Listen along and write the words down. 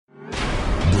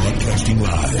Broadcasting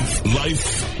live.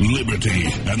 Life, liberty,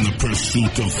 and the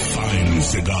pursuit of fine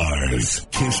cigars.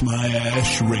 Kiss My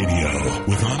Ash Radio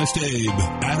with Honest Abe,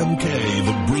 Adam K,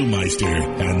 the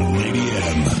Brewmeister, and Lady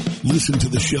M. Listen to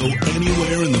the show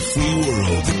anywhere in the free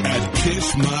world at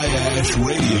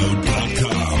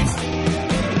kissmyashradio.com.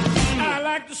 I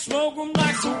like to smoke them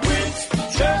like Sir Winston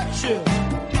Churchill,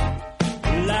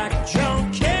 like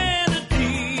John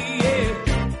Kennedy, yeah.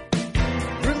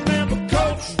 Remember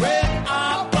Coach Red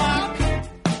Auerbach,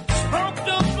 smoked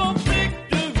up for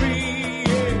victory,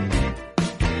 yeah.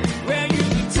 Well, you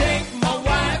can take my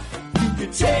wife, you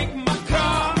can take my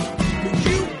car, but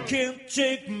you can't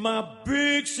take my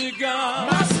big cigar.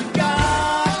 My cigar,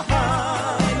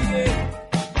 yeah.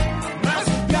 My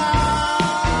cigar,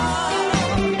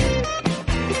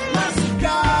 my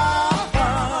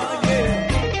cigar,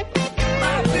 yeah.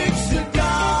 My big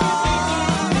cigar.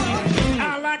 I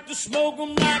like to smoke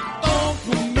them like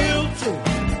Uncle Milton,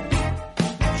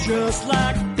 just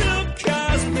like Bill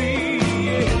Cosby,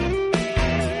 yeah.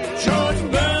 George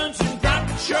Burns and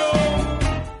Gorbachev,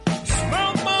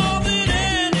 smoke more than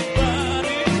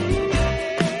anybody.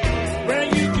 Well,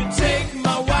 you can take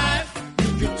my wife,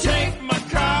 you can take my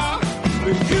car,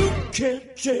 but you can't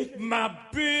take my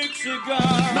big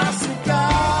cigar. My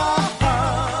cigar,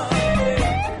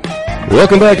 yeah.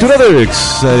 Welcome back to another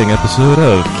exciting episode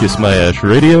of Kiss My Ash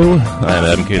Radio. I'm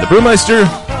Adam K, the Brewmeister,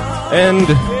 and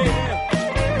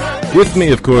with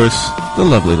me, of course, the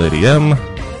lovely Lady M.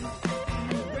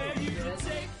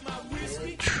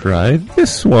 Try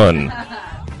this one.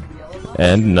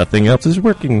 And nothing else is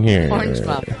working here. Orange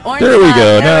Pop. Orange There we Pop.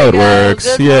 go. There Now we it go.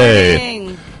 works. Good Yay.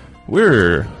 morning.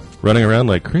 We're running around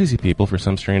like crazy people for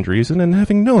some strange reason and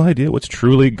having no idea what's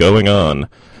truly going on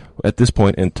at this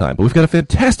point in time. But we've got a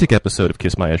fantastic episode of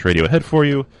Kiss My Ash Radio ahead for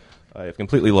you. I have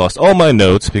completely lost all my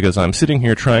notes because I'm sitting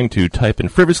here trying to type and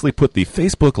frivolously put the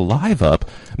Facebook Live up.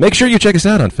 Make sure you check us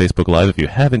out on Facebook Live if you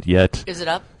haven't yet. Is it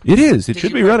up? It is. It Did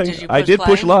should you be pu- running. did you I push did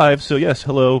push play? live, so yes,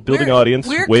 hello, building audience.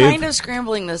 We're Wave. kind of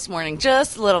scrambling this morning,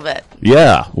 just a little bit.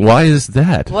 Yeah, why is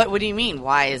that? What do you mean?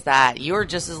 Why is that? You're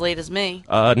just as late as me.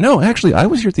 No, actually, I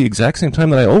was here at the exact same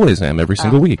time that I always am every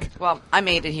single week. Well, I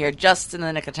made it here just in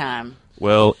the nick of time.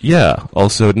 Well, yeah.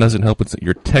 Also, it doesn't help that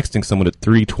you're texting someone at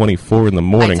 3:24 in the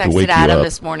morning I to wake texted Adam you up.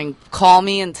 this morning, call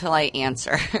me until I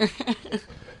answer.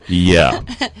 Yeah.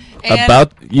 And- By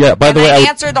the way, I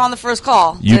answered on the first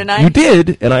call, didn't I? you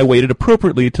did, and I waited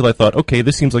appropriately till I thought, okay,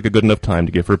 this seems like a good enough time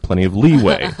to give her plenty of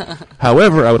leeway.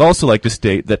 However, I would also like to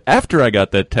state that after I got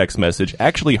that text message,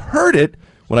 actually heard it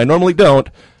when I normally don't,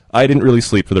 I didn't really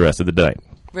sleep for the rest of the night.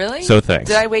 Really? So thanks.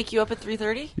 Did I wake you up at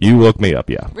 3:30? You woke me up,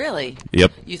 yeah. Really?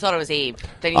 Yep. You thought it was Abe.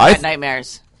 Then you I had th-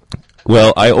 nightmares.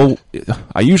 Well,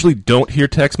 I usually don't hear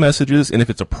text messages, and if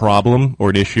it's a problem or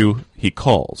an issue, he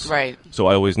calls. Right. So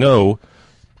I always know.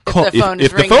 If the phone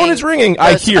is the phone is ringing,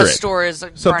 I hear a it. store is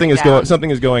Something burning is going. down. Something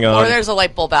is going on. Or there's a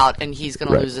light bulb out, and he's going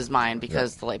to Right. lose his mind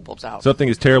because the light bulb's out. Something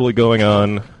is terribly going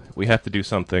on. We have to do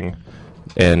something,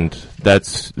 and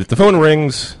that's if the phone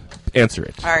rings, answer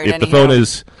it. All right, if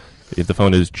the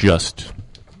phone is just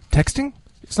texting,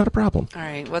 it's not a problem. All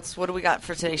right, what do we got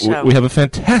for today's show? We have a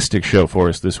fantastic show for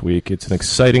us this week. It's an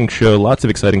exciting show, lots of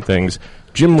exciting things.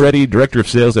 Jim Reddy, Director of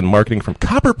Sales and Marketing from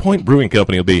Copper Point Brewing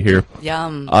Company, will be here.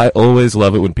 Yum. I always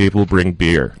love it when people bring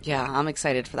beer. Yeah, I'm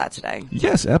excited for that today.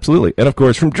 Yes, absolutely. And, of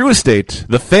course, from Drew Estate,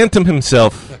 the Phantom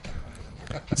himself,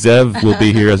 Zev will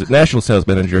be here as National Sales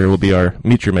Manager. Will be our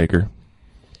Meet Your Maker.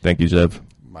 Thank you, Zev.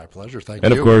 My pleasure. Thank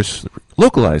And, you. of course,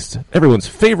 localized, everyone's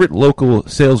favorite local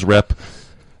sales rep,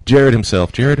 Jared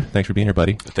himself. Jared, thanks for being here,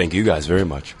 buddy. Thank you guys very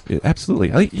much. Yeah, absolutely.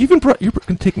 You even you're going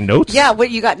to take notes? Yeah,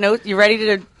 what you got? Notes? You ready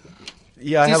to?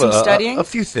 Yeah, I Do have some studying? a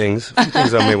few things.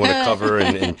 I may want to cover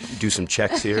and do some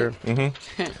checks here.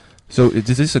 So is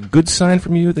this a good sign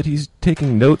from you that he's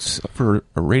taking notes for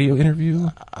a radio interview?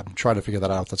 I'm trying to figure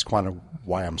that out. That's kind of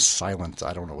why I'm silent.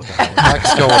 I don't know what the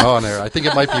heck's going on there. I think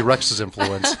it might be Rex's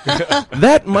influence.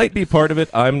 That might be part of it.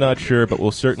 I'm not sure, but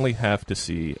we'll certainly have to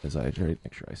see as I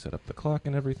make sure I set up the clock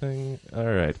and everything. All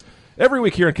right. Every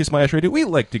week here on Kiss My Ash Radio, we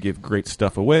like to give great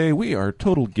stuff away. We are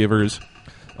total givers.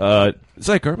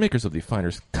 Zycar, makers of the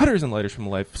finest cutters and lighters from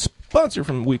life, sponsor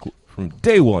from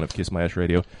day one of Kiss My Ash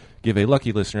Radio, give a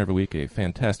lucky listener every week a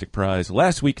fantastic prize.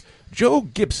 Last week, Joe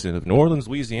Gibson of New Orleans,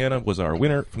 Louisiana, was our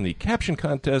winner from the caption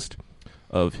contest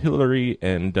of Hillary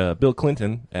and Bill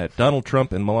Clinton at Donald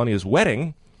Trump and Melania's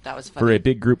wedding. That was For funny. a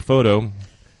big group photo.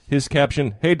 His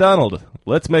caption, "Hey Donald,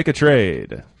 let's make a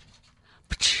trade."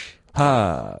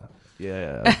 Ha.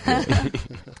 Yeah.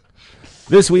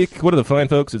 This week, what are the fine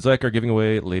folks at Zycar giving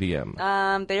away, Lady M?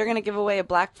 They are going to give away a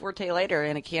Black Forte lighter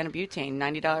and a can of butane,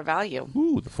 $90 value.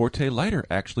 Ooh, the Forte lighter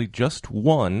actually just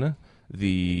won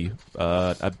the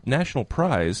national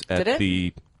prize at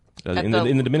the in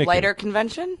the Dominican lighter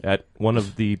convention. At one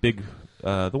of the big,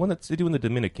 the one that they do in the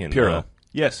Dominican. Puro.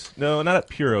 Yes, no, not at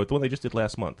Puro. The one they just did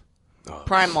last month.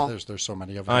 Primal. There's so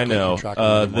many of them. I know.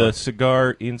 The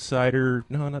Cigar Insider.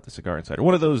 No, not the Cigar Insider.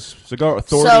 One of those Cigar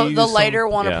So Authorities. the lighter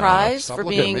won a prize Stop for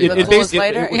looking being at me. the coolest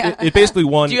lighter? It basically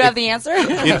won. Do you have the answer?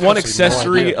 It won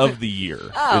Accessory of the Year.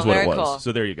 Oh, is what very it was. cool.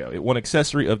 So there you go. It won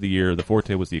Accessory of the Year. The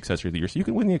Forte was the Accessory of the Year. So you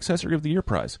can win the Accessory of the Year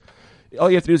prize. All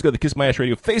you have to do is go to the Kiss My Ash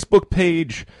Radio Facebook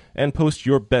page and post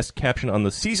your best caption on the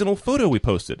seasonal photo we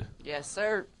posted. Yes,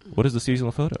 sir. What is the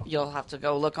seasonal photo? You'll have to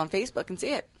go look on Facebook and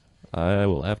see it. I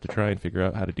will have to try and figure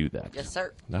out how to do that. Yes,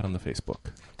 sir. Not on the Facebook.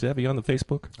 Debbie, on the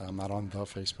Facebook? I'm not on the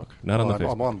Facebook. Not on the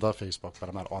Facebook. I'm on the Facebook, but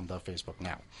I'm not on the Facebook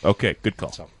now. Okay, good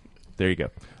call. So. There you go.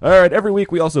 All right, every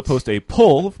week we also post a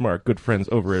poll from our good friends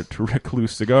over at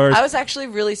Recluse Cigars. I was actually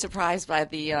really surprised by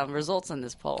the results in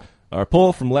this poll. Our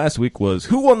poll from last week was,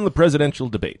 who won the presidential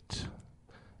debate?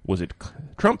 Was it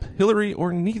Trump, Hillary,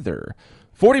 or neither?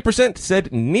 40%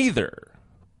 said neither.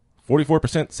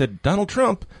 44% said Donald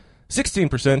Trump.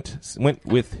 16% went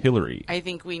with Hillary. I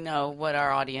think we know what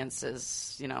our audience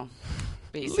is,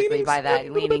 basically by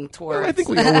that, leaning towards. Well, I think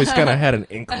we always kind of had an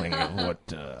inkling of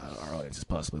what our audience is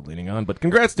possibly leaning on. But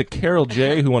congrats to Carol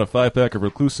J., who won a 5-pack of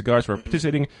Recluse cigars for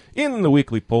participating in the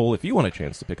weekly poll. If you want a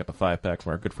chance to pick up a 5-pack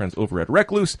from our good friends over at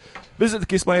Recluse, visit the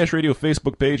Kiss My Ash Radio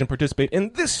Facebook page and participate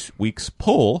in this week's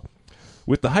poll.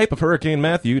 With the hype of Hurricane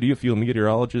Matthew, do you feel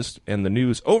meteorologists and the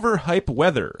news overhype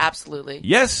weather? Absolutely.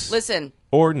 Yes. Listen.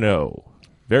 Or no.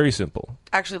 Very simple.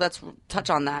 Actually, let's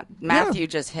touch on that. Matthew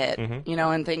just hit,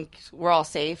 and think we're all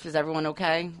safe. Is everyone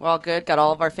okay? We're all good? Got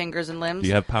all of our fingers and limbs? Do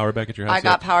you have power back at your house I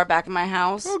got power back in my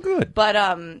house. Oh, good. But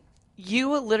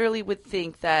you literally would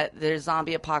think that their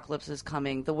zombie apocalypse is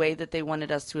coming the way that they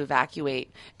wanted us to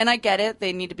evacuate. And I get it.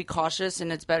 They need to be cautious,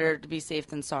 and it's better to be safe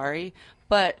than sorry.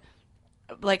 But...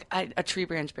 a tree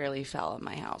branch barely fell in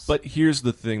my house. But here's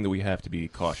the thing that we have to be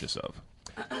cautious of.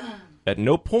 At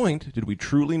no point did we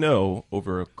truly know,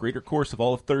 over a greater course of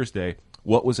all of Thursday,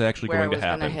 what was actually Where going it to was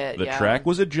gonna happen. hit, The yeah. track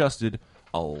was adjusted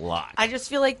a lot. I just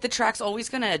feel like the track's always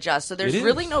going to adjust, so there's It is.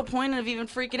 really no point of even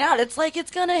freaking out. It's like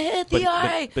it's going to hit the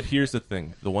eye. But here's the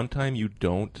thing. The one time you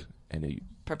don't...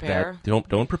 Prepare.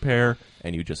 Don't prepare,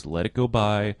 and you just let it go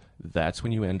by. That's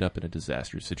when you end up in a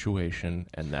disastrous situation,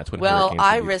 and that's when Well, hurricanes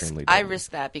I can be risk extremely I deadly.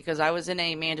 risk that because I was in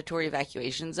a mandatory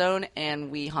evacuation zone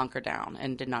and we hunkered down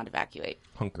and did not evacuate.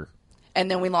 Hunker. And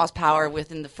then we lost power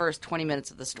within the first 20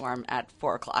 minutes of the storm at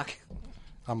 4 o'clock.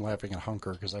 I'm laughing at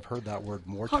hunker because I've heard that word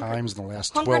more Hunker- times in the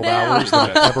last hunker 12 down. hours than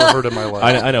I've ever heard in my life.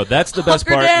 I know. That's the best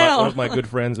Hunker part. down. One of my good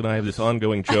friends and I have this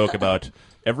ongoing joke about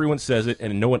everyone says it,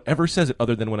 and no one ever says it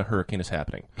other than when a hurricane is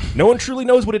happening. No one truly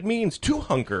knows what it means to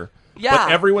hunker, Yeah.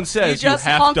 but everyone says You you just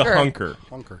have to hunker.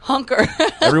 hunker. Hunker.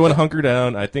 Everyone hunker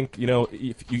down. I think,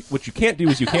 what you can't do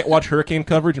is you can't watch hurricane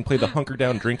coverage and play the hunker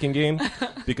down drinking game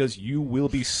because you will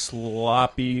be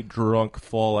sloppy, drunk,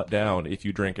 fall down if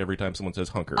you drink every time someone says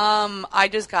hunker. I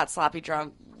just got sloppy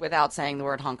drunk without saying the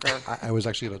word hunker. I was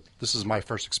actually this is my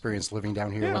first experience living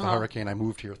down here with a hurricane. I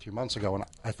moved here a few months ago, and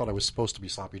I thought I was supposed to be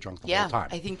sloppy drunk the whole time.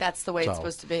 I think that's the way it's So-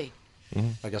 supposed to be.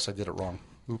 I guess I did it wrong.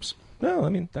 Oops. No, I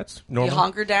mean, that's You normal.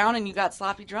 hunker down and you got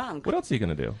sloppy drunk. What else are you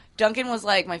going to do? Duncan was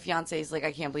like, my fiance's like,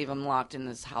 I can't believe I'm locked in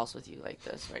this house with you like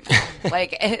this right now.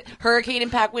 Like, hurricane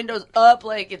impact windows up,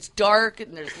 like, it's dark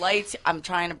and there's lights. I'm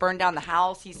trying to burn down the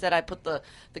house. He said I put the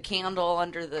candle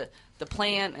under the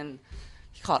plant and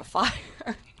he caught a fire.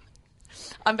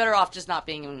 I'm better off just not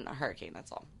being in a hurricane,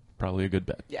 that's all. Probably a good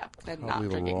bet. Yeah, and not Probably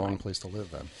the drinking wrong wine. place to live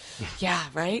then. Yeah,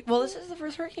 right? Well, this is the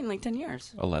first hurricane in like 10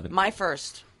 years. 11. My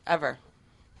first, ever.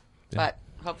 Yeah. But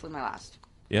hopefully my last.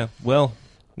 Yeah, well,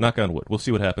 knock on wood. We'll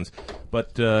see what happens.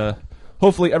 But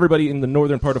hopefully everybody in the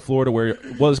northern part of Florida where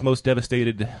it was most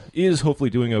devastated is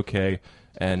hopefully doing okay.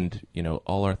 And,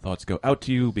 all our thoughts go out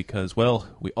to you because, well,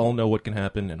 we all know what can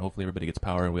happen, and hopefully everybody gets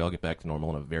power and we all get back to normal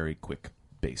on a very quick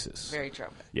basis. Very true.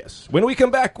 Yes. When we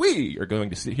come back, we are going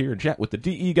to sit here and chat with the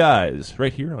DE guys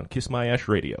right here on Kiss My Ash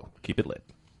Radio. Keep it lit.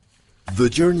 The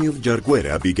journey of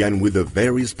Yarguera began with a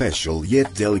very special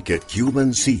yet delicate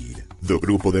Cuban seed. The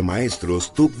Grupo de Maestros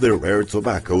took their rare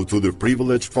tobacco to the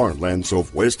privileged farmlands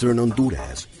of western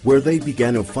Honduras, where they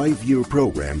began a 5-year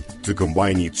program to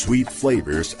combine its sweet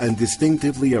flavors and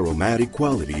distinctively aromatic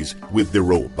qualities with the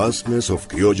robustness of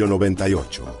Criollo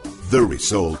 98. The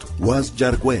result was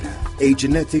Yarguera, a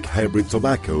genetic hybrid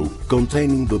tobacco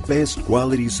containing the best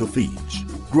qualities of each.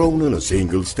 Grown on a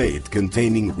single state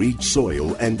containing rich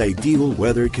soil and ideal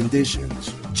weather conditions,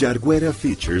 Yarguera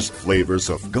features flavors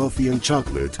of coffee and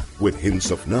chocolate with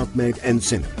hints of nutmeg and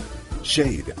cinnamon.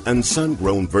 Shade and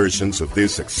sun-grown versions of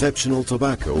this exceptional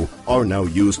tobacco are now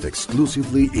used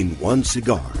exclusively in one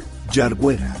cigar,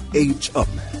 Yarguera H.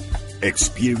 Upman.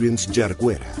 Experience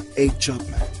Yarguera H.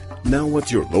 Upman now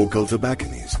at your local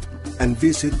tobacconist and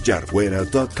visit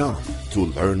yarguera.com to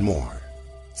learn more.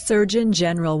 Surgeon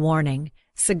General warning: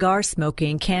 cigar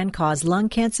smoking can cause lung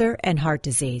cancer and heart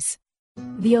disease.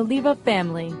 The Oliva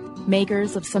family,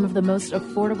 makers of some of the most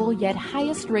affordable yet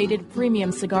highest-rated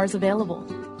premium cigars available.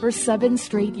 For 7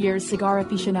 straight years, Cigar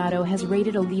Aficionado has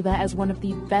rated Oliva as one of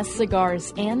the best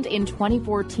cigars, and in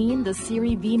 2014, the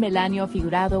Serie V Melanio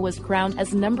Figurado was crowned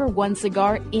as #1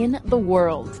 cigar in the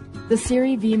world. The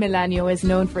Serie V Melanio is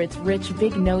known for its rich,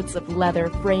 big notes of leather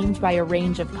framed by a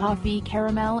range of coffee,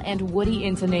 caramel, and woody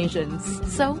intonations.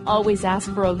 So always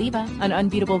ask for Oliva, an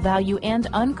unbeatable value and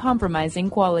uncompromising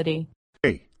quality.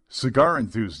 Hey, cigar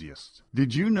enthusiasts,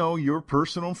 did you know your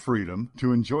personal freedom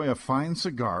to enjoy a fine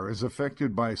cigar is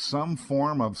affected by some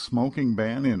form of smoking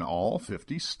ban in all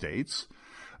 50 states?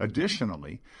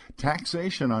 Additionally,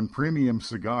 taxation on premium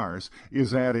cigars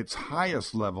is at its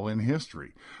highest level in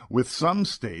history, with some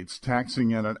states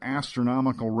taxing at an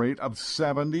astronomical rate of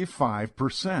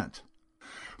 75%.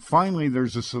 Finally,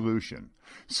 there's a solution.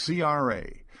 CRA,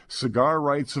 Cigar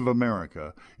Rights of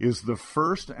America, is the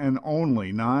first and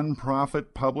only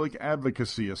nonprofit public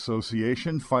advocacy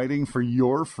association fighting for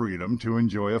your freedom to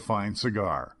enjoy a fine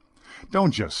cigar.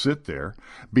 Don't just sit there.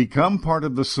 Become part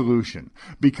of the solution.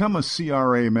 Become a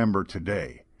CRA member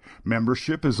today.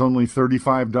 Membership is only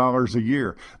 $35 a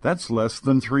year. That's less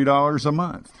than $3 a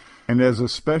month. And as a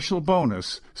special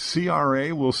bonus,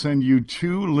 CRA will send you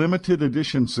 2 limited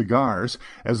edition cigars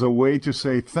as a way to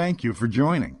say thank you for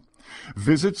joining.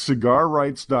 Visit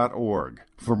cigarrights.org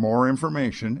for more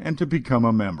information and to become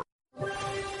a member.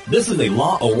 This is a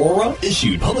La Aurora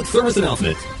issued public service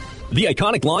announcement. The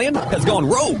iconic lion has gone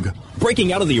rogue.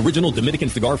 Breaking out of the original Dominican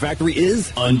cigar factory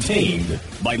is Untamed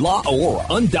by La Aurora.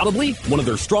 Undoubtedly, one of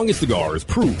their strongest cigars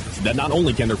proves that not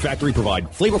only can their factory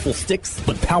provide flavorful sticks,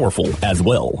 but powerful as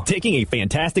well. Taking a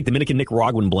fantastic Dominican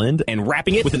Nicaraguan blend and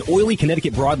wrapping it with an oily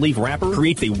Connecticut broadleaf wrapper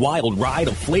creates a wild ride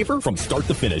of flavor from start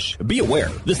to finish. Be aware,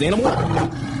 this animal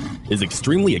is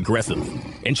extremely aggressive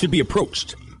and should be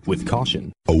approached with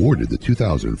caution. Awarded the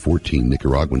 2014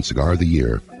 Nicaraguan Cigar of the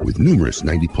Year with numerous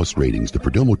 90-plus ratings, the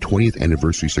Perdomo 20th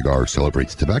Anniversary Cigar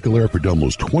celebrates Tabacalera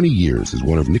Perdomo's 20 years as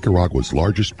one of Nicaragua's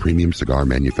largest premium cigar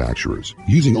manufacturers.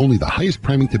 Using only the highest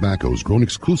priming tobaccos grown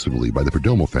exclusively by the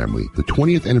Perdomo family, the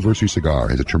 20th Anniversary Cigar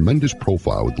has a tremendous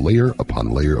profile with layer upon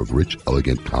layer of rich,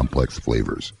 elegant, complex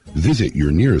flavors. Visit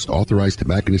your nearest authorized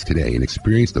tobacconist today and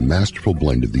experience the masterful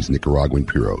blend of these Nicaraguan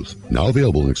puros. Now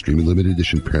available in extremely limited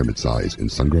edition pyramid size in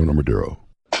sun-grown or Maduro.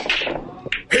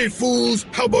 Hey, fools,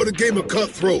 how about a game of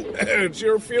Cutthroat? It's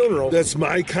your funeral. That's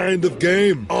my kind of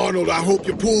game. Arnold, I hope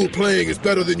your pool playing is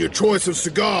better than your choice of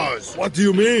cigars. What do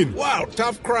you mean? Wow,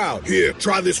 tough crowd. Here,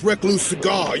 try this Recluse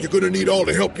cigar. You're gonna need all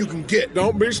the help you can get.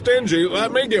 Don't be stingy.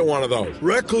 Let me get one of those.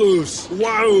 Recluse.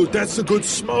 Wow, that's a good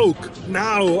smoke.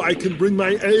 Now I can bring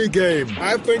my A game.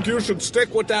 I think you should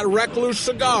stick with that Recluse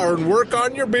cigar and work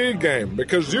on your B game,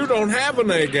 because you don't have an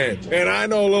A game. And I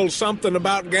know a little something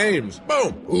about games.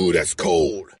 Boom. Ooh, that's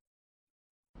cold.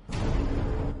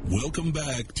 Welcome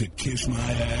back to Kiss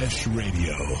My Ash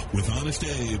Radio with Honest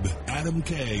Abe, Adam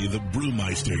K, the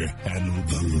Brewmeister, and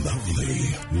the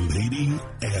lovely Lady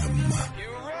M.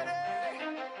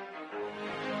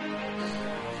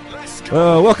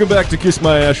 Welcome back to Kiss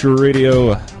My Ash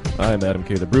Radio. I'm Adam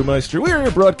K, the Brewmeister.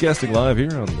 We're broadcasting live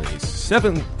here on the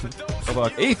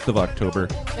 8th of October.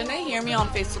 Can they hear me on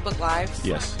Facebook Live?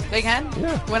 Yes. They can?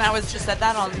 Yeah. When I was just said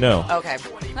that on... No. Okay.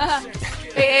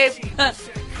 Hey, Abe.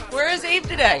 Where is Abe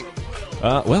today?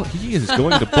 Well, he is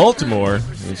going to Baltimore.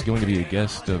 He's going to be a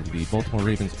guest of the Baltimore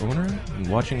Ravens owner and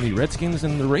watching the Redskins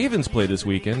and the Ravens play this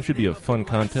weekend. Should be a fun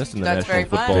contest in the National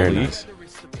Football League. Nice.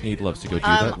 He loves to go do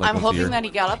that. I'm hoping that he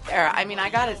got up there. I mean, I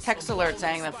got a text alert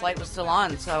saying the flight was still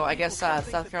on, so I guess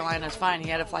South Carolina is fine. He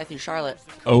had to fly through Charlotte.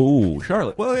 Oh,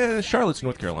 Charlotte. Well, yeah, Charlotte's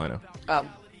North Carolina. Oh,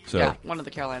 so, yeah, one of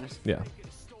the Carolinas. Yeah.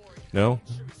 No?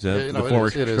 Is that the former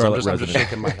it is. Charlotte I'm just resident?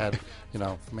 shaking my head.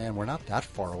 Man, we're not that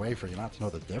far away for you not to know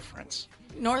the difference.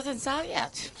 North and south, yeah.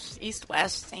 East,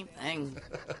 west, same thing.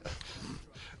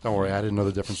 Don't worry, I didn't know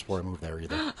the difference before I moved there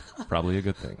either. Probably a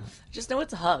good thing. Just know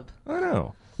it's a hub. I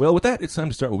know. Well, with that, it's time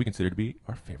to start what we consider to be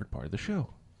our favorite part of the show.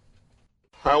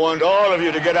 I want all of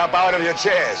you to get up out of your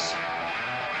chairs.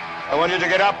 I want you to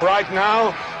get up right now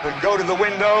and go to the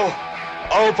window,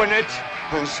 open it,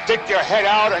 and stick your head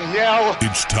out and yell.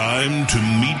 It's time to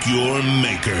meet your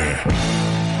maker.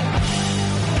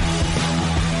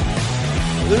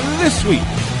 This week,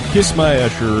 Kiss My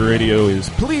Ash Radio is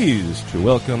pleased to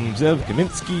welcome Zev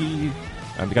Kaminsky.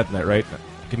 I've gotten that right.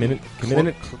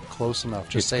 Close enough.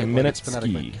 Just say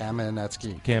Kamenetsky.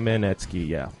 Kamenetsky. Kamenetsky,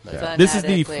 yeah. This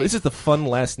is the fun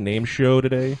last name show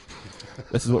today.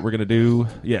 This is what we're going to do.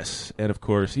 Yes, and of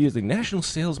course, he is the national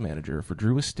sales manager for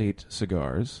Drew Estate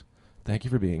Cigars. Thank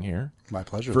you for being here. My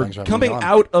pleasure. For Thanks for having coming me on.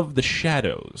 out of the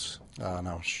shadows.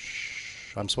 No,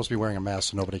 I'm supposed to be wearing a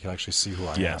mask so nobody can actually see who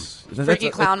I am. Yes.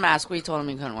 Freaky clown mask. We told him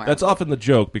he couldn't wear. That's often the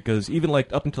joke, because even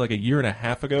up until a year and a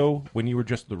half ago, when you were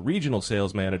just the regional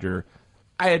sales manager,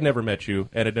 I had never met you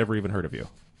and had never even heard of you.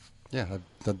 Yeah,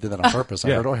 I did that on purpose.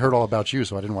 Yeah. I heard all about you,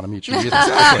 so I didn't want to meet you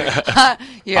either.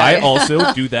 Yeah. I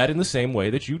also do that in the same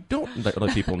way that you don't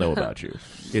let people know about you.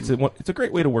 It's a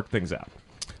great way to work things out.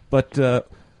 But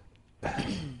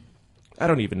I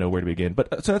don't even know where to begin.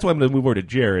 But so that's why I'm going to move over to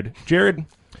Jared. Jared,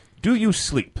 do you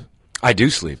sleep? I do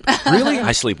sleep. Really?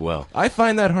 I sleep well. I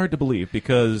find that hard to believe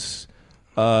because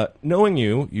knowing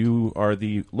you are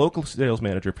the local sales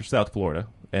manager for South Florida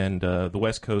and the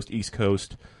West Coast, East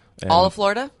Coast. And all of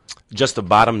Florida? Just the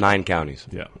bottom 9 counties.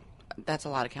 Yeah. That's a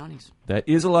lot of counties. That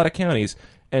is a lot of counties.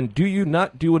 And do you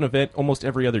not do an event almost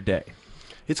every other day?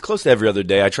 It's close to every other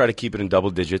day. I try to keep it in double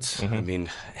digits. I mean,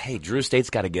 hey, Drew Estate's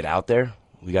got to get out there.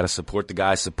 We got to support the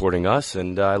guys supporting us,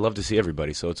 and I love to see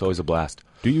everybody, so it's always a blast.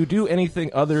 Do you do anything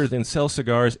other than sell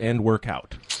cigars and work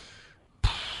out?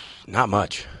 Not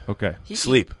much. Okay.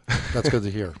 Sleep. That's good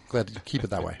to hear. Glad to keep it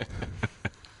that way.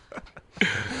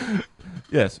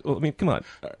 Yes. Well, I mean, come on.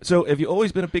 So have you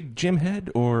always been a big gym head,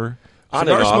 or On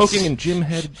cigar and off. smoking and gym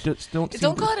head just don't seem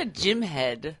Don't to... call it a gym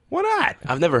head. Why not?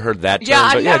 I've never heard that term, Yeah,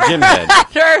 I've but never gym heard head. that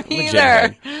term I'm a gym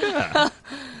either.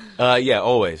 head. Yeah,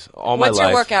 always. All my What's life.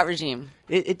 your workout regime?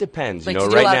 It depends. Like, you know,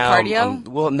 do you do a right lot of now,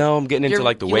 cardio? no, I'm getting into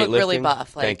like the you weightlifting. look really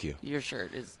buff. Like, Thank you. Your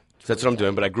shirt is. So that's what I'm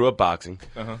doing. But I grew up boxing,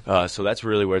 so that's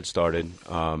really where it started.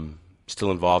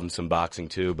 Still involved in some boxing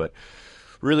too, but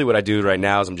really what I do right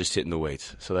now is I'm just hitting the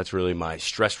weights. So that's really my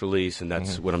stress release, and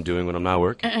that's what I'm doing when I'm not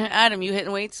working. Adam, you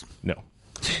hitting weights? No.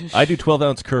 I do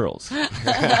 12-ounce curls.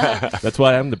 That's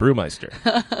why I'm the brewmeister.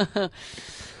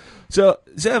 So,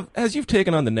 Zev, as you've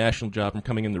taken on the national job from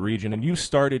coming in the region, and you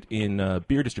started in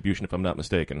beer distribution, if I'm not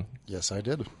mistaken. Yes, I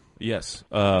did. Yes.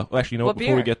 Well, actually, you know what? What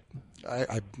Before we beer? get...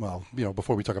 Well,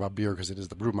 before we talk about beer, because it is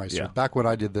the brewmeister. Yeah. Back when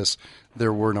I did this,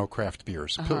 there were no craft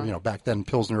beers. Back then,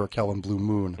 Pilsner, Urquell, and Blue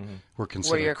Moon were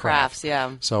considered Were your craft. crafts,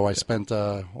 yeah. So I spent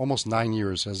almost 9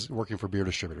 years as working for beer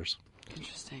distributors.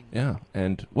 Interesting. Yeah.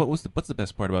 And what's the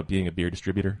best part about being a beer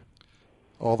distributor?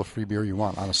 All the free beer you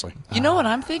want, honestly. You know what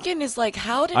I'm thinking is like,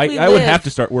 how did we I live? would have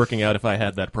to start working out if I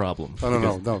had that problem.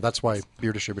 No. That's why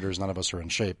beer distributors, none of us are in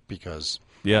shape, because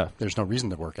there's no reason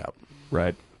to work out.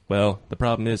 Right. Well, the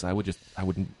problem is I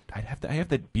have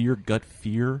that beer gut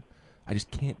fear. I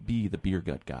just can't be the beer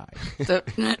gut guy.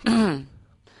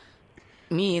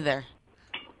 Me either.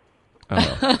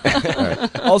 Oh, well. All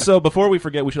right. Also, before we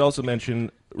forget, we should also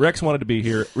mention Rex wanted to be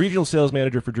here. Regional sales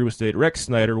manager for Drew Estate, Rex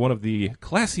Snyder, one of the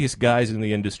classiest guys in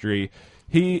the industry.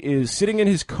 He is sitting in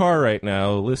his car right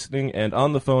now, listening and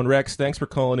on the phone. Rex, thanks for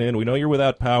calling in. We know you're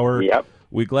without power. Yep.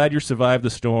 We're glad you survived the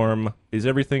storm. Is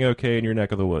everything okay in your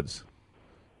neck of the woods?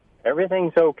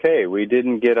 Everything's okay. We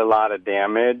didn't get a lot of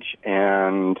damage,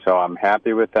 and so I'm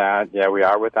happy with that. Yeah, we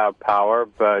are without power,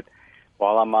 but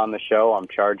while I'm on the show, I'm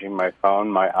charging my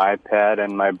phone, my iPad,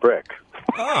 and my brick.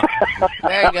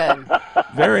 Very good.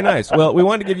 Very nice. Well, we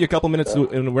wanted to give you a couple minutes,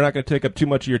 and we're not going to take up too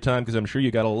much of your time because I'm sure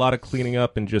you got a lot of cleaning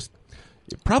up and just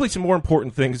probably some more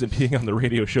important things than being on the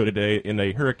radio show today in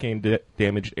a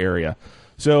hurricane-damaged area.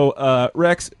 So,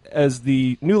 Rex, as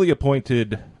the newly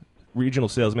appointed regional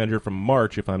sales manager from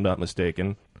March, if I'm not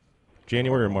mistaken,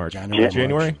 January or March?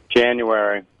 January?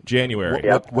 January.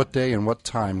 What day and what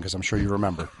time? Because I'm sure you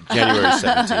remember. January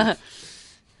 17th.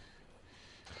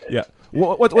 Yeah.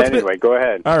 Anyway, go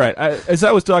ahead. All right. As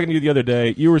I was talking to you the other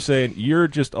day, you were saying you're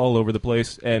just all over the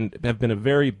place and have been a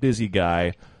very busy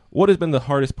guy. What has been the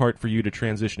hardest part for you to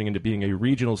transitioning into being a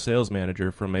regional sales manager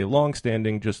from a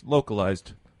long-standing, just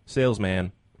localized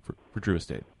salesman for Drew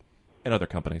Estate and other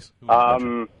companies?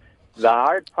 The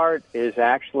hard part is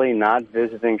actually not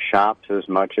visiting shops as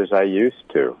much as I used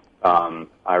to.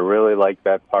 I really like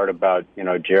that part about,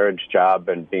 Jared's job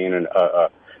and being a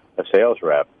sales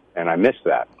rep, and I miss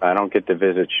that. I don't get to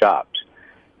visit shops.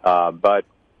 But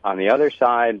on the other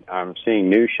side, I'm seeing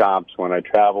new shops when I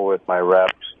travel with my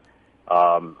reps.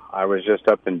 I was just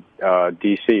up in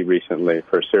D.C. recently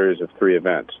for a series of 3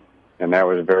 events, and that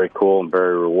was very cool and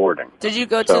very rewarding. Did you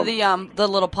go to the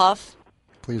Little Puff?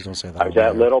 Please don't say that. I was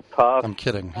at Little Puff. I'm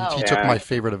kidding. Oh. He took my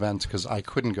favorite events because I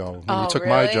couldn't go. When Oh, he took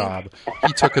my really? job,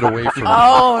 he took it away from me.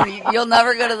 Oh, you'll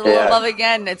never go to the Little Yeah. Love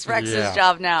again. It's Rex's Yeah.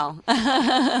 job now.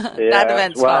 Yeah, That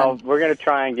event's well, fun. we're going to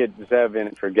try and get Zev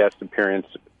in for guest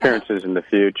appearances in the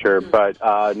future. But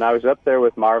and I was up there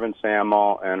with Marvin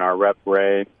Samuel and our rep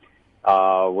Ray.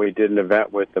 We did an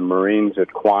event with the Marines at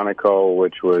Quantico,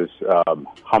 which was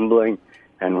humbling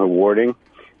and rewarding.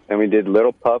 Then we did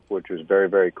Little Pup, which was very,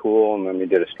 very cool. And then we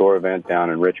did a store event down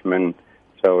in Richmond.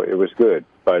 So it was good.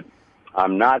 But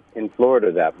I'm not in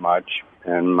Florida that much,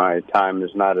 and my time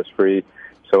is not as free.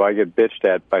 So I get bitched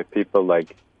at by people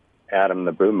like Adam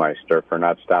the Brewmeister for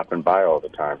not stopping by all the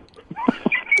time.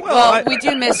 Well, we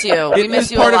do miss you. We It miss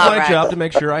is you part a lot, of my Rex. job to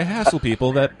make sure I hassle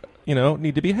people that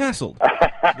need to be hassled.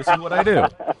 This is what I do.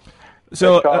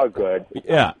 So It's all good.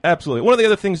 Yeah, absolutely. One of the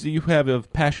other things that you have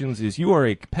of passions is you are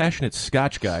a passionate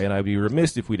Scotch guy, and I'd be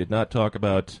remiss if we did not talk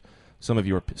about some of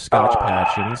your Scotch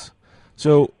passions.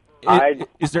 So,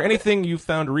 is there anything you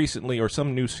found recently, or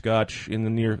some new Scotch in the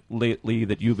near lately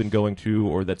that you've been going to,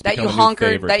 or that's That become you a new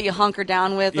favorite? that you hunker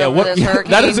down with Yeah, over this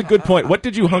hurricane. that is a good point. What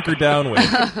did you hunker down with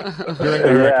during the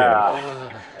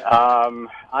hurricane? Yeah.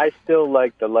 I still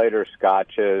like the lighter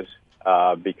scotches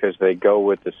because they go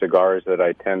with the cigars that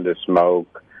I tend to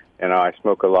smoke. I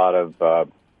smoke a lot of,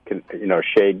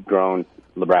 shade-grown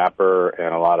wrapper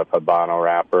and a lot of Habano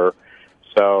wrapper.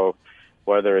 So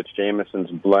whether it's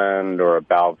Jameson's blend or a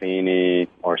Balvenie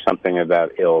or something of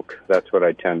that ilk, that's what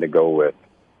I tend to go with.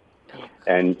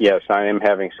 And yes, I am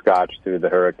having scotch through the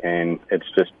hurricane. It's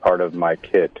just part of my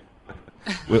kit.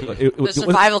 The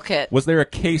survival kit. Was there a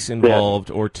case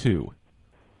involved or two?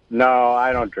 No,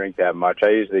 I don't drink that much. I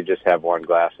usually just have one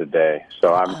glass a day,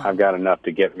 so I've got enough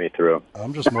to get me through.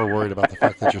 I'm just more worried about the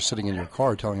fact that you're sitting in your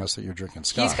car telling us that you're drinking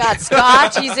scotch. He's got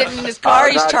scotch. He's sitting in his car.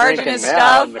 I'm He's not charging drinking his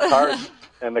now, stuff.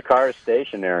 And the car is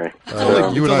stationary. You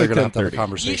and I are going to have a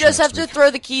conversation. You just have to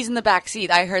throw the keys in the back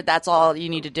seat. I heard that's all you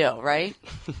need to do, right?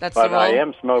 That's But the rule. I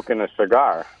am smoking a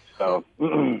cigar, so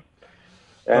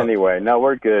anyway, no,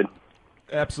 we're good.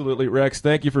 Absolutely, Rex.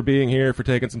 Thank you for being here, for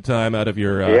taking some time out of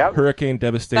your Yep.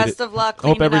 hurricane-devastated. Best of luck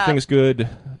Hope cleaning everything's up. good.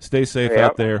 Stay safe Yep.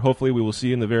 out there. Hopefully, we will see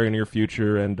you in the very near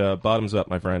future. And bottoms up,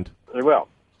 my friend. You will.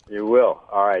 You will.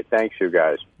 All right. Thanks, you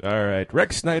guys. All right.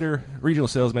 Rex Snyder, regional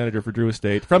sales manager for Drew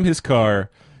Estate, from his car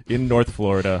in North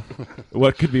Florida.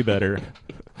 What could be better?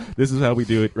 This is how we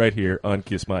do it right here on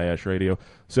Kiss My Ash Radio.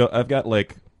 So I've got not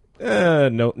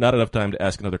enough time to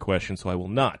ask another question, so I will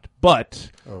not.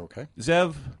 But, okay.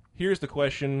 Zev, here's the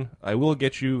question. I will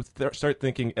get you start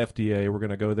thinking FDA. We're going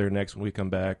to go there next when we come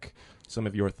back. Some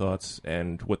of your thoughts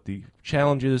and what the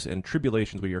challenges and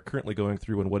tribulations we are currently going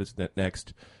through and what is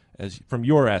next from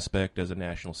your aspect as a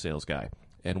national sales guy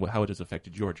and how it has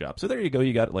affected your job. So there you go.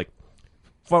 You got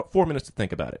 4 minutes to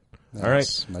think about it. All right.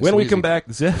 Nice When and we easy. come back,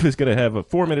 Zev is going to have a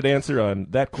 4-minute answer on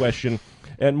that question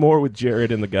and more with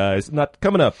Jared and the guys. Not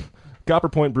coming up. Copper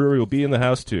Point Brewery will be in the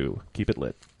house too. Keep it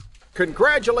lit.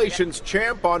 Congratulations,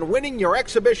 champ, on winning your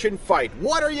exhibition fight.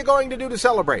 What are you going to do to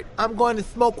celebrate? I'm going to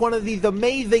smoke one of these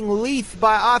amazing Leaf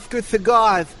by Oscar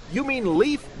cigars. You mean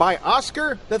Leaf by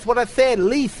Oscar? That's what I said,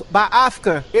 Leaf by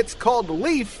Oscar. It's called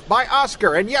Leaf by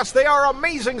Oscar, and yes, they are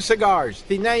amazing cigars.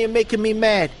 See, now you're making me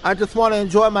mad. I just want to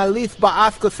enjoy my Leaf by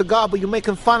Oscar cigar, but you're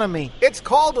making fun of me. It's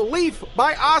called Leaf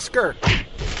by Oscar.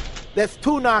 That's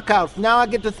 2 knockouts. Now I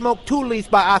get to smoke 2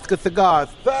 Leaf by Oscar cigars.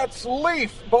 That's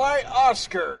Leaf by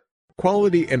Oscar.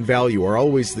 Quality and value are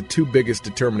always the 2 biggest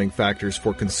determining factors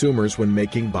for consumers when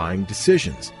making buying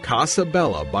decisions. Casa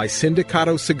Bella by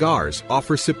Sindicato Cigars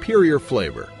offers superior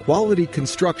flavor, quality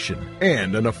construction,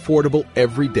 and an affordable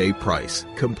everyday price.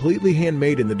 Completely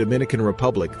handmade in the Dominican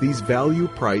Republic, these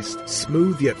value-priced,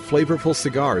 smooth yet flavorful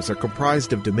cigars are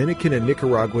comprised of Dominican and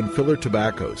Nicaraguan filler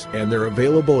tobaccos, and they're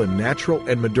available in natural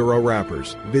and Maduro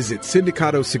wrappers. Visit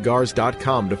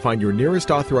syndicatocigars.com to find your nearest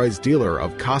authorized dealer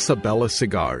of Casa Bella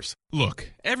cigars.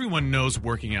 Look, everyone knows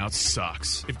working out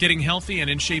sucks. If getting healthy and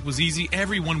in shape was easy,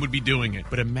 everyone would be doing it.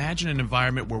 But imagine an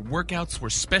environment where workouts were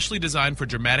specially designed for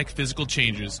dramatic physical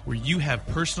changes, where you have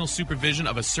personal supervision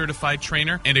of a certified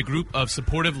trainer and a group of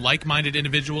supportive, like-minded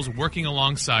individuals working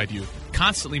alongside you,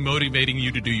 constantly motivating you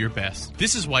to do your best.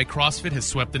 This is why CrossFit has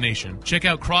swept the nation. Check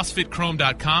out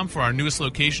CrossFitChrome.com for our newest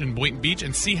location in Boynton Beach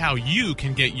and see how you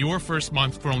can get your first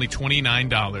month for only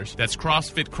 $29. That's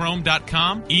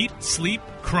CrossFitChrome.com. Eat, sleep,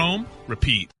 Chrome,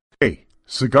 repeat. Hey,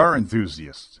 cigar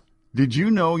enthusiasts. Did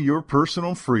you know your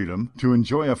personal freedom to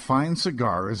enjoy a fine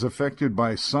cigar is affected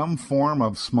by some form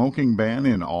of smoking ban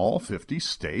in all 50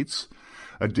 states?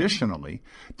 Additionally,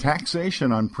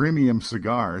 taxation on premium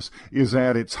cigars is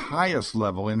at its highest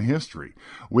level in history,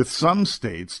 with some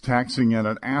states taxing at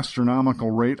an astronomical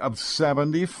rate of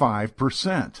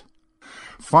 75%.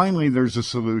 Finally, there's a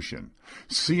solution.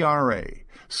 CRA,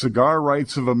 Cigar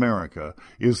Rights of America,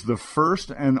 is the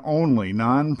first and only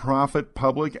nonprofit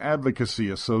public advocacy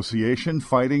association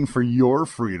fighting for your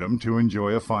freedom to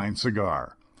enjoy a fine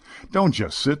cigar. Don't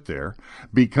just sit there.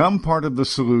 Become part of the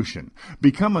solution.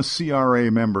 Become a CRA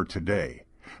member today.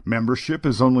 Membership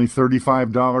is only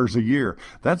 $35 a year.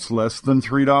 That's less than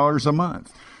 $3 a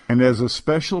month. And as a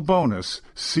special bonus,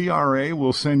 CRA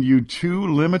will send you 2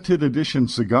 limited edition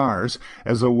cigars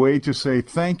as a way to say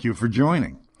thank you for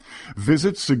joining.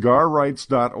 Visit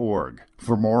cigarrights.org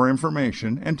for more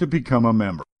information and to become a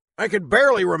member. I could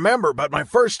barely remember, but my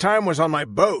first time was on my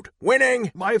boat.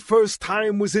 Winning! My first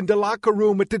time was in the locker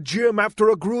room at the gym after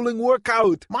a grueling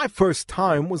workout. My first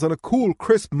time was on a cool,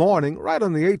 crisp morning right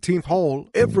on the 18th hole.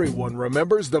 Everyone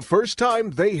remembers the first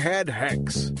time they had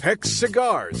Hex. Hex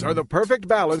cigars are the perfect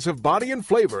balance of body and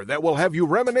flavor that will have you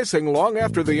reminiscing long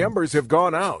after the embers have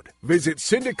gone out. Visit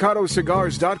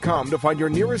syndicatocigars.com to find your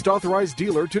nearest authorized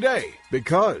dealer today,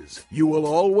 because you will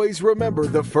always remember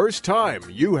the first time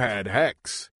you had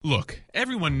Hex. Look,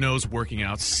 everyone knows working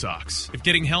out sucks. If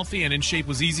getting healthy and in shape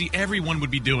was easy, everyone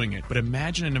would be doing it. But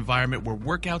imagine an environment where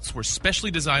workouts were specially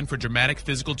designed for dramatic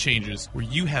physical changes, where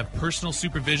you have personal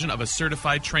supervision of a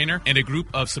certified trainer and a group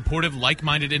of supportive,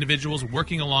 like-minded individuals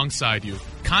working alongside you,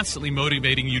 constantly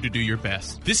motivating you to do your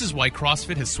best. This is why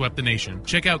CrossFit has swept the nation.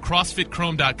 Check out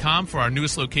CrossFitChrome.com for our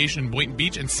newest location in Boynton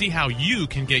Beach and see how you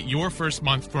can get your first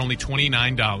month for only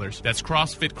 $29. That's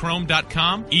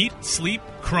CrossFitChrome.com. Eat, sleep,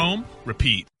 Chrome,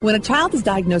 repeat. When a child is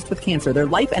diagnosed with cancer, their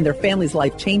life and their family's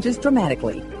life changes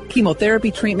dramatically.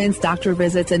 Chemotherapy treatments, doctor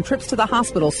visits, and trips to the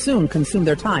hospital soon consume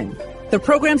their time. The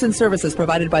programs and services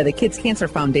provided by the Kids Cancer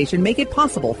Foundation make it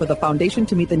possible for the foundation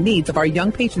to meet the needs of our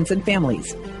young patients and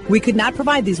families. We could not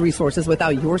provide these resources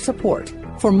without your support.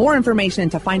 For more information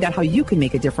and to find out how you can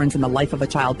make a difference in the life of a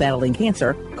child battling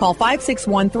cancer, call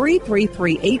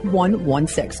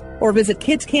 561-333-8116 or visit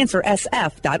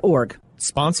kidscancersf.org.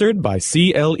 Sponsored by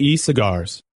CLE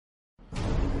Cigars.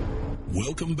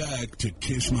 Welcome back to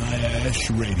Kiss My Ash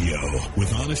Radio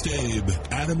with Honest Abe,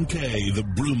 Adam K, the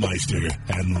Brewmeister,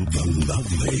 and the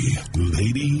lovely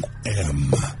Lady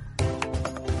M.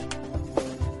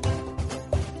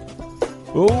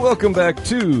 Well, welcome back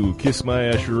to Kiss My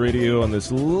Ash Radio on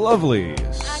this lovely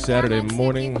Saturday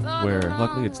morning where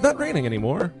luckily it's not raining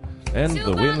anymore and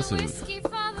the winds have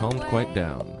calmed quite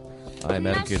down. I'm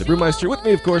Adam K, the Brewmeister. With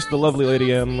me, of course, the lovely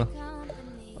Lady M.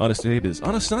 Honest Abe is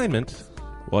on assignment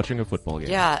watching a football game.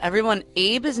 Yeah, everyone,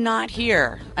 Abe is not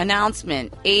here.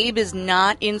 Announcement. Abe is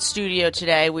not in studio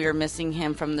today. We are missing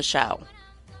him from the show.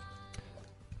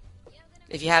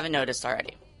 If you haven't noticed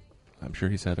already. I'm sure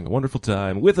he's having a wonderful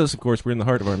time. With us, of course, we're in the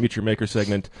heart of our Meet Your Maker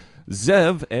segment.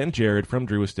 Zev and Jared from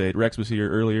Drew Estate. Rex was here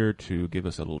earlier to give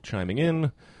us a little chiming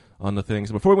in on the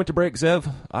things. Before we went to break,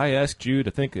 Zev, I asked you to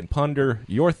think and ponder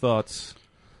your thoughts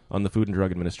on the Food and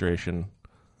Drug Administration.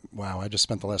 Wow, I just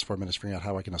spent the last 4 minutes figuring out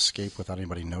how I can escape without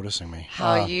anybody noticing me.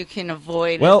 How you can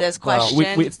avoid well, this question.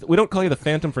 We don't call you the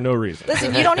Phantom for no reason.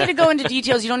 Listen, you don't need to go into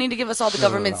details. You don't need to give us all the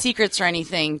government secrets or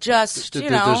anything. Just, you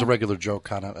know. There's a regular joke,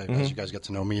 kind of, as you guys get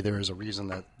to know me. There is a reason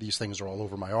that these things are all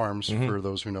over my arms, for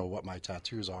those who know what my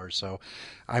tattoos are. So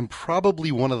I'm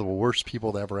probably one of the worst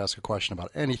people to ever ask a question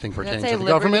about anything pertaining to the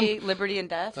government. Liberty and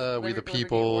death? We the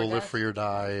people, live free or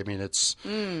die. I mean, it's...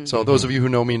 So those of you who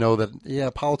know me know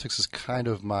that, politics is kind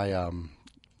of my...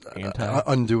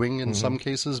 undoing in some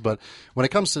cases, but when it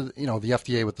comes to the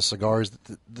FDA with the cigars,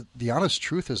 the honest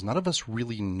truth is none of us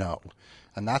really know,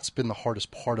 and that's been the hardest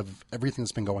part of everything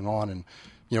that's been going on. And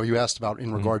you asked about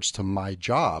in regards to my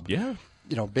job.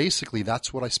 Basically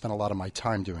that's what I spent a lot of my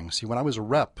time doing. See, when I was a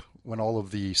rep, when all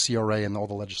of the CRA and all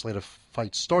the legislative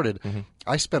fights started,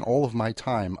 I spent all of my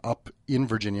time up in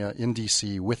Virginia, in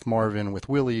D.C., with Marvin, with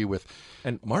Willie,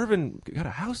 and Marvin got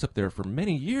a house up there for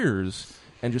many years.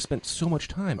 And just spent so much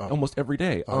time, almost every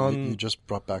day. You just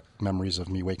brought back memories of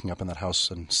me waking up in that house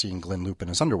and seeing Glenn Loop in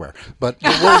his underwear. But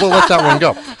we'll let that one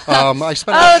go. I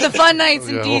spent the fun nights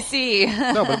in D.C.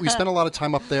 No, but we spent a lot of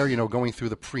time up there, going through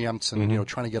the preempts and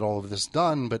trying to get all of this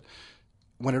done. But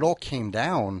when it all came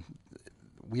down,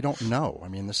 we don't know. I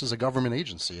mean, this is a government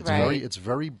agency. It's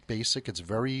very basic. It's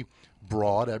very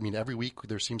broad. I mean, every week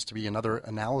there seems to be another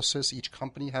analysis. Each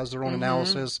company has their own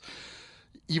analysis.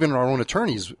 Even our own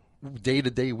attorneys, day to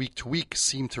day, week to week,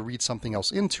 seem to read something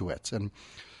else into it. And,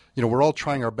 we're all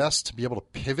trying our best to be able to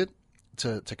pivot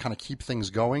to kind of keep things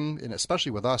going, and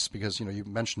especially with us, because you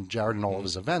mentioned Jared and all of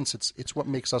his events. It's what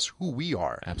makes us who we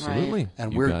are. Absolutely. Right.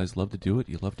 And you guys love to do it.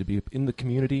 You love to be in the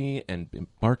community and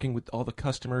embarking with all the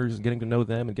customers and getting to know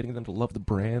them and getting them to love the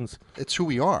brands. It's who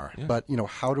we are. Yeah. But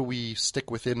how do we stick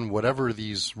within whatever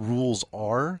these rules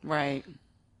are, right,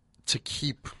 to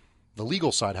keep the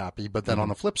legal side happy, but then on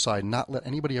the flip side, not let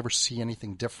anybody ever see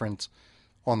anything different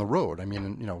on the road. I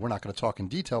mean, we're not going to talk in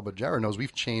detail, but Jared knows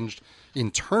we've changed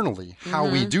internally how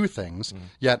we do things,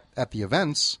 yet at the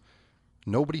events,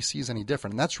 nobody sees any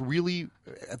different. And that's really,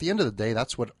 at the end of the day,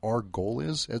 that's what our goal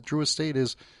is at Drew Estate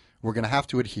is we're going to have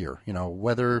to adhere,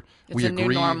 whether we agree. It's a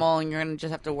new normal, and you're going to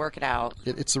just have to work it out.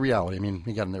 It's the reality. I mean,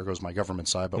 again, there goes my government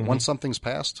side, but once something's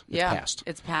passed, it's passed.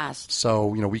 It's passed. So,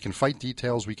 we can fight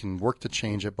details, we can work to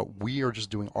change it, but we are just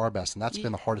doing our best, and that's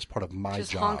been the hardest part of my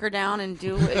just job. Hunker down and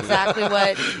do exactly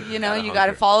what, you got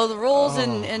to follow the rules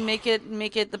and make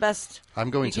it the best I'm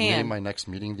going you to can. name my next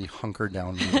meeting the Hunker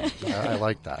Down meeting. I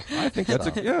like that. I think that's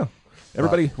yeah.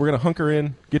 Everybody, we're going to hunker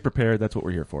in, get prepared. That's what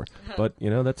we're here for. But,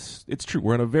 it's true.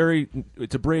 We're in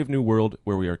it's a brave new world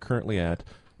where we are currently at,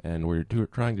 and we're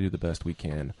trying to do the best we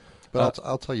can. But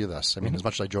I'll tell you this. I mean, as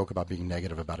much as I joke about being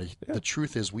negative about it, the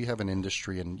truth is we have an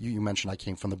industry, and you mentioned I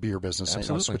came from the beer business, and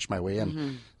I switched my way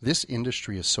in. This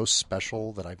industry is so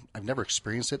special that I've never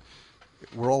experienced it.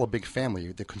 We're all a big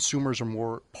family. The consumers are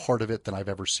more part of it than I've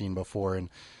ever seen before, and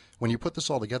when you put this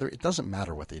all together, it doesn't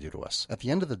matter what they do to us. At the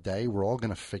end of the day, we're all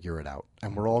going to figure it out,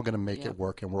 and we're all going to make it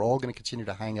work, and we're all going to continue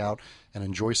to hang out and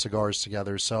enjoy cigars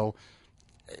together. So,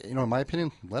 in my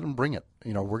opinion, let them bring it.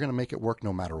 We're going to make it work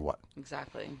no matter what.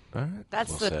 Exactly. All right.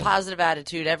 That's the positive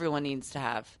attitude everyone needs to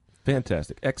have.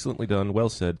 Fantastic. Excellently done. Well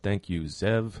said. Thank you,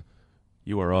 Zev.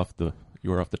 You are off the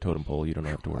totem pole. You don't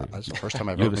have to worry. That's the first time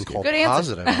I've ever been called Good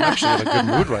answer. positive. I'm actually in a good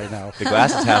mood right now. The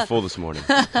glass is half full this morning.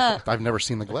 I've never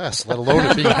seen the glass, let alone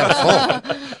it being half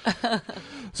full.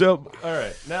 So, all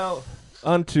right. Now,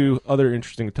 on to other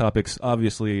interesting topics.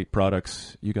 Obviously,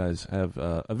 products. You guys have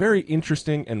a very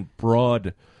interesting and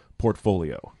broad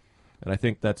portfolio. And I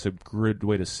think that's a good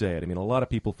way to say it. I mean, a lot of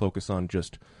people focus on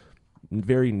just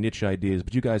very niche ideas,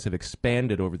 but you guys have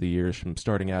expanded over the years from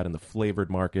starting out in the flavored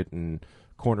market and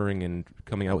cornering and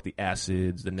coming out with the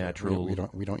acids, the natural.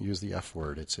 We don't use the F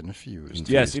word. It's infused.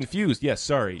 Yes, infused. Yes,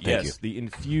 sorry. Thank you. The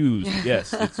infused.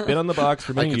 Yes, it's been on the box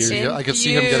for many years. I could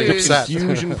see him getting upset.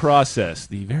 Infusion process,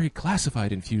 the very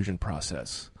classified infusion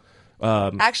process.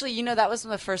 Actually, that was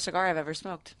the first cigar I've ever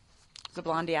smoked. It's a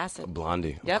Blondie acid.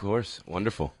 Blondie, Yep. of course.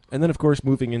 Wonderful. And then, of course,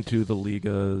 moving into the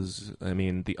Ligas, I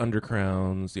mean, the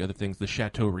Undercrowns, the other things, the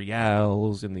Chateau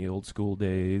Reals in the old school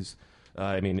days.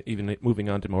 Even moving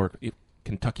on to more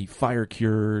Kentucky Fire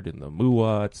Cured and the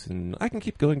Muwats, and I can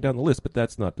keep going down the list, but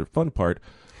that's not the fun part.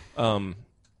 You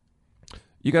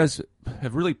guys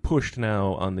have really pushed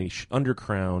now on the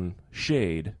Undercrown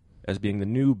shade as being the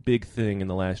new big thing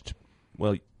in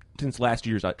since last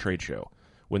year's trade show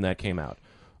when that came out.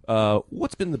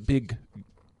 What's been the big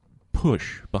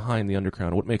push behind the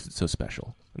Undercrown? What makes it so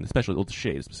special? And especially the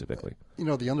shade specifically. The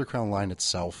Undercrown line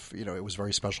itself, it was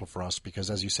very special for us because,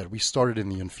 as you said, we started in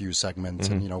the infused segment,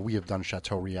 and we have done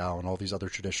Chateau Real and all these other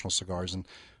traditional cigars, and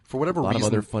for whatever reason, a lot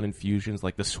of other fun infusions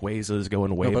like the Suezas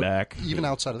going way back. Even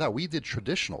outside of that, we did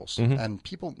traditionals, and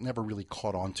people never really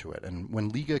caught on to it. And when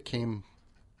Liga came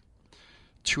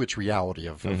to its reality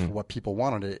of what people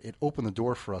wanted, it opened the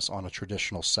door for us on a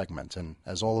traditional segment. And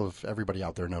as everybody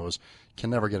out there knows, can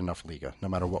never get enough Liga, no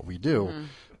matter what we do.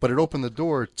 But it opened the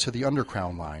door to the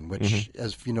Undercrown line, which,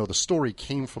 as you know, the story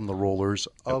came from the rollers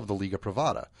of the Liga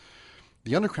Privada.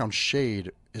 The Undercrown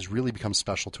shade has really become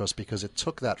special to us because it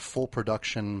took that full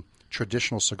production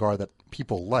traditional cigar that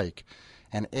people like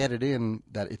and added in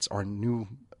that it's our new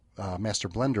master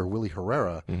blender, Willie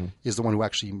Herrera, is the one who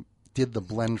actually did the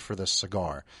blend for this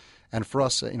cigar. And for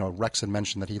us, Rex had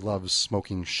mentioned that he loves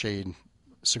smoking shade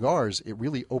cigars. It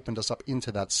really opened us up into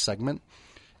that segment,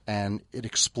 and it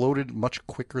exploded much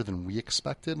quicker than we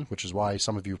expected, which is why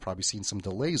some of you have probably seen some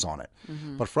delays on it.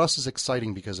 But for us, it's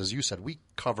exciting because, as you said, we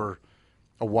cover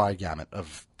a wide gamut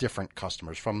of different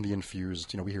customers from the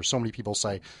infused. We hear so many people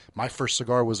say, my first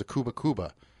cigar was a Cuba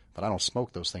Cuba, but I don't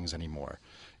smoke those things anymore.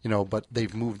 But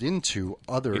they've moved into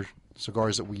other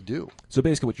cigars that we do. So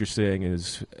basically what you're saying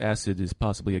is acid is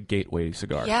possibly a gateway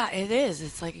cigar. Yeah, it is.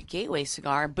 It's like a gateway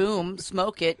cigar. Boom,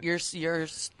 smoke it, you're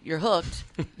hooked,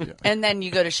 and then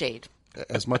you go to shade.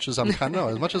 As much as I'm kind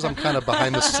of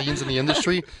behind the scenes in the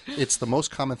industry, it's the most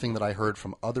common thing that I heard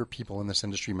from other people in this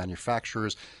industry,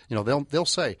 manufacturers. They'll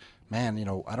say, man,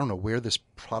 I don't know where this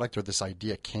product or this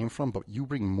idea came from, but you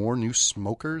bring more new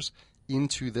smokers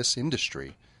into this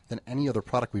industry than any other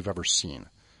product we've ever seen.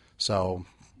 So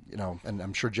and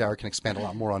I'm sure Jared can expand a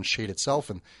lot more on Shade itself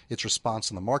and its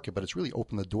response in the market, but it's really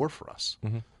opened the door for us.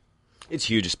 Mm-hmm. It's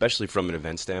huge, especially from an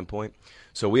event standpoint.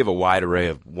 So we have a wide array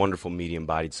of wonderful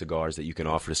medium-bodied cigars that you can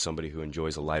offer to somebody who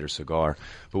enjoys a lighter cigar.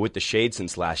 But with the Shade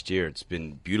since last year, it's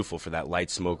been beautiful for that light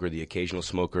smoker, the occasional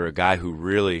smoker, a guy who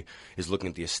really is looking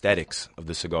at the aesthetics of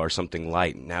the cigar, something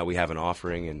light. Now we have an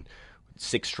offering in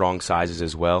 6 strong sizes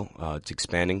as well. It's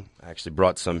expanding. I actually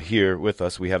brought some here with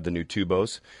us. We have the new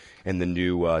Tubos and the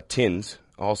new tins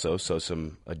also, so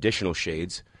some additional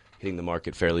shades hitting the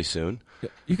market fairly soon.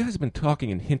 You guys have been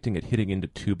talking and hinting at hitting into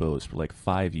Tubos for like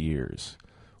 5 years.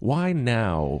 Why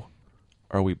now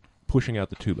are we pushing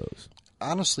out the Tubos?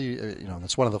 Honestly,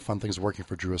 that's one of the fun things working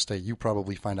for Drew Estate. You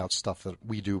probably find out stuff that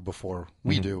we do before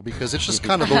we do, because it's just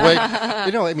kind of the way,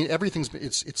 everything's,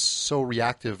 it's so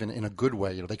reactive in a good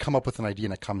way. They come up with an idea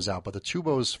and it comes out. But the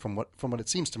Tubos, from what it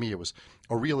seems to me, it was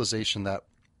a realization that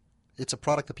it's a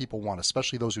product that people want,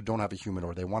 especially those who don't have a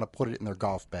humidor. They want to put it in their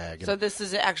golf bag. So this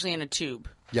is actually in a tube.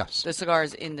 Yes. The cigar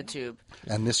is in the tube.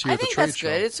 And this year I at the think trade that's show.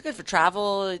 good. It's good for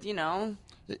travel, It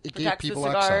gave people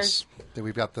access.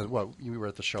 We've got you were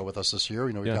at the show with us this year.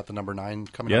 We've got the number 9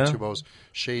 coming out Tubos,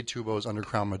 Shade Tubos,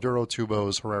 Undercrown Maduro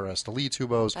Tubos, Herrera Esteli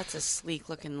Tubos. That's a sleek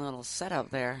looking little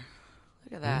setup there.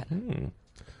 Look at that. Mm-hmm.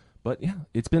 But yeah,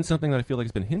 it's been something that I feel like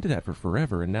has been hinted at for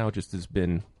forever, and now just has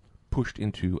been pushed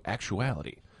into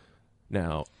actuality.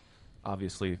 Now,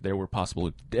 obviously, there were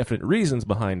possible definite reasons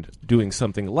behind doing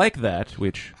something like that,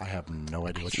 which I have no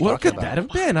idea what you're talking about. What could that have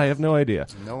been? I have no idea.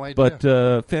 No idea.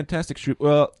 But fantastic shoot.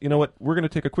 Well, you know what? We're going to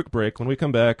take a quick break. When we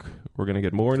come back, we're going to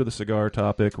get more into the cigar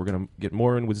topic. We're going to get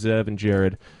more in with Zev and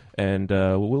Jared, and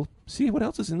we'll see what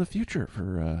else is in the future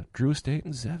for Drew Estate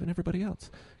and Zev and everybody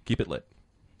else. Keep it lit.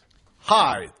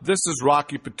 Hi, this is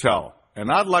Rocky Patel,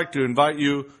 and I'd like to invite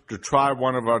you to try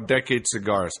one of our Decade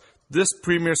cigars. This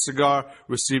premier cigar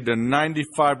received a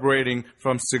 95 rating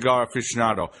from Cigar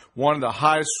Aficionado, one of the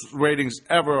highest ratings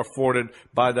ever afforded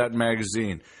by that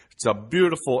magazine. It's a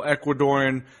beautiful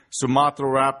Ecuadorian Sumatra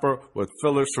wrapper with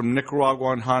fillers from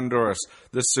Nicaragua and Honduras.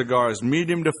 This cigar is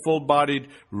medium to full-bodied,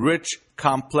 rich,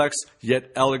 complex,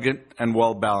 yet elegant and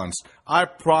well-balanced. I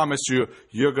promise you,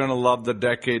 you're going to love the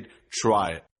Decade.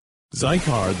 Try it.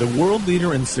 Zycar, the world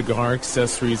leader in cigar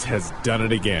accessories, has done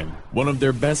it again. One of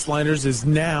their best lighters is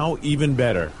now even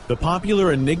better. The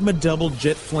popular Enigma Double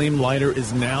Jet Flame lighter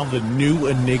is now the new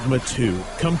Enigma 2.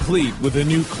 Complete with a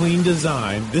new clean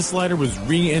design, this lighter was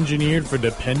re-engineered for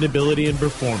dependability and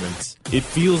performance. It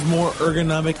feels more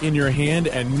ergonomic in your hand,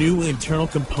 and new internal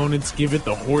components give it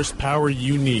the horsepower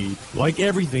you need. Like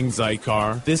everything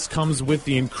Zycar, this comes with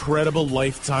the incredible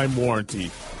lifetime warranty.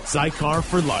 Zycar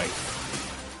for life.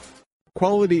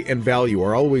 Quality and value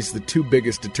are always the 2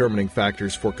 biggest determining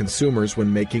factors for consumers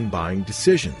when making buying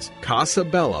decisions. Casa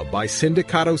Bella by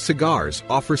Sindicato Cigars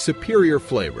offers superior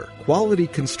flavor, quality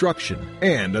construction,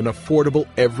 and an affordable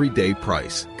everyday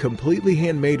price. Completely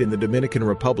handmade in the Dominican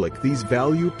Republic, these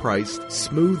value-priced,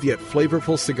 smooth yet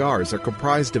flavorful cigars are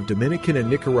comprised of Dominican and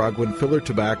Nicaraguan filler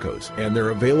tobaccos, and they're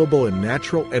available in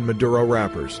natural and Maduro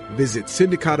wrappers. Visit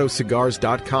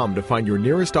SindicatoCigars.com to find your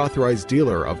nearest authorized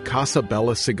dealer of Casa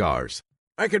Bella cigars.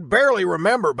 I could barely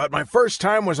remember, but my first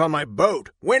time was on my boat.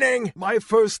 Winning! My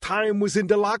first time was in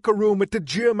the locker room at the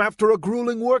gym after a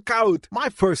grueling workout. My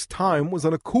first time was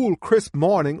on a cool, crisp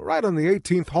morning right on the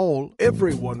 18th hole.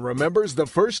 Everyone remembers the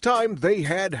first time they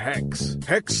had Hex.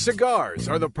 Hex cigars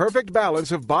are the perfect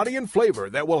balance of body and flavor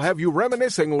that will have you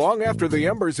reminiscing long after the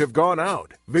embers have gone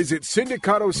out. Visit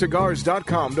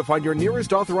SindicatoCigars.com to find your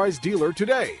nearest authorized dealer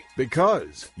today,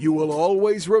 because you will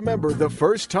always remember the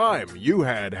first time you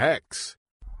had Hex.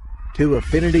 To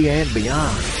affinity and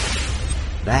beyond.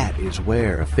 That is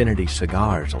where Affinity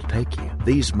Cigars will take you.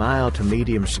 These mild to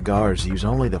medium cigars use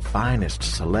only the finest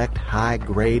select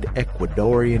high-grade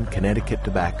Ecuadorian Connecticut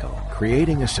tobacco,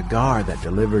 creating a cigar that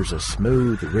delivers a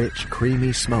smooth, rich,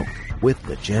 creamy smoke with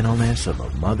the gentleness of a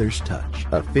mother's touch.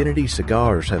 Affinity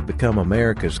Cigars have become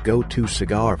America's go-to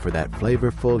cigar for that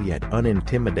flavorful yet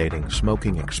unintimidating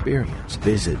smoking experience.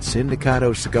 Visit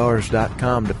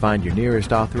SindicatoCigars.com to find your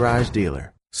nearest authorized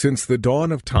dealer. Since the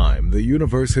dawn of time, the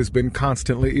universe has been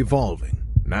constantly evolving.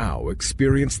 Now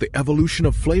experience the evolution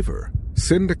of flavor.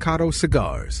 Sindicato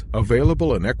Cigars,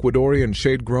 available in Ecuadorian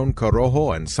shade-grown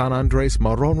Corojo and San Andres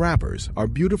Marron wrappers, are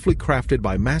beautifully crafted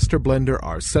by master blender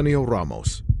Arsenio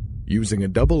Ramos. Using a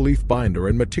double-leaf binder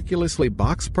and meticulously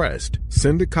box-pressed,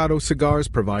 Sindicato Cigars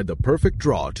provide the perfect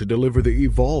draw to deliver the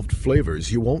evolved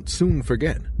flavors you won't soon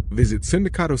forget. Visit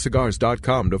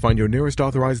SindicatoCigars.com to find your nearest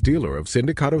authorized dealer of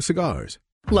Sindicato Cigars.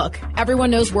 Look, everyone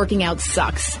knows working out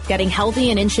sucks. Getting healthy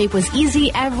and in shape was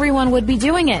easy, everyone would be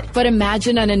doing it. But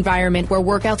imagine an environment where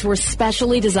workouts were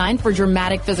specially designed for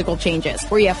dramatic physical changes,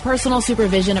 where you have personal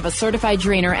supervision of a certified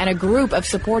trainer and a group of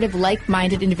supportive,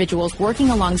 like-minded individuals working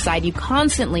alongside you,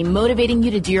 constantly motivating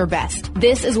you to do your best.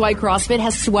 This is why CrossFit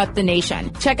has swept the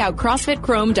nation. Check out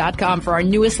CrossFitChrome.com for our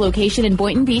newest location in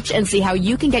Boynton Beach and see how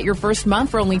you can get your first month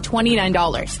for only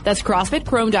 $29. That's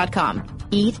CrossFitChrome.com.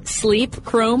 Eat, sleep,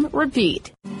 chrome,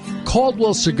 repeat.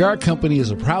 Caldwell Cigar Company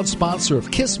is a proud sponsor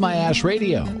of Kiss My Ash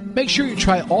Radio. Make sure you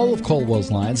try all of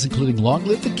Caldwell's lines, including Long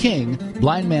Live the King,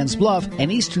 Blind Man's Bluff,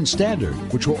 and Eastern Standard,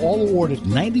 which were all awarded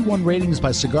 91 ratings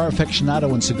by Cigar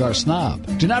Aficionado and Cigar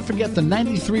Snob. Do not forget the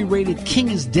 93-rated King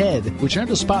is Dead, which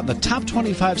earned a spot in the top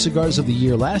 25 cigars of the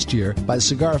year last year by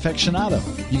Cigar Aficionado.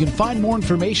 You can find more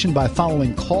information by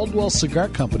following Caldwell Cigar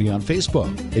Company on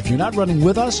Facebook. If you're not running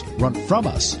with us, run from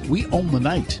us. We own the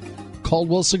night.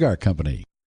 Caldwell Cigar Company.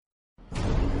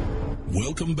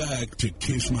 Welcome back to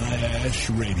Kiss My Ash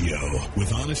Radio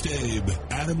with Honest Abe,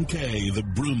 Adam K, the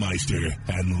Brewmeister,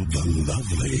 and the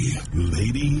lovely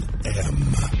Lady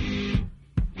M.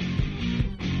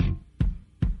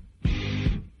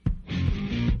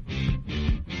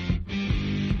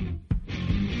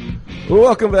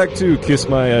 Welcome back to Kiss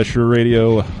My Ash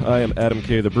Radio. I am Adam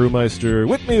K, the Brewmeister.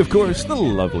 With me, of course, the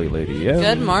lovely Lady M.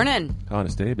 Good morning.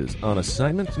 Honest Abe is on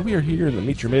assignment. We are here in the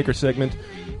Meet Your Maker segment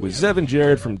with Zev and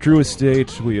Jared from Drew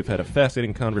Estate. We have had a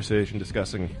fascinating conversation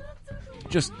discussing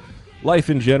just life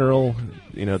in general,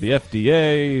 you know, the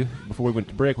FDA. Before we went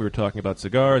to break, we were talking about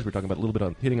cigars. We were talking about a little bit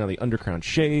on hitting on the underground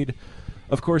shade.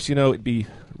 Of course, you know, it'd be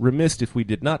remiss if we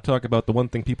did not talk about the one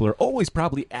thing people are always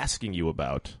probably asking you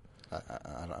about.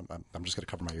 I'm just going to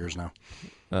cover my ears now.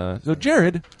 So,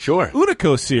 Jared, sure.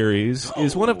 Unico series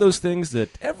is one of those things that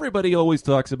everybody always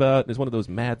talks about. It's one of those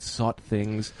mad sought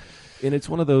things, and it's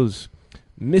one of those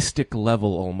mystic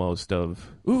level almost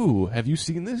of, ooh, have you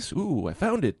seen this? Ooh, I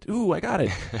found it. Ooh, I got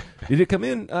it. Did it come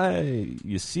in?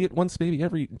 You see it once maybe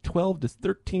every 12 to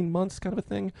 13 months kind of a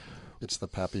thing. It's the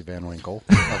Pappy Van Winkle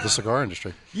of the cigar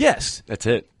industry. Yes. That's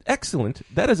it. Excellent.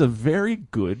 That is a very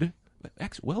good,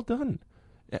 well done.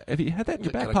 Have you had that in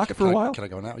your back pocket for a while? Can I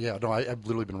go now? Yeah, no, I've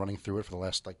literally been running through it for the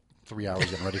last 3 hours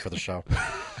getting ready for the show.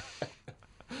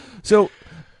 So,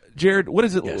 Jared, what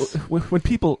is it Yes.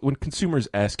 when consumers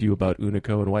ask you about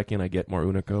Unico and why can't I get more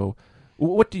Unico?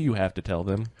 What do you have to tell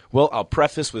them? Well, I'll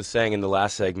preface with saying in the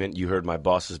last segment you heard my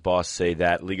boss's boss say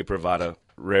that Liga Privada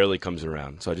rarely comes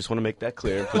around. So I just want to make that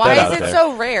clear. Put Why that is out it there.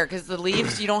 so rare? Because the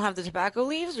leaves, you don't have the tobacco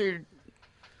leaves, or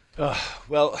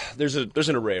Well, there's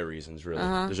an array of reasons, really.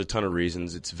 Uh-huh. There's a ton of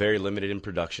reasons. It's very limited in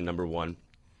production, number one.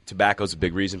 Tobacco's a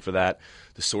big reason for that.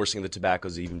 The sourcing of the tobacco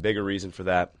is an even bigger reason for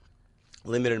that.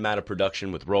 Limited amount of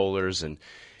production with rollers and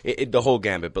the whole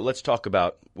gambit. But let's talk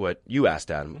about what you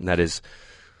asked, Adam, and that is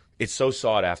it's so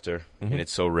sought after and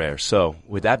it's so rare. So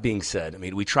with that being said, I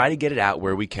mean, we try to get it out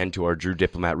where we can to our Drew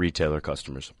Diplomat retailer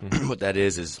customers. What that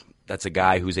is that's a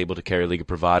guy who's able to carry Liga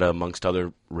Privada amongst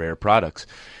other rare products.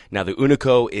 Now, the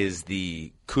Unico is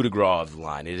the coup de grace of the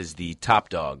line. It is the top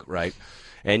dog, right?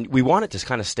 And we want it to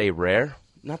kind of stay rare.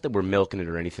 Not that we're milking it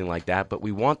or anything like that, but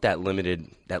we want that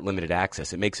limited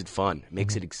access. It makes it fun. It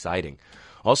makes it exciting.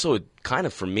 Also, kind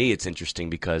of for me, it's interesting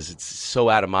because it's so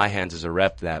out of my hands as a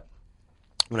rep that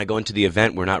when I go into the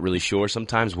event, we're not really sure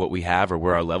sometimes what we have or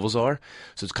where our levels are.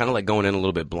 So it's kind of like going in a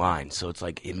little bit blind. So it's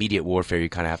like immediate warfare you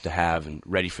kind of have and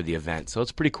ready for the event. So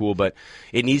it's pretty cool, but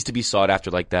it needs to be sought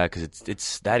after like that because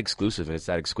it's that exclusive and it's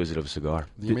that exquisite of a cigar.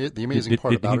 The amazing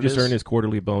part about it did he just is earn his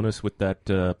quarterly bonus with that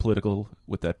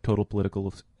total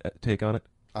political take on it?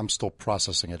 I'm still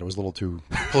processing it. It was a little too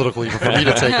political even for me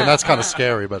to take, and that's kind of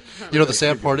scary. But, you know, the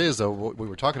sad part is, though, what we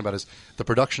were talking about is the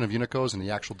production of Unicos and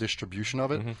the actual distribution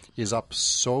of it is up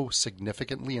so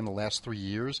significantly in the last 3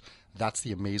 years. That's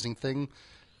the amazing thing.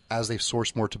 As they've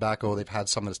sourced more tobacco, they've had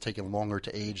some that's taken longer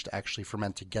to age to actually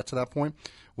ferment to get to that point.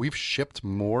 We've shipped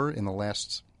more in the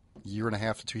last year and a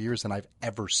half to 2 years than I've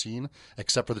ever seen,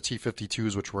 except for the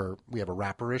T52s, which we have a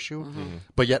wrapper issue.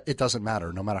 But yet it doesn't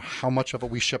matter. No matter how much of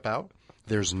it we ship out,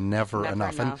 there's never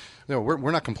enough. And you know,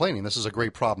 we're not complaining. This is a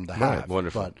great problem to have. Right,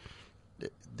 wonderful.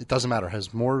 But it doesn't matter. The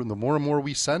more and more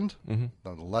we send,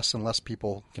 the less and less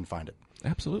people can find it.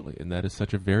 Absolutely, and that is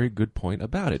such a very good point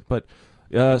about it. But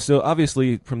so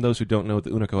obviously, from those who don't know,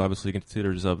 the Unico obviously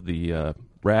considers of the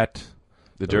rat,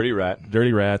 the dirty rat,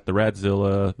 the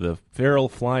Ratzilla, the feral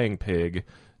flying pig.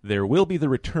 There will be the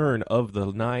return of the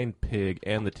 9 pig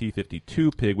and the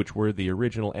T52 pig, which were the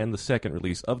original and the second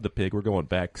release of the pig. We're going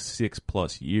back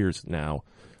 6+ years now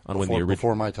on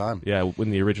before my time. Yeah,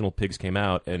 when the original pigs came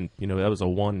out, and you know that was a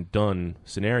one done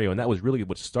scenario, and that was really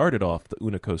what started off the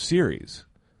Unico series.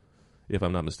 if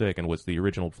I'm not mistaken, was the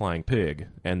original Flying Pig,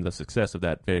 and the success of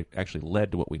that actually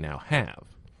led to what we now have.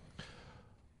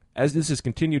 As this has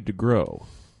continued to grow,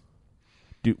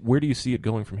 where do you see it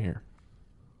going from here?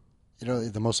 You know,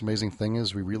 the most amazing thing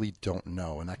is we really don't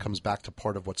know, and that comes back to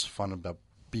part of what's fun about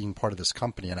being part of this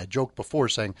company. And I joked before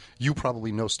saying, you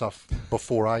probably know stuff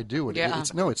before I do. And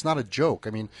it's not a joke. I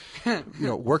mean,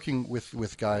 working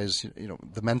with guys,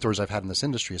 the mentors I've had in this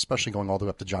industry, especially going all the way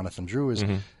up to Jonathan Drew, is,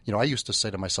 I used to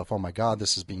say to myself, oh my God,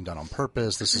 this is being done on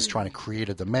purpose. This is trying to create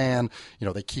a demand.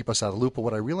 They keep us out of the loop. But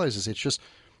what I realize is it's just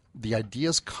the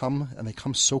ideas come, and they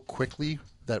come so quickly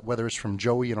that whether it's from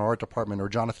Joey in our art department or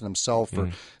Jonathan himself or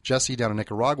Jesse down in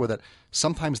Nicaragua, that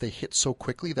sometimes they hit so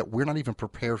quickly that we're not even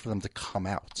prepared for them to come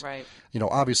out. Right.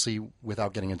 Obviously,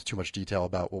 without getting into too much detail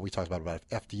about what we talked about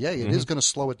FDA, it is going to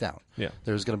slow it down. Yeah.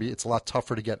 It's a lot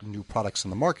tougher to get new products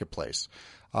in the marketplace.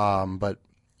 But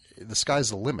the sky's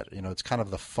the limit. It's kind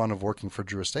of the fun of working for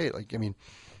Drew Estate.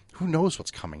 Who knows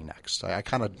what's coming next? I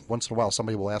kind of, once in a while,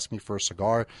 somebody will ask me for a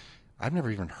cigar. I've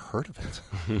never even heard of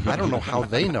it. I don't know how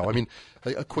they know. I mean,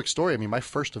 a quick story. I mean, my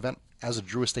first event as a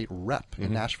Drew Estate rep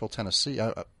in Nashville, Tennessee,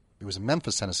 it was in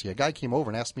Memphis, Tennessee. A guy came over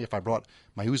and asked me if I brought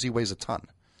my Uzi weighs a ton.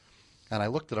 And I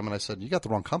looked at him and I said, you got the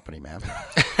wrong company, man.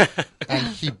 And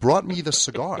he brought me the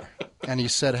cigar. And he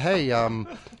said, hey,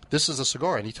 this is a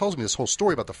cigar. And he tells me this whole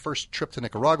story about the first trip to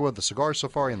Nicaragua, the cigar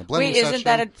safari, and the blending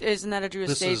session. Isn't that a Drew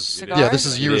Estate cigar? Yeah, this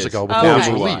is years ago, before it was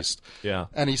released. Yeah.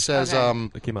 And he says...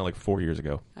 it came out like 4 years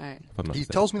ago. All right. He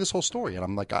tells me this whole story, and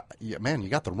I'm like, man, you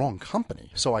got the wrong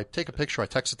company. So I take a picture, I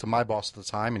text it to my boss at the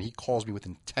time, and he calls me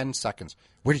within 10 seconds.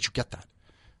 Where did you get that?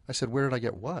 I said, where did I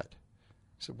get what?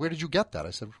 He said, where did you get that? I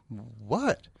said,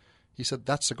 what? He said,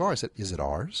 that cigar. I said, is it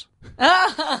ours?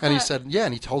 And he said, yeah,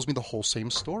 and he tells me the whole same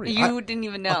story. You didn't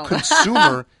even know. A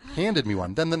consumer handed me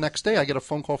one. Then the next day I get a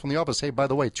phone call from the office, hey, by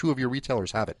the way, 2 of your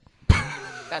retailers have it.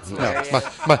 That's hilarious.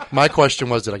 My question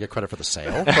was, did I get credit for the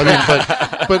sale? I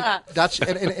mean, but that's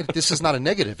and this is not a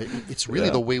negative. It's really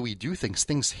the way we do things.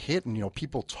 Things hit, and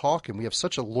people talk, and we have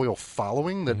such a loyal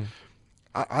following that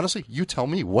honestly, you tell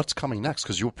me what's coming next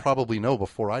because you'll probably know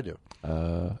before I do.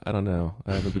 I don't know.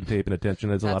 I haven't been taping attention.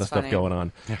 There's a lot of stuff going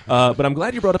on. But I'm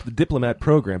glad you brought up the Diplomat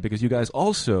program because you guys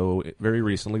also very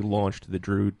recently launched the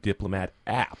Drew Diplomat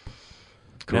app.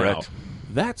 Correct. Now,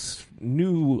 that's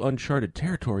new uncharted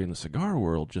territory in the cigar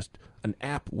world, just an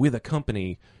app with a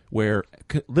company where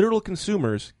literal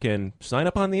consumers can sign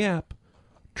up on the app,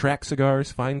 track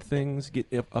cigars, find things, get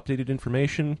updated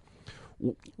information.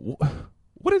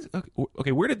 What is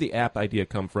okay? Where did the app idea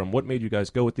come from? What made you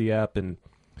guys go with the app, and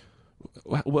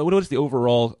what has the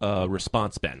overall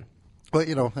response been?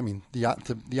 Well, I mean, the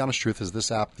honest truth is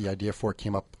this app, the idea for it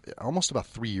came up almost about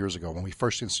 3 years ago when we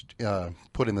first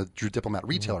put in the Drew Diplomat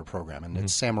Retailer Program. And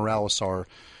it's Sam Morales, our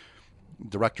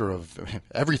director of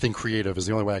everything creative is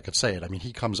the only way I could say it. I mean,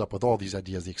 he comes up with all these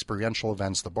ideas, the experiential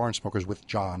events, the Barn Smokers with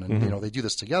John, and, they do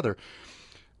this together.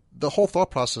 The whole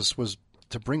thought process was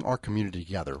to bring our community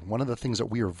together. One of the things that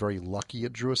we are very lucky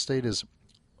at Drew Estate is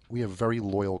we have very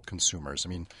loyal consumers. I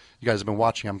mean, you guys have been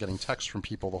watching. I'm getting texts from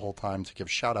people the whole time to give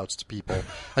shout-outs to people.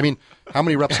 I mean, how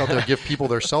many reps out there give people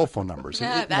their cell phone numbers?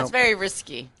 Yeah, that's very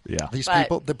risky. Yeah. These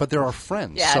people, but they're our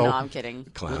friends. Yeah, so, no, I'm kidding.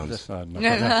 Clowns.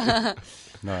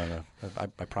 No.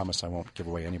 I promise I won't give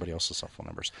away anybody else's cell phone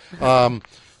numbers.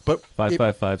 But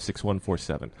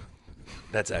 555-6147.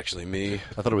 That's actually me.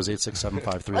 I thought it was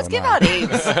 8675309. Let's give out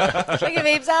Abe's. Should I give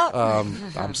Abe's out?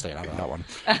 I'm staying out of that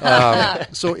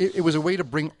one. So it was a way to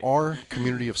bring our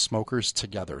community of smokers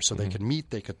together so they could meet,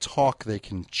 they could talk, they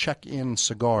can check in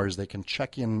cigars, they can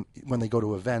check in when they go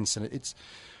to events. And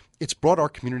it's brought our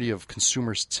community of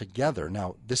consumers together.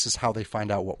 Now, this is how they find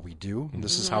out what we do.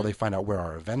 This is how they find out where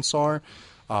our events are.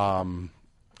 I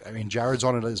mean, Jared's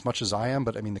on it as much as I am,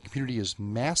 but I mean, the community is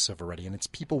massive already, and it's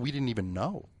people we didn't even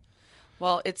know.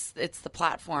 Well, it's the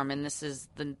platform, and this is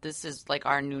like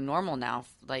our new normal now.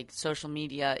 Like social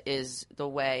media is the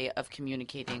way of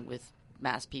communicating with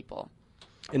mass people.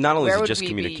 And not only is it just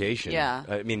communication. Yeah.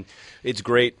 I mean, it's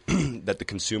great that the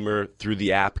consumer through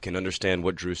the app can understand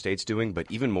what Drew Estate's doing, but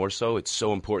even more so, it's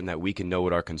so important that we can know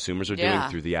what our consumers are doing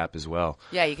through the app as well.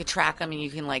 Yeah, you can track them, and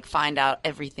you can find out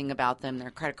everything about them,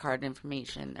 their credit card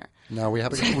information. No, we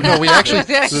haven't. No, we actually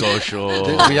social.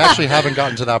 We actually haven't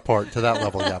gotten to that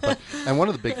level yet. And one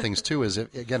of the big things too is,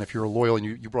 if you're loyal, and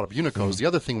you brought up Unicos, the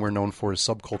other thing we're known for is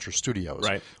Subculture Studios,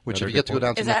 right? Which if you get to go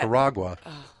down to Nicaragua,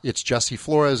 it's Jesse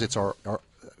Flores, it's our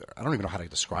I don't even know how to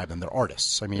describe them. They're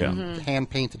artists. I mean,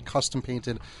 hand-painted,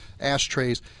 custom-painted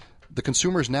ashtrays. The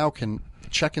consumers now can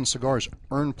check in cigars,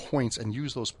 earn points, and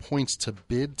use those points to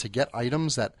bid to get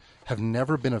items that have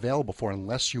never been available for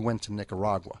unless you went to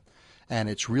Nicaragua. And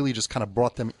it's really just kind of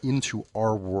brought them into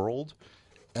our world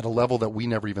at a level that we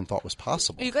never even thought was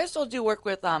possible. You guys still do work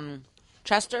with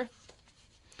Chester?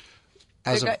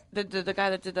 The guy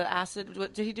that did the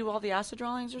acid, did he do all the acid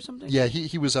drawings or something? Yeah,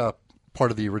 he was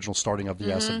part of the original starting of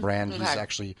the acid brand. He's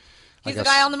actually... He's the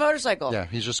guy on the motorcycle. Yeah,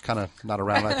 he's just kind of not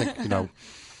around. I think,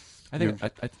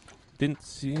 I didn't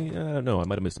see... no, I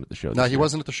might have missed him at the show. No, he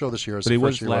wasn't at the show this year. But he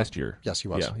was last year. Yes, he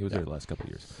was. Yeah, he was there the last couple of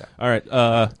years. Yeah. All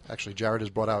right. Actually, Jared has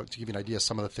brought out, to give you an idea,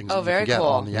 some of the things that you very can get cool.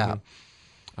 on the app.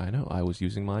 I know. I was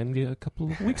using mine a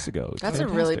couple of weeks ago. That's a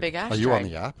really big ashtray. Are you on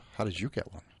the app? How did you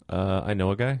get one? I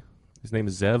know a guy. His name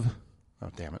is Zev. Oh,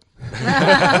 damn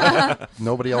it.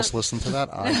 Nobody else listened to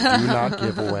that. I do not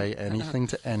give away anything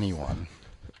to anyone.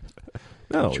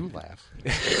 No. Don't you laugh.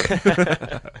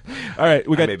 All right,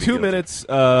 we got 2 minutes.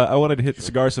 I wanted to hit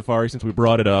Cigar Safari since we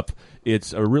brought it up.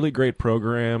 It's a really great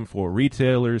program for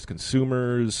retailers,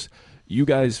 consumers. You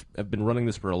guys have been running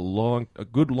this for a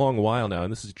good long while now,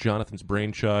 and this is Jonathan's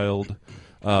brainchild.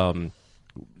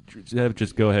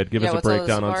 Just go ahead, give us a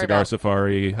breakdown on Cigar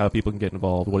Safari, how people can get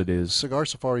involved, what it is. Cigar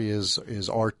Safari is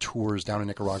our tours down in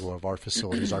Nicaragua of our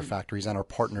facilities, our factories, and our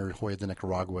partner Hoya de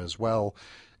Nicaragua as well.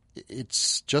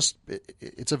 It's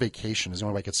a vacation is the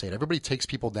only way I could say it. Everybody takes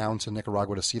people down to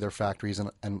Nicaragua to see their factories,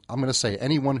 and I'm going to say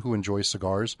anyone who enjoys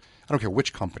cigars, I don't care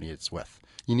which company it's with,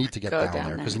 you need to get down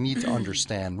there because you need to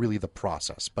understand really the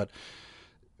process. But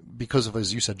because of,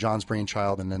 as you said, John's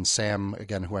brainchild, and then Sam,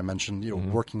 again, who I mentioned,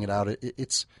 working it out,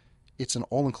 it's an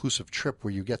all-inclusive trip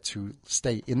where you get to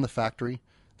stay in the factory.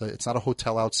 It's not a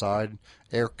hotel outside,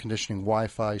 air conditioning,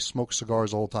 Wi-Fi, smoke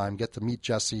cigars all the time, get to meet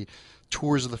Jesse,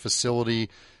 tours of the facility,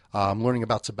 learning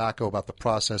about tobacco, about the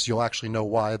process. You'll actually know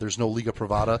why there's no Liga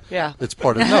Privada. Yeah. It's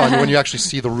part of when you actually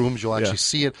see the rooms, you'll actually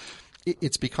see it.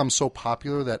 It's become so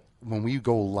popular that when we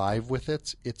go live with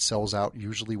it, it sells out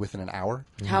usually within an hour.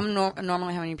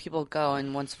 Normally, how many people go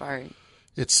in one safari?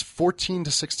 It's 14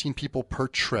 to 16 people per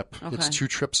trip. Okay. It's 2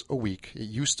 trips a week. It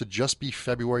used to just be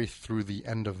February through the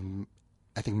end of,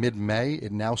 I think, mid-May.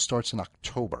 It now starts in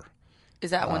October.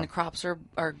 Is that when the crops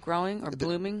are growing or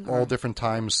blooming? All different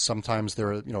times. Sometimes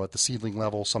they're at the seedling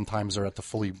level. Sometimes they're at the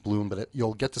fully bloom. But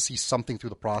you'll get to see something through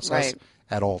the process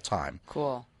at all time.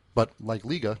 Cool. But like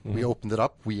Liga, we opened it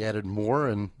up. We added more,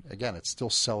 and again, it still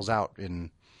sells out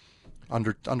in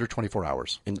under 24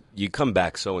 hours. And you come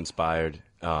back so inspired.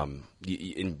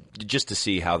 And just to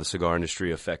see how the cigar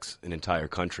industry affects an entire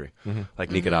country, like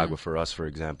Nicaragua for us, for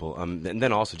example. And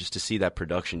then also just to see that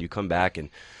production, you come back and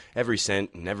every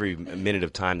cent and every minute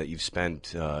of time that you've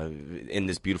spent in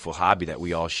this beautiful hobby that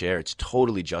we all share, it's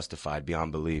totally justified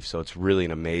beyond belief. So it's really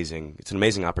an amazing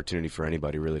opportunity for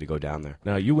anybody really to go down there.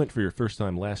 Now, you went for your first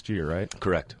time last year, right?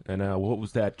 Correct. And what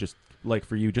was that just like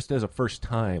for you, just as a first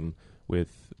time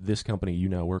with this company you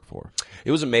now work for? It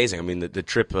was amazing. I mean, the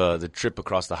trip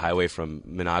across the highway from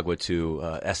Managua to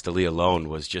Esteli alone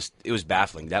was it was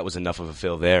baffling. That was enough of a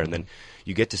fill there. And then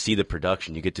you get to see the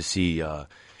production. You get to see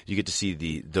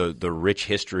the rich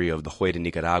history of the Hoya de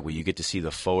Nicaragua. You get to see the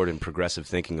forward and progressive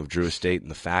thinking of Drew Estate and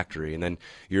the factory. And then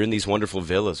you're in these wonderful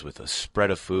villas with a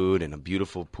spread of food and a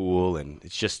beautiful pool. And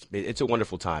it's a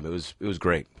wonderful time. It was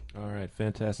great. All right,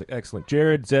 fantastic, excellent.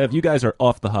 Jared, Zev, you guys are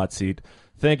off the hot seat.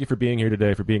 Thank you for being here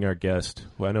today, for being our guest.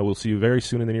 Well, I know we'll see you very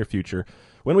soon in the near future.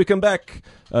 When we come back,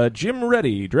 Jim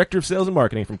Reddy, Director of Sales and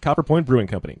Marketing from Copper Point Brewing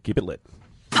Company. Keep it lit.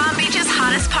 Palm Beach's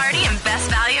hottest party and best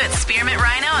value at Spearmint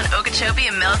Rhino on Okeechobee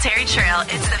and Military Trail.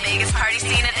 It's the Vegas party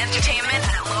scene and entertainment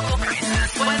at local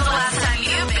prices. When's the last time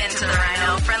you've been to the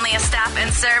Rhino? Friendliest staff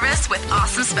and service with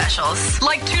awesome specials.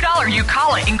 Like $2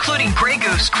 Eucala, including Grey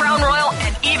Goose, Crown Royal,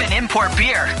 and even import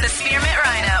beer. The Spearmint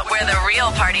Rhino, where the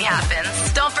real party happens.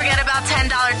 Don't forget about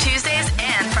 $10 Tuesdays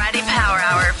and Friday Power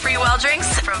Hour. Free well drinks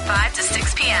from 5 to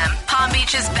 6 p.m. Palm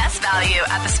Beach's best value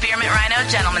at the Spearmint Rhino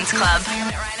Gentlemen's Club.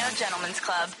 Spearmint Rhino Gentlemen's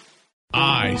Club.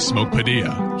 I smoke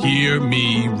Padilla. Hear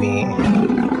me roar.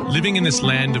 Living in this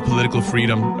land of political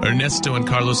freedom, Ernesto and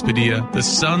Carlos Padilla, the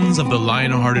sons of the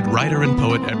lion-hearted writer and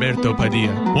poet Alberto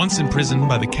Padilla, once imprisoned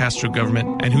by the Castro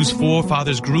government and whose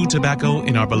forefathers grew tobacco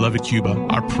in our beloved Cuba,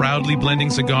 are proudly blending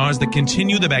cigars that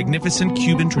continue the magnificent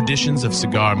Cuban traditions of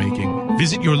cigar making.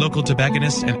 Visit your local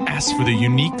tobacconist and ask for the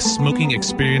unique smoking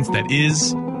experience that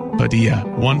is Padilla.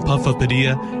 One puff of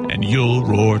Padilla and you'll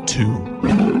roar too.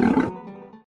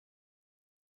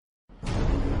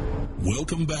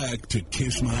 Welcome back to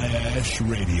Kiss My Ash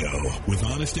Radio with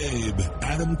Honest Abe,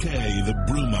 Adam K, the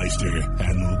Brewmeister,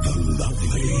 and the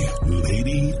lovely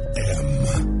Lady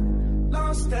M.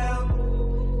 Lost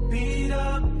out, beat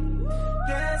up,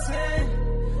 dancing,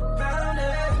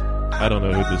 I don't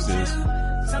know who this is.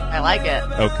 I like it.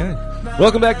 Okay.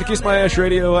 Welcome back to Kiss My Ash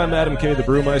Radio. I'm Adam K, the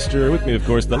Brewmeister. With me, of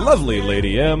course, the lovely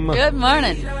Lady M. Good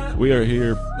morning. We are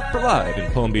here live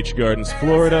in Palm Beach Gardens,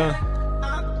 Florida.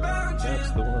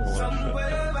 That's the one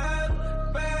I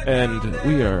want to show. And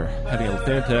we are having a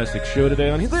fantastic show today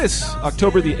on this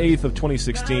October the 8th of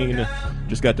 2016.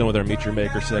 Just got done with our Meet Your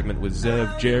Maker segment with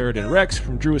Zev, Jared, and Rex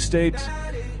from Drew Estate.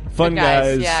 Fun Good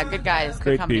guys. Yeah, good guys. Good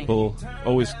Great company. people.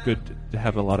 Always good to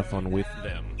have a lot of fun with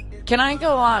them. Can I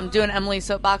go on do an Emily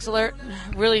soapbox alert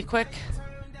really quick?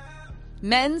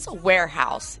 Men's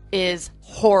Warehouse is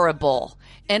horrible,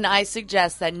 and I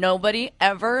suggest that nobody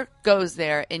ever goes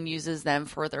there and uses them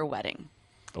for their wedding.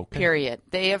 Okay. Period.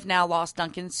 They have now lost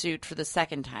Duncan's suit for the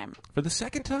second time. For the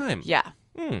second time? Yeah.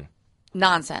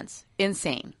 Nonsense.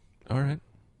 Insane. All right.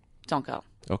 Don't go.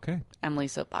 Okay. Emily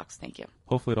soapbox. Thank you.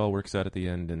 Hopefully it all works out at the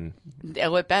end. And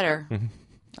Oh, it better.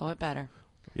 Oh, it better.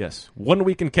 yes. 1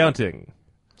 week and counting.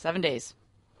 7 days.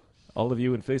 All of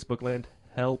you in Facebook land,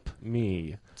 help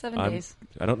me. 7 days.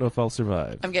 I don't know if I'll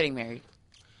survive. I'm getting married.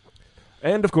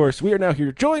 And, of course, we are now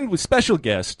here joined with special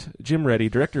guest Jim Reddy,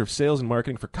 Director of Sales and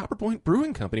Marketing for Copper Point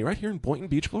Brewing Company right here in Boynton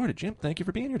Beach, Florida. Jim, thank you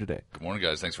for being here today. Good morning,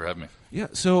 guys. Thanks for having me. Yeah,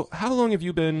 so how long have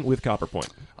you been with Copper Point?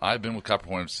 I've been with Copper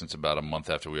Point since about a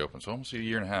month after we opened, so almost a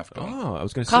year and a half. Oh, I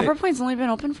was going to say. Copper Point's only been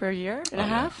open for a year and a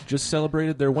half? Just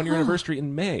celebrated their 1 year anniversary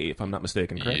in May, if I'm not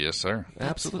mistaken, correct? Yes, sir.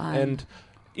 Absolutely. That's fun. And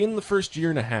in the first year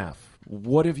and a half,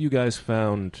 what have you guys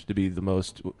found to be the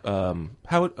most, how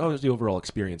has the overall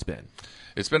experience been?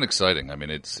 It's been exciting. I mean,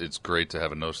 it's great to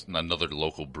have another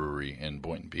local brewery in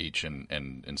Boynton Beach and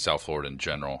in South Florida in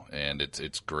general, and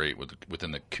it's great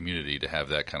within the community to have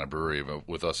that kind of brewery. But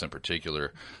with us in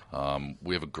particular,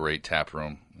 we have a great tap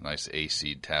room, nice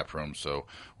AC tap room, so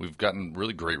we've gotten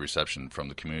really great reception from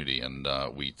the community, and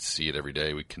we see it every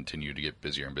day. We continue to get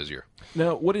busier and busier.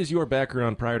 Now, what is your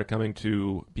background prior to coming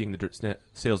to being the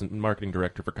sales and marketing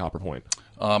director for Copper Point?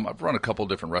 I've run a couple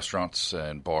different restaurants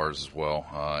and bars as well,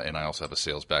 and I also have a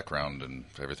sales background and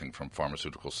everything from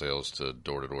pharmaceutical sales to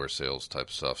door-to-door sales type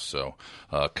stuff. So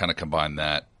kind of combine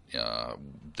that,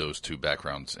 those two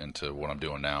backgrounds into what I'm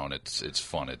doing now, and it's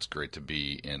fun. It's great to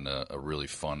be in a really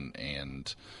fun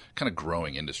and kind of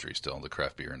growing industry still, the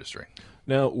craft beer industry.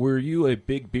 Now, were you a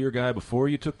big beer guy before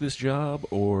you took this job,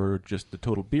 or just a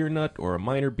total beer nut, or a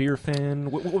minor beer fan?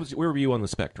 Where were you on the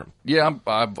spectrum? Yeah,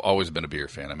 I've always been a beer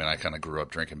fan. I mean, I kind of grew up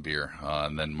drinking beer,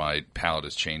 and then my palate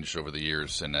has changed over the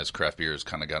years, and as craft beer has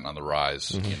kind of gotten on the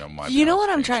rise, You know what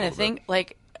I'm trying to think?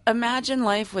 Like, imagine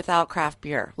life without craft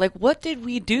bear. Like, what did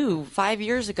we do 5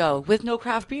 years ago with no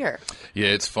craft beer? Yeah,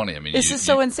 it's funny. I mean, this is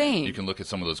so insane. You can look at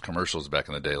some of those commercials back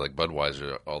in the day, like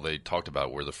Budweiser. All they talked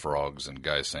about were the frogs and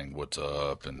guys saying "What's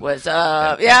up?" and "What's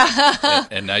up?" Yeah.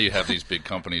 and now you have these big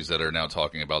companies that are now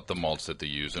talking about the malts that they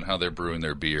use and how they're brewing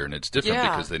their beer, and it's different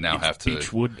because they now have to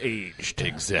Beechwood aged.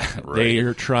 Exactly. Right. They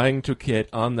are trying to get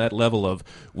on that level of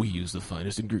we use the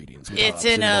finest ingredients. It's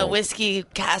in a whiskey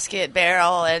casket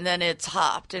barrel, and then it's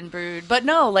hopped and brewed. But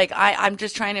no, like I'm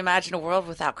just trying to imagine a world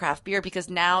without craft beer, because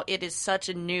now it is such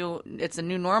a new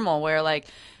normal where, like,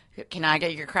 can I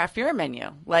get your craft beer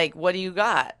menu? Like, what do you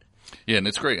got? Yeah, and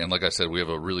it's great. And like I said, we have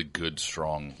a really good,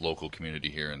 strong local community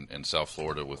here in South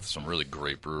Florida with some really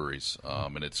great breweries.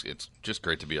 And it's just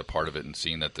great to be a part of it and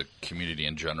seeing that the community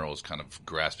in general is kind of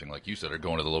grasping, like you said, or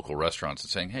going to the local restaurants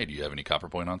and saying, hey, do you have any Copper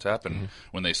Point on tap? And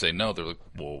when they say no, they're like,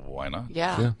 well, why not?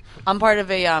 Yeah. I'm part of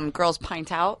a Girls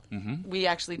Pint Out. Mm-hmm. We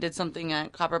actually did something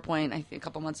at Copper Point, I think a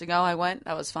couple months ago. I went.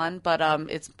 That was fun. But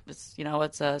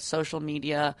it's a social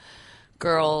media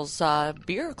girls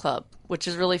beer club, which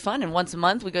is really fun. And once a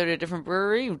month we go to a different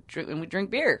brewery and we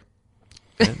drink beer.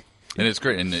 And it's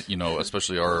great, and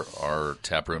especially our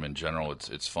tap room in general.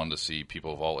 It's fun to see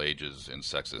people of all ages and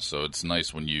sexes. So it's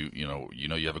nice when you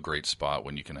have a great spot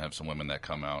when you can have some women that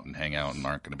come out and hang out and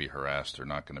aren't going to be harassed or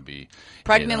not going to be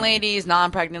pregnant ladies,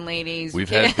 non-pregnant ladies. We've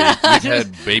had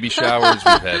baby showers,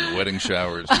 we've had wedding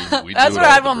showers. That's where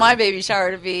I want my baby shower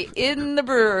to be, in the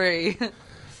brewery.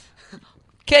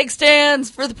 Cake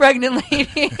stands for the pregnant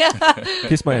lady.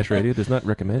 Kiss My Ash Radio does not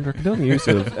recommend or condone the use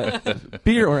of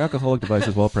beer or alcoholic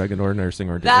devices while pregnant or nursing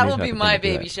or that will be my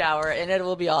baby shower, and it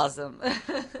will be awesome.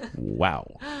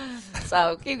 Wow.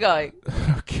 So keep going.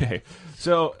 Okay.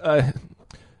 So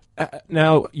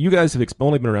now you guys have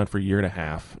only been around for a year and a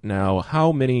half. Now,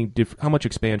 how much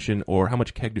expansion or how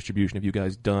much keg distribution have you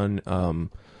guys done?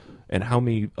 And how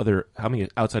many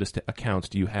outside accounts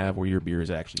do you have where your beer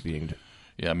is actually being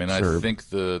Yeah, I mean, served? I think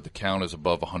the count is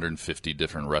above 150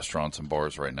 different restaurants and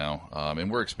bars right now, and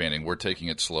we're expanding. We're taking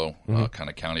it slow, kind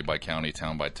of county by county,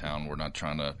 town by town. We're not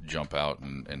trying to jump out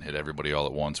and hit everybody all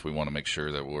at once. We want to make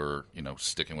sure that we're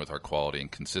sticking with our quality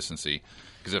and consistency,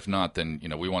 Because if not, then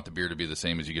we want the beer to be the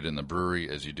same as you get in the brewery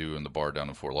as you do in the bar down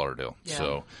in Fort Lauderdale. Yeah,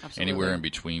 so absolutely. anywhere in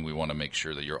between, we want to make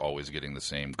sure that you're always getting the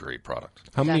same great product.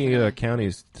 How many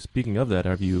counties, speaking of that,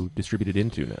 have you distributed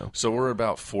into now? So we're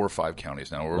about 4 or 5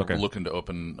 counties now. We're Okay. looking to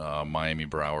open Miami,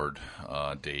 Broward,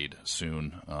 Dade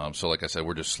soon. So like I said,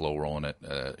 we're just slow rolling it.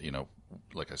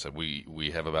 Like I said,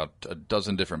 we have about a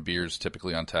dozen different beers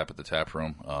typically on tap at the tap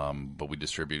room, but we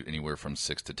distribute anywhere from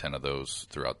 6 to 10 of those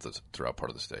throughout part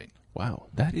of the state. Wow,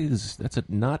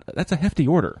 that's a hefty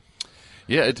order.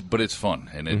 Yeah, but it's fun,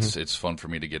 and it's fun for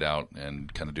me to get out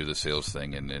and kind of do the sales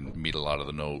thing and meet a lot of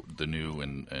the new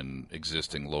and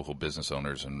existing local business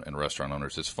owners and restaurant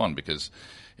owners. It's fun because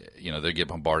they get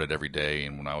bombarded every day,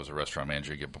 and when I was a restaurant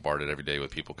manager, you get bombarded every day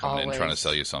with people coming in trying to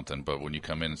sell you something. But when you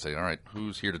come in and say, "All right,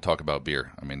 who's here to talk about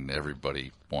beer?" I mean,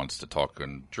 everybody wants to talk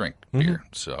and drink beer,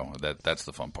 so that's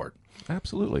the fun part.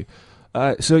 Absolutely.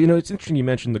 So it's interesting you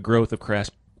mentioned the growth of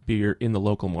craft beer in the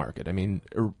local market. I mean,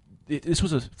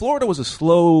 Florida was a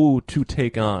slow to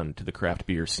take on to the craft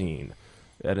beer scene,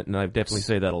 and I definitely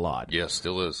say that a lot. Yes,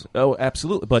 still is. Oh,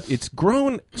 absolutely. But it's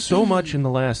grown so much in the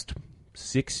last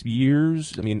 6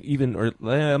 years. I mean, I'm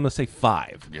going to say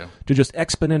 5. Yeah. To just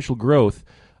exponential growth.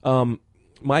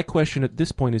 My question at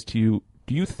this point is to you: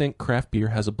 do you think craft beer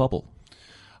has a bubble?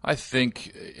 I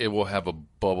think it will have a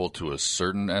bubble to a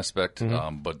certain aspect,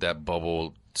 but that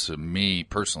bubble, to me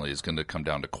personally, is going to come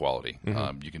down to quality.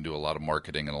 You can do a lot of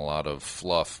marketing and a lot of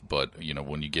fluff, but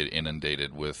when you get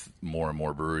inundated with more and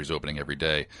more breweries opening every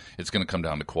day, it's going to come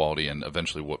down to quality and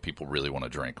eventually what people really want to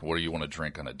drink. What do you want to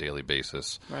drink on a daily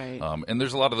basis? Right. And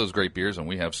there's a lot of those great beers, and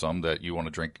we have some that you want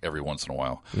to drink every once in a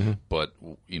while. But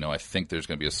I think there's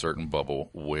going to be a certain bubble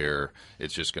where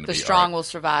it's just going to be the strong will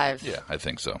survive. Yeah, I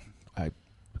think so. I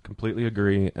completely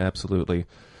agree. Absolutely.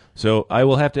 So I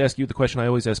will have to ask you the question I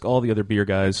always ask all the other beer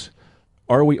guys.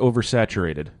 Are we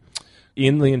oversaturated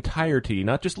in the entirety,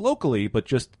 not just locally, but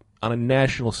just on a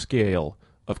national scale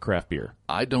of craft beer?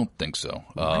 I don't think so.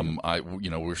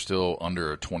 We're still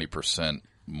under a 20%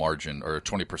 margin or a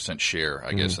 20% share,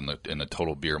 I guess, in the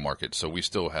total beer market. So we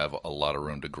still have a lot of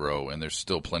room to grow, and there's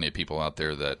still plenty of people out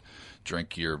there that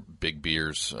drink your big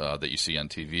beers that you see on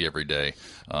TV every day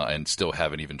and still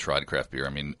haven't even tried craft beer. I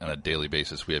mean, on a daily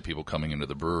basis, we have people coming into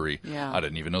the brewery. Yeah. I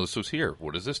didn't even know this was here.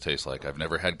 What does this taste like? I've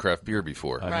never had craft beer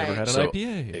before. I've never had an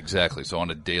IPA. Exactly. So on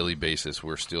a daily basis,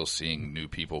 we're still seeing new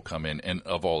people come in, and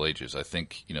of all ages. I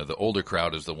think, the older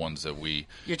crowd is the ones that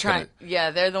You're trying.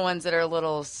 They're the ones that are a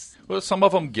little. Well, some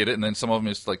of them get it, and then some of them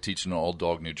is like teaching an old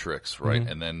dog new tricks, right?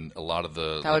 And then a lot of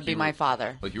the That would be my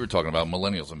father. Like you were talking about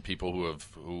millennials and people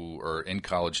who are in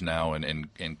college now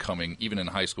and coming even in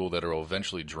high school that will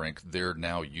eventually drink. They're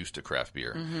now used to craft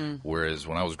beer, whereas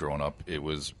when I was growing up, it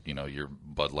was your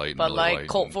Bud Light, and Bud Miller Light, Lite,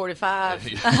 Colt and-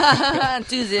 45,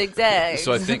 2 zigzags.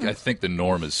 So I think the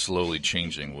norm is slowly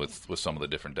changing with some of the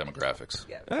different demographics.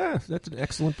 That's an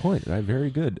excellent point. Very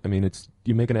good. I mean,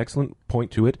 you make an excellent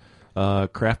point to it.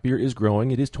 Craft beer is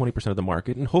growing. It is 20% of the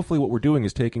market, and hopefully what we're doing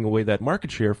is taking away that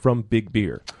market share from big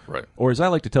beer. Right. Or as I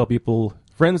like to tell people,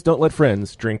 friends don't let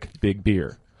friends drink big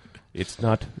beer. It's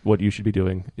not what you should be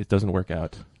doing. It doesn't work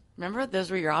out. Remember,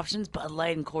 those were your options, Bud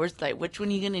Light and Coors Light. Which one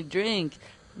are you going to drink?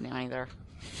 Neither.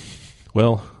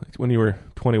 Well, when you were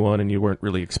 21 and you weren't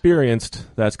really experienced,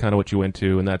 that's kind of what you went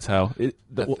to, and that's how...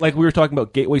 like we were talking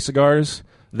about gateway cigars...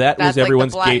 That's was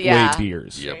everyone's gateway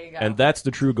beers. Yep. And that's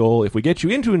the true goal. If we get you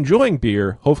into enjoying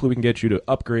beer, hopefully we can get you to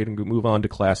upgrade and move on to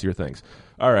classier things.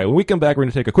 All right, when we come back, we're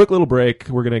going to take a quick little break.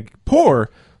 We're going to pour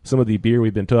some of the beer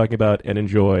we've been talking about and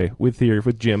enjoy with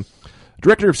Jim,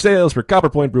 Director of Sales for Copper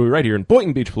Point Brewery right here in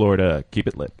Boynton Beach, Florida. Keep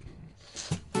it lit.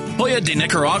 Hoya de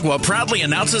Nicaragua proudly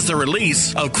announces the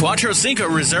release of Cuatro Cinco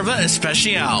Reserva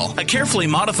Especial, a carefully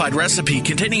modified recipe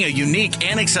containing a unique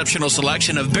and exceptional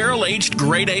selection of barrel-aged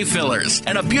grade A fillers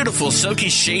and a beautiful silky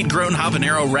shade-grown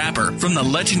habanero wrapper from the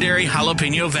legendary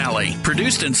Jalapeno Valley.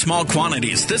 Produced in small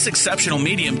quantities, this exceptional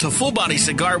medium to full-body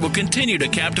cigar will continue to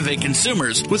captivate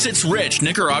consumers with its rich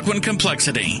Nicaraguan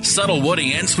complexity, subtle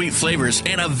woody and sweet flavors,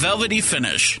 and a velvety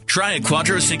finish. Try a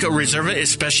Cuatro Cinco Reserva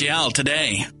Especial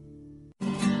today.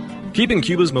 Keeping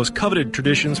Cuba's most coveted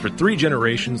traditions for 3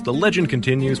 generations, the legend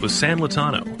continues with San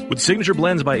Lotano. With signature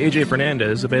blends by AJ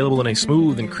Fernandez, available in a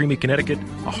smooth and creamy Connecticut,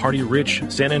 a hearty, rich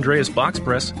San Andreas box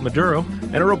press, Maduro,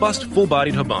 and a robust,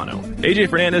 full-bodied Habano. AJ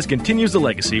Fernandez continues the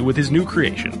legacy with his new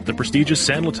creation, the prestigious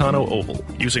San Lotano Oval.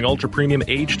 Using ultra-premium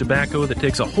aged tobacco that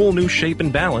takes a whole new shape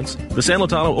and balance, the San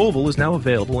Lotano Oval is now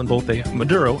available in both a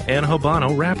Maduro and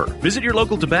Habano wrapper. Visit your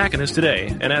local tobacconist today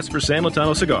and ask for San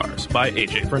Lotano Cigars by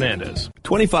AJ Fernandez.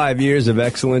 25 years of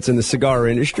excellence in the cigar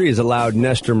industry has allowed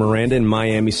Nestor Miranda and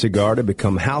Miami Cigar to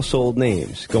become household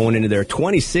names. Going into their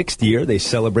 26th year, they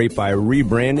celebrate by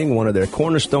rebranding one of their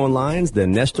cornerstone lines, the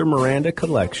Nestor Miranda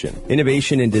Collection.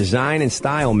 Innovation in design and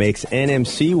style makes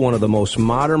NMC one of the most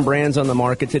modern brands on the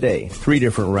market today. 3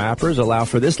 different wrappers allow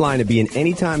for this line to be an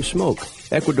anytime smoke.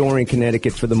 Ecuadorian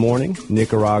Connecticut for the morning,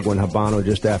 Nicaraguan Habano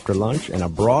just after lunch, and a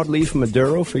broadleaf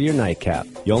Maduro for your nightcap.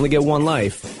 You only get one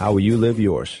life. How will you live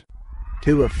yours?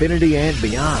 To affinity and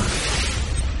beyond.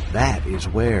 That is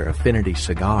where Affinity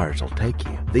Cigars will take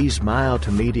you. These mild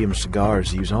to medium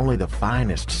cigars use only the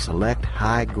finest select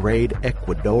high-grade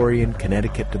Ecuadorian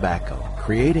Connecticut tobacco,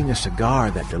 creating a cigar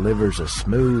that delivers a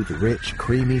smooth, rich,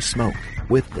 creamy smoke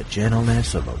with the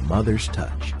gentleness of a mother's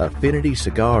touch. Affinity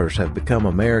Cigars have become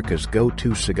America's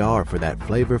go-to cigar for that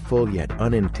flavorful yet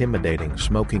unintimidating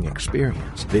smoking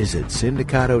experience. Visit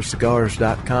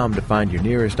syndicatocigars.com to find your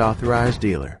nearest authorized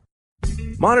dealer.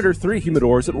 Monitor 3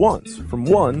 humidors at once from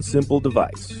one simple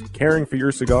device. Caring for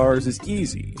your cigars is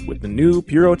easy with the new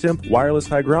PuroTemp wireless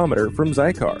hygrometer from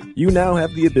Zycar. You now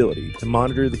have the ability to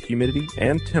monitor the humidity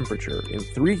and temperature in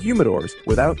 3 humidors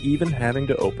without even having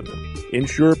to open them.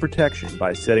 Ensure protection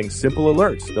by setting simple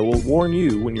alerts that will warn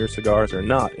you when your cigars are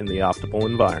not in the optimal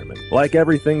environment. Like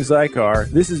everything Zycar,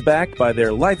 this is backed by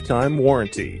their lifetime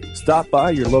warranty. Stop by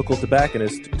your local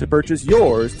tobacconist to purchase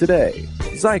yours today.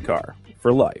 Zycar,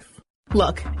 for life.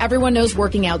 Look, everyone knows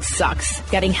working out sucks.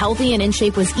 Getting healthy and in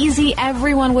shape was easy,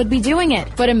 everyone would be doing it.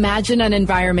 But imagine an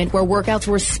environment where workouts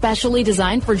were specially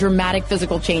designed for dramatic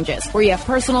physical changes, where you have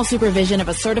personal supervision of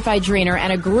a certified trainer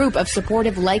and a group of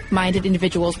supportive, like-minded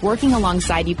individuals working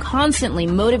alongside you, constantly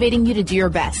motivating you to do your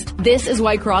best. This is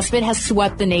why CrossFit has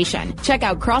swept the nation. Check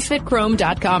out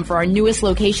CrossFitChrome.com for our newest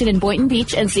location in Boynton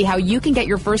Beach and see how you can get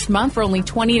your first month for only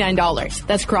 $29.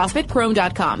 That's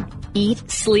CrossFitChrome.com. Eat,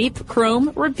 sleep,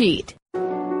 chrome, repeat.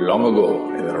 Long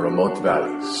ago, in a remote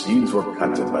valley, seeds were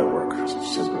planted by workers of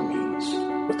simple means,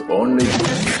 with only...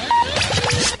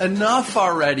 Enough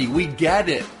already, we get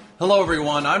it. Hello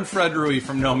everyone, I'm Fred Rui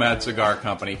from Nomad Cigar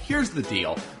Company. Here's the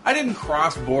deal. I didn't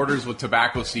cross borders with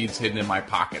tobacco seeds hidden in my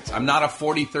pockets. I'm not a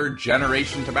 43rd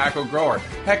generation tobacco grower.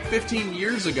 Heck, 15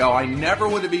 years ago, I never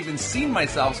would have even seen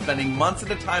myself spending months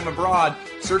at a time abroad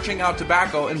searching out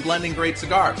tobacco and blending great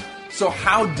cigars. So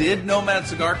how did Nomad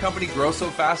Cigar Company grow so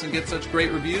fast and get such great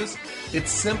reviews?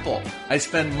 It's simple. I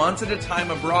spend months at a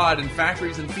time abroad in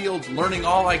factories and fields learning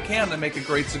all I can to make a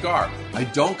great cigar. I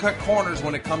don't cut corners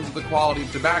when it comes to the quality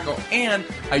of tobacco, and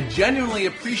I genuinely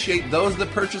appreciate those that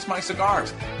purchase my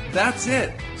cigars. That's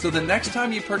it. So the next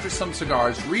time you purchase some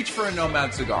cigars, reach for a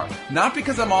Nomad cigar. Not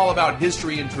because I'm all about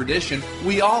history and tradition,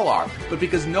 we all are, but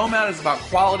because Nomad is about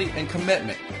quality and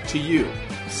commitment to you.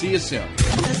 See you soon.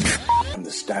 And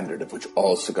the standard of which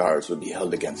all cigars will be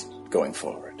held against going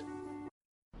forward.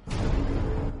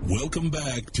 Welcome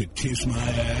back to Kiss My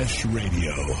Ash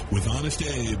Radio with Honest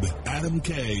Abe, Adam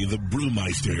K, the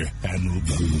Brewmeister, and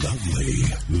the lovely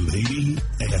Lady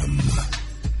M.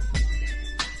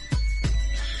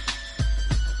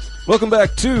 Welcome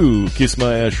back to Kiss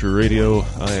My Ash Radio.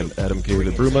 I am Adam K,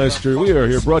 the Brewmeister. We are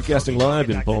here broadcasting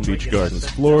live in Palm Beach Gardens,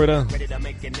 Florida.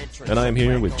 And I am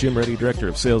here with Jim Reddy, Director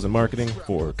of Sales and Marketing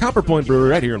for Copper Point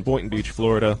Brewery right here in Boynton Beach,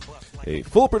 Florida. A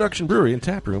full production brewery and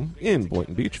tap room in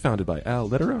Boynton Beach, founded by Al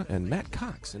Lederer and Matt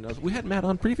Cox. And we had Matt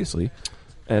on previously.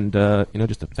 And,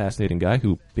 just a fascinating guy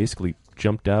who basically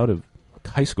jumped out of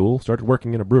high school, started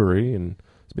working in a brewery, and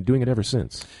been doing it ever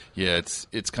since. Yeah,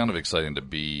 it's kind of exciting to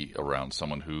be around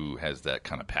someone who has that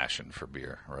kind of passion for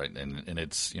beer, right? And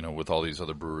it's, with all these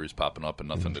other breweries popping up, and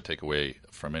nothing to take away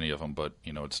from any of them, but,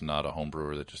 it's not a home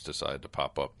brewer that just decided to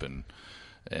pop up and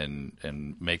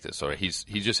make this. So he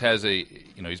just has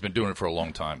he's been doing it for a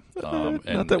long time.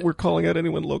 Not that we're calling out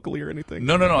anyone locally or anything.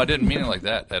 No, I didn't mean it like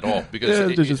that at all.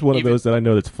 Because it's just one of those that I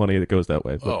know that's funny that goes that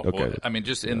way. But, okay. Well, I mean,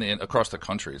 just across the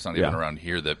country, it's not even around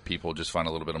here that people just find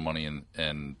a little bit of money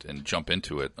and jump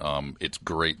into it. It's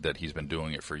great that he's been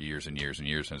doing it for years and years and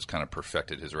years, and it's kind of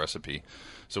perfected his recipe.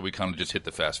 So we kind of just hit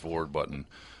the fast forward button.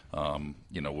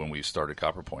 When we started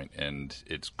Copper Point, and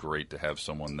it's great to have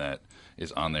someone that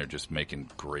is on there just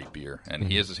making great beer, and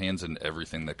he has his hands in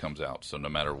everything that comes out. So no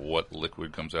matter what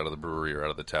liquid comes out of the brewery or out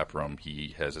of the tap room,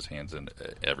 he has his hands in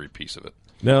every piece of it.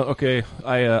 Now, okay,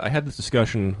 I had this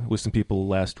discussion with some people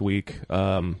last week.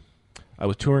 I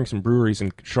was touring some breweries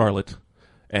in Charlotte,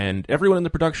 and everyone on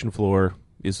the production floor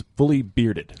is fully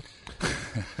bearded.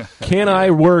 Can I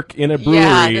work in a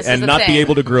brewery and not be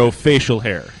able to grow facial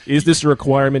hair? Is this a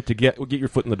requirement to get your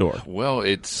foot in the door? Well,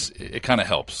 it kind of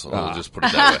helps. I'll just put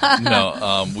it that way.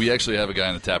 No, we actually have a guy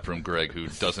in the tap room, Greg, who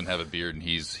doesn't have a beard, and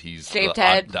he's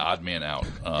the odd man out.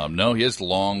 No, he has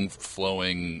long,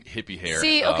 flowing hippie hair.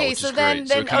 See, okay, which so is then, great.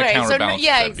 So it kind of counterbalances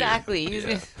that exactly.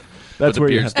 beard. That's but where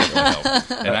the you beard's have to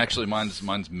definitely help. And actually,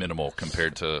 mine's minimal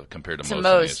compared to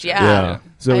most. Yeah.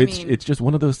 So it's just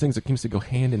one of those things that seems to go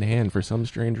hand in hand for some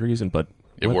strange reason, but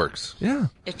it works. Yeah,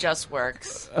 it just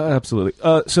works. Absolutely.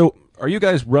 So, are you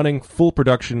guys running full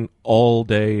production all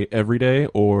day, every day,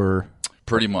 or?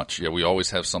 Pretty much, yeah. We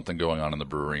always have something going on in the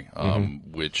brewery,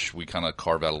 which we kind of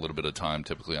carve out a little bit of time,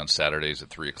 typically on Saturdays at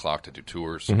 3 o'clock to do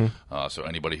tours. So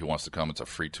anybody who wants to come, it's a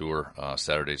free tour,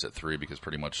 Saturdays at 3, because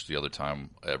pretty much the other time,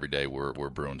 every day, we're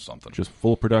brewing something. Just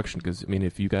full production, because, I mean,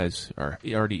 if you guys are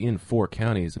already in 4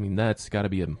 counties, I mean, that's got to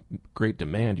be a great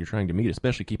demand you're trying to meet,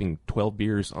 especially keeping 12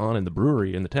 beers on in the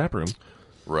brewery, in the tap room.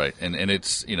 Right, and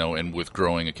it's, and with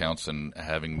growing accounts and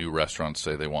having new restaurants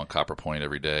say they want Copper Point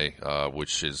every day,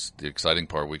 which is the exciting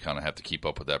part, we kind of have to keep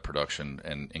up with that production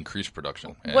and increase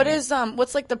production. And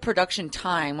what's like the production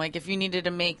time? Like if you needed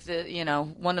to make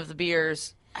one of the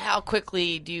beers, how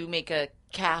quickly do you make a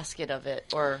casket of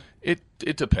it? Or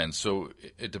it depends. So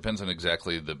it depends on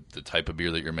exactly the type of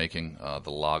beer that you're making.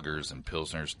 The lagers and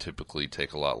pilsners typically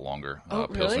take a lot longer. Oh,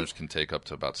 really? Pilsners can take up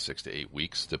to about 6 to 8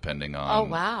 weeks, depending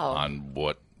on on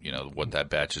what that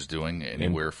batch is doing.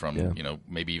 Anywhere from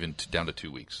maybe even down to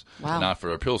 2 weeks. Wow. Not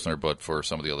for a pilsner, but for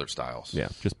some of the other styles. Yeah,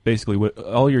 just basically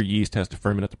all your yeast has to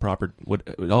ferment at the proper.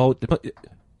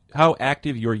 How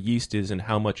active your yeast is and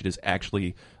how much it is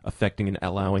actually affecting and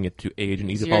allowing it to age and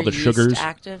eat up all the sugars.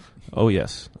 Active? Oh,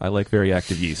 yes. I like very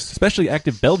active yeast, especially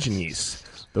active Belgian yeast.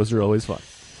 Those are always fun.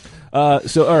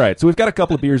 So, all right. So we've got a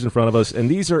couple of beers in front of us,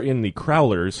 and these are in the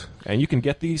growlers, and you can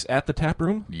get these at the tap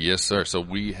room? Yes, sir. So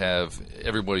we have,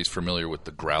 everybody's familiar with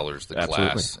the growlers, the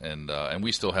glass, and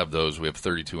we still have those. We have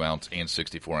 32-ounce and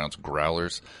 64-ounce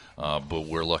growlers, but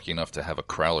we're lucky enough to have a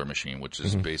crowler machine, which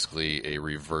is basically a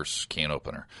reverse can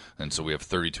opener. And so we have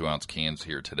 32-ounce cans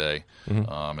here today.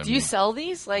 And do you sell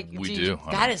these? We do.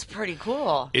 That is pretty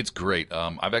cool. It's great.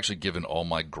 I've actually given all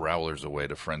my growlers away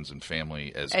to friends and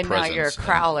family as presents. And now you're a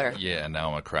crowler. And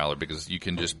now I'm a crowler because you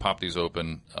can just pop these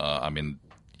open.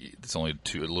 It's only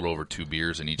a little over 2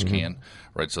 beers in each can,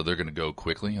 right? So they're going to go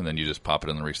quickly, and then you just pop it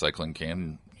in the recycling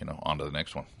can, and, on to the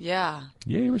next one. Yeah.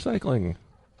 Yay, recycling.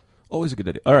 Always a good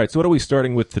idea. All right, so what are we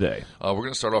starting with today? We're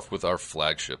going to start off with our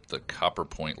flagship, the Copper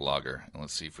Point Lager. And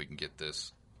let's see if we can get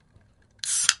this.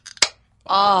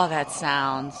 Oh, that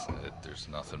sounds. There's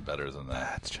nothing better than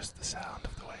that. That's just the sound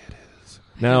of the way it is.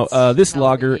 Now, this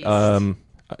lager, I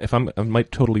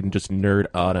might totally just nerd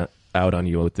out on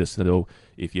you with this, though.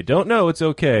 If you don't know, it's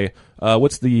okay.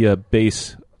 What's the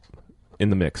base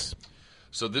in the mix?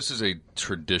 So this is a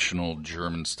traditional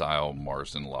German-style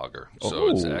Marsden lager. So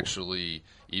it's actually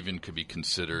even could be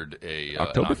considered an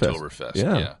Oktoberfest.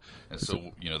 Yeah. And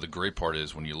so, the great part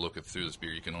is when you look through this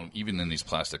beer, you can even in these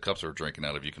plastic cups we're drinking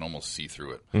out of, you can almost see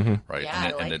through it, right?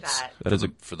 Yeah, and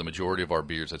that. For the majority of our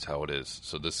beers, that's how it is.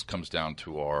 So this comes down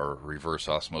to our reverse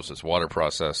osmosis water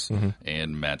process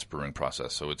and Matt's brewing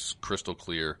process. So it's crystal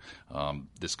clear.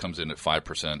 This comes in at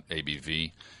 5%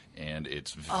 ABV, and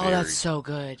it's that's so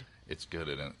good. It's good,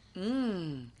 isn't it?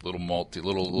 little Little malty,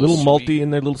 little malty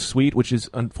in there, little sweet, which is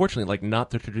unfortunately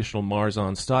not the traditional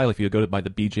Marzahn style. If you go by the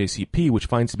BJCP, which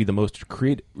finds to be the most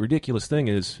ridiculous thing,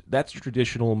 is that's the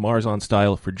traditional Marzahn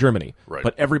style for Germany. Right.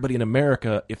 But everybody in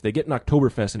America, if they get an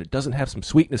Oktoberfest and it doesn't have some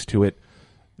sweetness to it,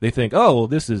 they think, oh, well,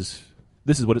 this is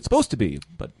what it's supposed to be.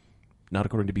 But not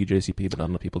according to BJCP, but not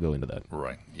enough people go into that.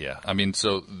 Right, yeah.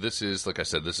 So this is, like I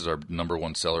said, this is our number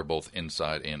one seller both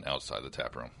inside and outside the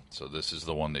tap room. So this is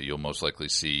the one that you'll most likely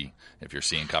see if you're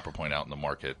seeing Copper Point out in the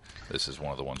market. This is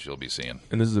one of the ones you'll be seeing.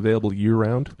 And this is available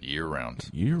year-round? Year-round.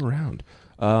 Year-round.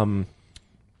 That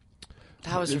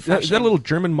was refreshing. Is that a little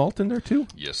German malt in there, too?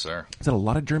 Yes, sir. Is that a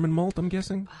lot of German malt, I'm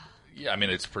guessing? Yeah,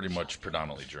 it's pretty much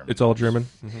predominantly German. It's all German?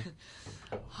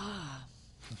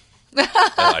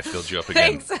 I filled you up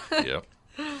again. Thanks.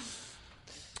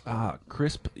 Yep.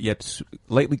 Crisp, yet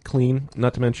lightly clean.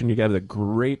 Not to mention you got a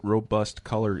great, robust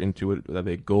color into it of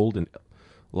a golden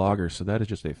lager. So that is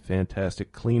just a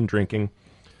fantastic, clean drinking.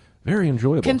 Very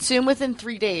enjoyable. Consume within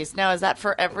 3 days. Now, is that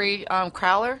for every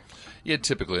crowler? Yeah,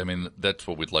 typically. I mean, that's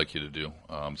what we'd like you to do.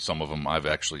 Some of them I've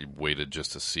actually waited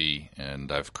just to see,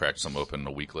 and I've cracked some open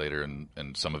a week later,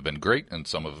 and some have been great, and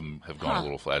some of them have gone a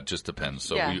little flat. It just depends.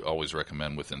 So we always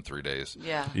recommend within 3 days.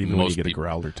 Yeah. Even when you get a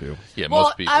growler, too. Yeah, Well,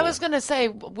 most people. I was going to say,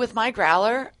 with my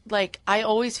growler, like, I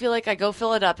always feel like I go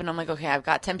fill it up, and I'm like, okay, I've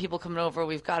got 10 people coming over,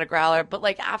 we've got a growler. But,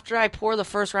 like, after I pour the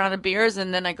first round of beers,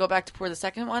 and then I go back to pour the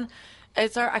second one,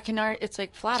 it's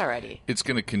like flat already. It's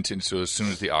going to continue. So as soon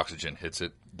as the oxygen hits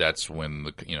it, that's when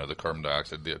the carbon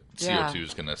dioxide, the CO2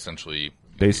 is going to essentially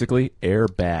Basically, air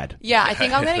bad. Yeah, I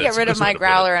think I'm going to get rid of my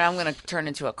growler and I'm going to turn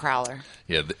into a crowler.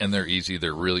 Yeah, and they're easy.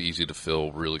 They're really easy to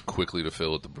fill, really quickly to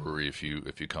fill at the brewery if you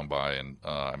come by. And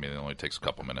I mean, it only takes a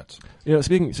couple minutes. You know,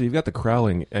 so you've got the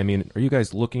crowling. I mean, are you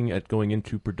guys looking at going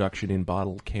into production in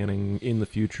bottle canning in the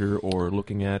future, or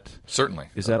looking at? Certainly.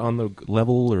 Is that on the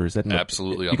level, or is that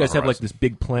absolutely? You guys have like this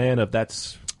big plan of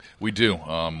that's. We do.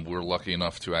 We're lucky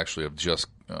enough to actually have just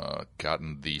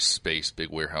gotten the big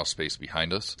warehouse space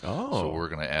behind us. Oh. So we're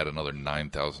going to add another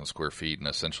 9,000 square feet and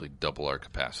essentially double our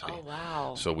capacity. Oh,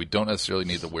 wow. So we don't necessarily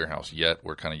need the warehouse yet.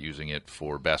 We're kind of using it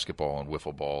for basketball and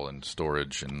wiffle ball and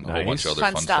storage and a whole bunch of other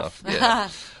fun stuff. Yeah.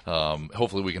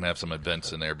 Hopefully we can have some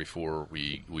events in there before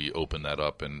we open that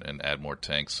up and add more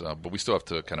tanks. But we still have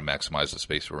to kind of maximize the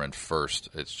space we're in first.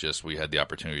 It's just we had the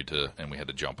opportunity and we had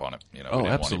to jump on it. You know, we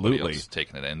didn't want anybody else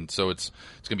taking it in. So it's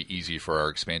going to be easy for our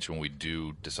expansion when we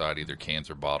do decide either cans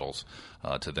or bottles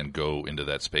to then go into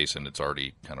that space, and it's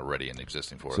already kind of ready and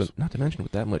existing for us. Not to mention,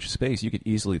 with that much space, you could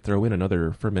easily throw in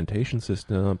another fermentation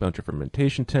system, a bunch of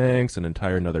fermentation tanks, an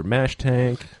entire another mash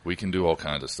tank. We can do all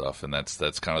kinds of stuff, and that's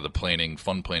kind of the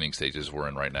fun planning stages we're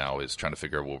in right now, is trying to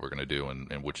figure out what we're going to do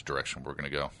and which direction we're going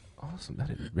to go. Awesome.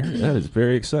 That is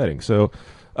very exciting. So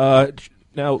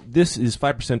now this is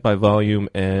 5% by volume,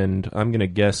 and I'm going to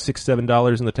guess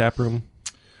 $6-7 in the tap room.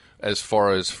 As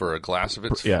far as for a glass of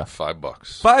it, it's $5.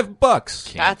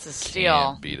 $5. That's a steal.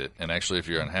 Can't beat it. And actually, if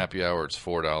you're on happy hour, it's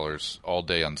 $4 all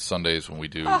day on Sundays when we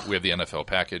do. We have the NFL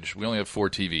package. We only have 4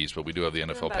 TVs, but we do have the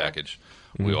NFL package.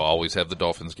 Mm-hmm. We always have the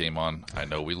Dolphins game on. I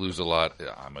know we lose a lot.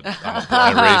 I'm a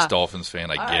blind-raised Dolphins fan.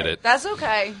 I get it. That's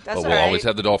okay. That's but we'll always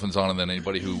have the Dolphins on, and then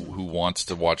anybody who wants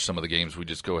to watch some of the games, we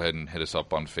just go ahead and hit us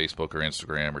up on Facebook or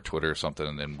Instagram or Twitter or something,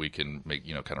 and then we can make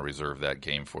kind of reserve that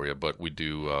game for you. But we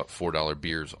do $4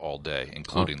 beers all day,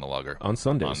 including the lager on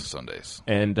Sundays. On Sundays,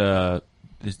 and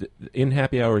in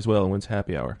happy hour as well. And when's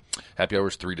happy hour? Happy hour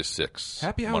is 3 to 6.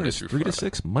 Happy hour is 3 to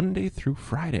 6 Monday through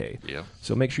Friday. Yeah.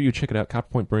 So make sure you check it out. Copper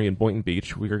Point Brewing in Boynton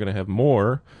Beach. We are going to have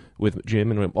more with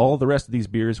Jim and all the rest of these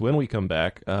beers when we come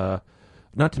back.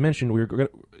 Not to mention,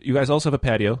 you guys also have a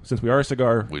patio. Since we are a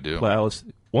cigar palace,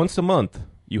 once a month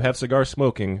you have cigar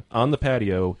smoking on the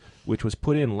patio, which was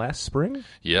put in last spring.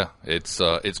 Yeah, it's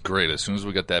great. As soon as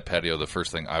we got that patio, the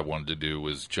first thing I wanted to do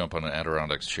was jump on an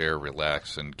Adirondack chair,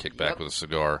 relax, and kick back with a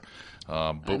cigar.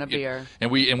 And a beer.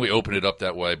 And we opened it up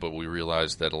that way, but we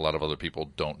realized that a lot of other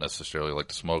people don't necessarily like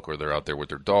to smoke, or they're out there with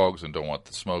their dogs and don't want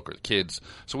to smoke, or the kids.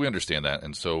 So we understand that.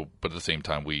 And so, but at the same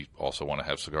time, we also want to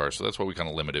have cigars. So that's why we kind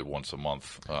of limit it once a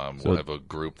month. We'll have a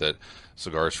group that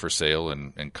cigars for sale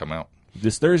and come out.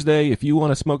 This Thursday, if you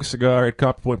want to smoke a cigar at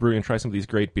Copper Point Brewing and try some of these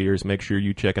great beers, make sure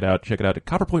you check it out. Check it out at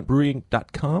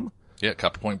copperpointbrewing.com. Yeah,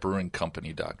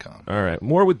 copperpointbrewingcompany.com. All right,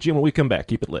 more with Jim when we come back.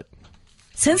 Keep it lit.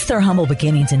 Since their humble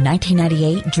beginnings in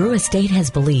 1998, Drew Estate has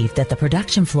believed that the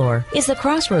production floor is the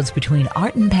crossroads between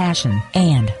art and passion,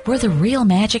 and where the real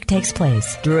magic takes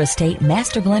place. Drew Estate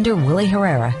Master Blender Willie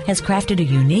Herrera has crafted a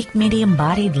unique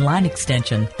medium-bodied line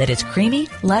extension that is creamy,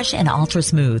 lush, and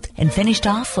ultra-smooth, and finished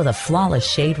off with a flawless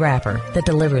shade wrapper that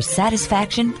delivers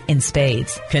satisfaction in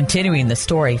spades. Continuing the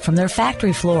story from their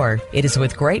factory floor, it is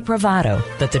with great bravado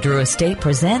that the Drew Estate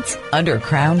presents Under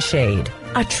Crown Shade,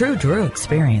 a true Drew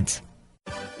experience.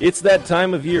 It's that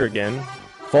time of year again.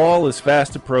 Fall is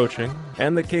fast approaching,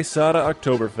 and the Quesada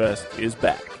Oktoberfest is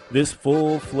back. This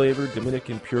full-flavored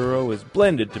Dominican Puro is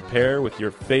blended to pair with your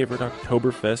favorite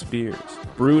Oktoberfest beers,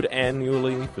 brewed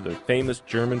annually for the famous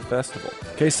German festival.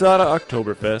 Quesada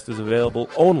Oktoberfest is available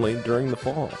only during the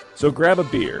fall. So grab a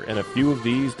beer and a few of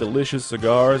these delicious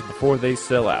cigars before they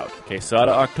sell out.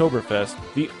 Quesada Oktoberfest,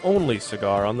 the only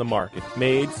cigar on the market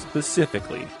made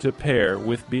specifically to pair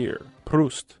with beer.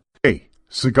 Prost. Hey,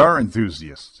 cigar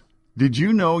enthusiasts. Did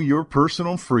you know your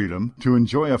personal freedom to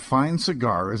enjoy a fine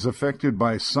cigar is affected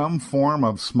by some form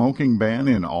of smoking ban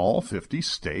in all 50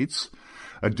 states?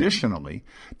 Additionally,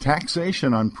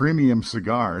 taxation on premium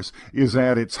cigars is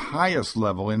at its highest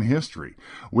level in history,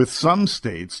 with some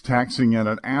states taxing at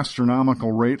an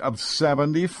astronomical rate of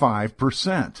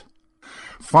 75%.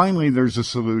 Finally, there's a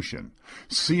solution.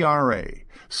 CRA,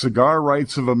 Cigar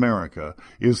Rights of America,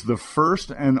 is the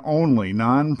first and only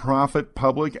nonprofit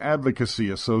public advocacy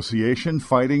association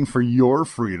fighting for your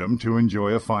freedom to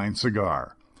enjoy a fine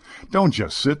cigar. Don't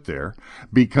just sit there.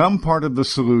 Become part of the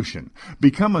solution.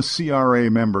 Become a CRA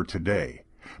member today.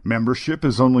 Membership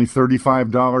is only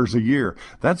 $35 a year.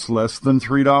 That's less than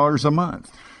 $3 a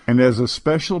month. And as a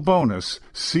special bonus,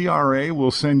 CRA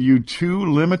will send you 2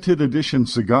 limited edition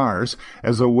cigars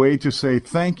as a way to say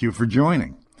thank you for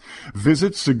joining.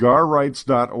 Visit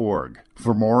cigarrights.org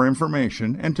for more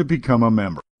information and to become a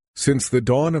member. Since the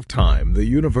dawn of time, the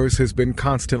universe has been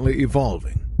constantly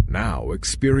evolving. Now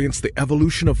experience the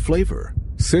evolution of flavor.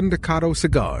 Sindicato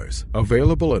cigars,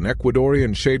 available in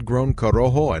Ecuadorian shade-grown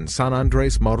Corojo and San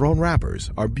Andres Marron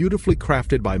wrappers, are beautifully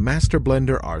crafted by master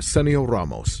blender Arsenio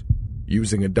Ramos.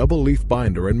 Using a double-leaf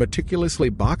binder and meticulously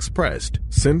box-pressed,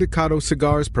 Sindicato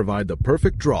cigars provide the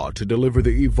perfect draw to deliver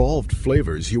the evolved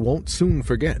flavors you won't soon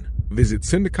forget. Visit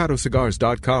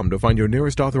syndicatocigars.com to find your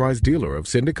nearest authorized dealer of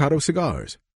Sindicato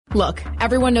cigars. Look,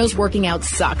 everyone knows working out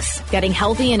sucks. Getting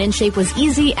healthy and in shape was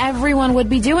easy, everyone would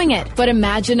be doing it. But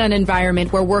imagine an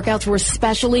environment where workouts were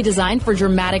specially designed for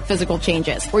dramatic physical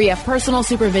changes, where you have personal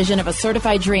supervision of a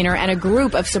certified trainer and a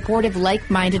group of supportive,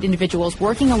 like-minded individuals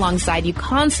working alongside you,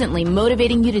 constantly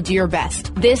motivating you to do your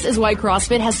best. This is why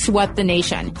CrossFit has swept the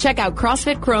nation. Check out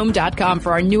CrossFitChrome.com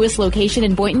for our newest location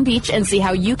in Boynton Beach and see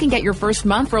how you can get your first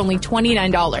month for only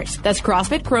 $29. That's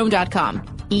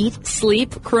CrossFitChrome.com. Eat,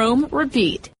 sleep, Chrome,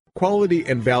 repeat. Quality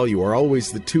and value are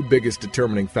always the 2 biggest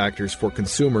determining factors for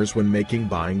consumers when making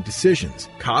buying decisions.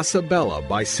 Casa Bella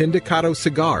by Sindicato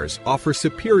Cigars offers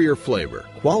superior flavor,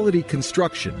 quality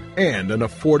construction, and an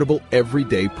affordable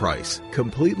everyday price.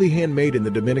 Completely handmade in the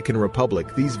Dominican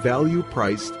Republic, these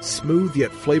value-priced, smooth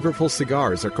yet flavorful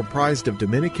cigars are comprised of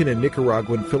Dominican and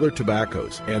Nicaraguan filler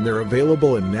tobaccos, and they're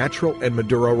available in natural and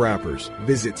Maduro wrappers.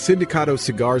 Visit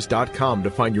syndicatocigars.com to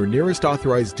find your nearest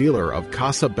authorized dealer of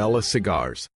Casa Bella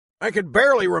cigars. I could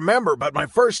barely remember, but my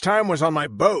first time was on my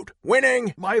boat.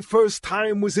 Winning! My first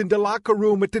time was in the locker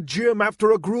room at the gym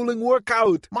after a grueling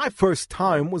workout. My first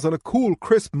time was on a cool,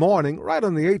 crisp morning right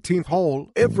on the 18th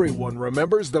hole. Everyone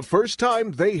remembers the first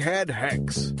time they had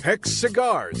Hex. Hex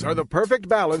cigars are the perfect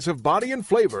balance of body and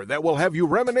flavor that will have you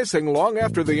reminiscing long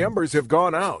after the embers have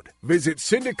gone out. Visit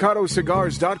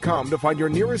syndicatocigars.com to find your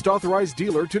nearest authorized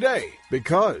dealer today,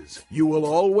 because you will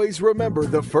always remember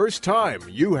the first time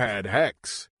you had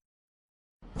Hex.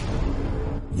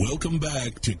 Welcome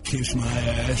back to Kiss My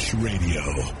Ash Radio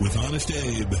with Honest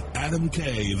Abe, Adam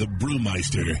K, the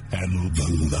Brewmeister, and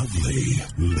the lovely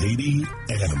Lady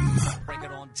M. Break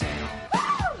it on down.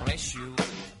 Bless you.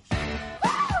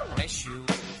 Bless you.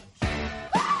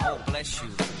 Oh, bless you.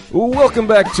 Welcome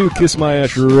back to Kiss My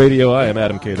Ash Radio. I am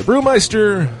Adam K, the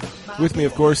Brewmeister. With me,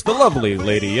 of course, the lovely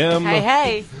Lady M. Hey,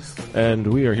 hey. And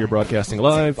we are here broadcasting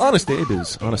live. Honest Abe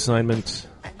is on assignment.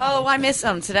 Oh, I miss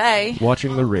him today.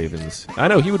 Watching the Ravens. I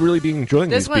know, he would really be enjoying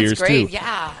This these one's beers, great, too.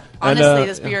 yeah. Honestly,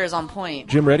 this beer is on point.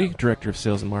 Jim Reddy, Director of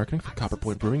Sales and Marketing for Copper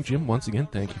Point Brewing. Jim, once again,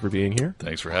 thank you for being here.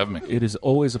 Thanks for having me. It is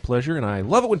always a pleasure, and I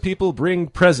love it when people bring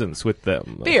presents with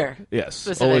them. Beer.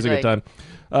 Yes, always a good time.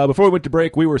 Before we went to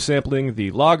break, we were sampling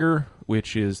the lager,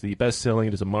 which is the best-selling.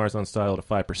 It is a Marzon style at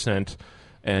 5%,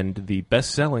 and the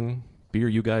best-selling beer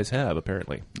you guys have,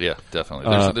 apparently. Yeah,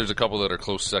 definitely. There's a couple that are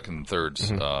close second and thirds,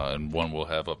 and one we'll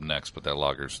have up next, but that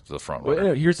lager's the front runner.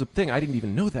 Well, here's the thing. I didn't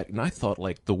even know that, and I thought,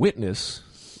 like, the Witness,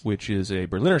 which is a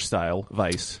Berliner-style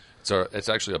Weiss. It's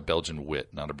actually a Belgian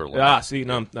wit, not a Berliner. Ah, see,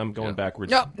 no, I'm going backwards.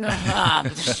 No.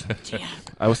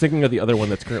 I was thinking of the other one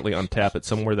that's currently on tap at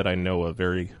somewhere that I know of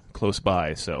very close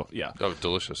by, so, yeah. Oh,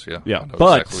 delicious, yeah. Yeah, I know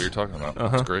but exactly what you're talking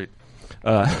about. It's great.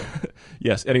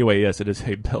 Yes, anyway, yes, it is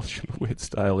a Belgian wit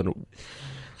style, and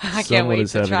I can't wait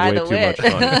to try the wit.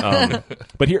 Much fun.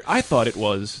 But here, I thought it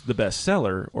was the best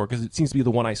seller, or because it seems to be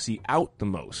the one I see out the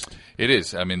most. It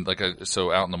is. I mean,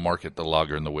 so out in the market, the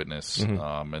lager and the Witness,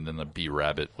 and then the B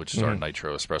Rabbit, which is our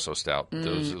Nitro Espresso Stout.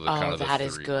 Those are the kind of the that three.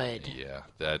 is good. Yeah,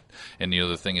 that. And the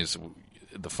other thing is,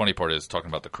 the funny part is talking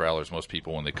about the growlers. Most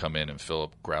people, when they come in and fill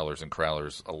up growlers and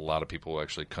crowlers, a lot of people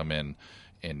actually come in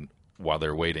and, while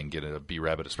they're waiting, get a B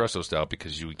Rabbit Espresso Stout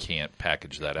because you can't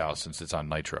package that out since it's on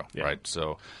Nitro, right?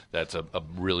 So that's a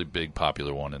really big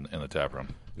popular one in the tap room.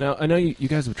 Now, I know you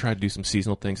guys have tried to do some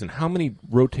seasonal things, and how many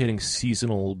rotating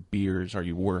seasonal beers are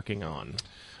you working on?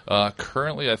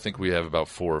 Currently, I think we have about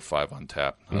 4 or 5 on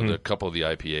tap. A couple of the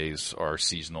IPAs are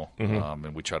seasonal,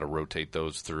 and we try to rotate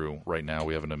those through. Right now,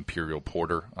 we have an Imperial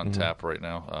Porter on tap right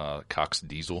now, Cox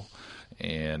Diesel.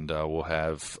 And we'll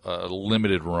have a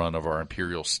limited run of our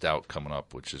Imperial Stout coming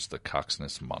up, which is the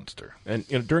Coxness Monster. And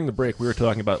during the break, we were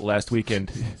talking about last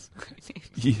weekend.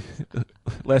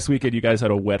 Last weekend, you guys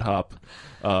had a wet hop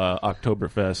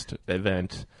Oktoberfest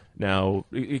event. Now,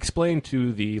 explain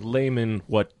to the layman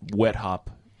what wet hop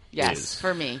is.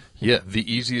 For me. Yeah,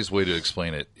 the easiest way to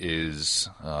explain it is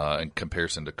in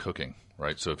comparison to cooking.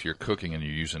 Right, so if you're cooking and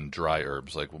you're using dry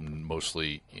herbs, like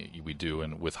mostly we do,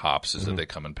 and with hops, is that they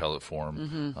come in pellet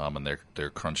form, and they're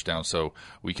crunched down. So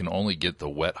we can only get the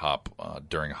wet hop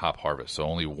during hop harvest. So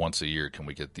only once a year can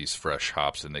we get these fresh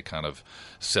hops, and they kind of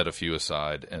set a few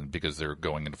aside, and because they're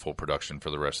going into full production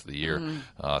for the rest of the year.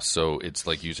 So it's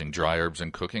like using dry herbs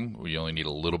in cooking. We only need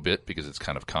a little bit because it's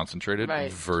kind of concentrated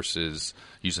versus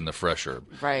using the fresh herb.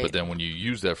 Right. But then when you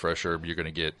use that fresh herb, you're going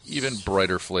to get even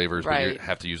brighter flavors, but you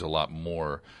have to use a lot more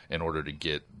in order to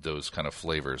get those kind of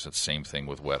flavors. It's the same thing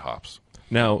with wet hops.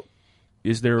 Now,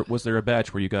 was there a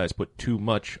batch where you guys put too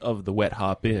much of the wet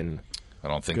hop in? I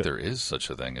don't think there is such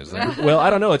a thing, is there? Well, I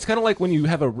don't know. It's kind of like when you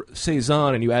have a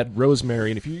Saison and you add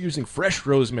rosemary, and if you're using fresh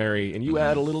rosemary and you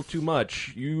add a little too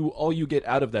much, all you get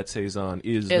out of that Saison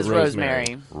is the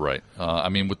rosemary. Right. I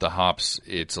mean, with the hops,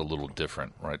 it's a little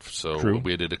different, right? So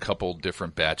we did a couple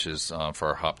different batches for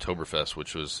our Hoptoberfest,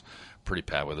 which was pretty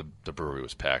packed. The brewery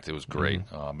was packed. It was great,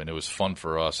 and it was fun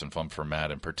for us and fun for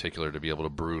Matt in particular to be able to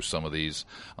brew some of these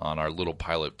on our little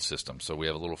pilot system. So we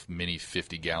have a little mini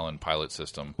 50-gallon pilot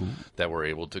system that we're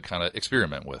able to kind of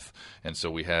experiment with. And so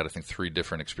we had, I think, 3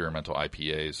 different experimental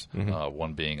IPAs,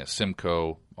 one being a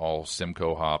Simcoe, all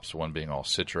Simcoe hops, one being all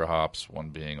Citra hops, one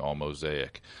being all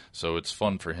Mosaic. So it's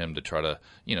fun for him to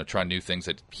try new things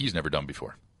that he's never done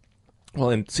before.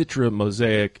 Well, and Citra,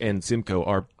 Mosaic, and Simcoe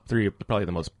are 3 of probably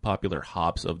the most popular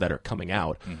hops that are coming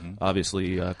out.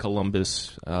 Obviously,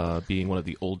 Columbus being one of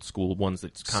the old school ones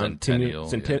that's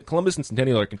Columbus and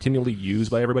Centennial are continually used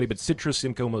by everybody, but Citra,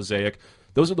 Simcoe, Mosaic,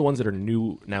 those are the ones that are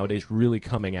new nowadays, really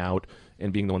coming out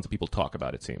and being the ones that people talk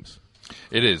about, it seems.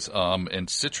 It is, and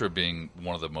Citra being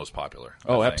one of the most popular.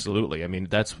 Oh, absolutely. I mean,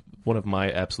 that's one of my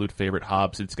absolute favorite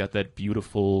hops. It's got that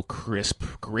beautiful, crisp,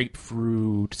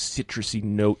 grapefruit, citrusy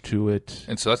note to it.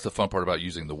 And so that's the fun part about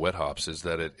using the wet hops is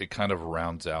that it kind of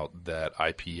rounds out that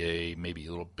IPA, maybe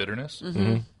a little bitterness,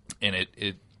 and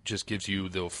it just gives you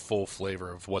the full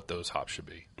flavor of what those hops should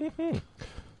be.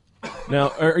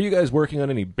 Now, are you guys working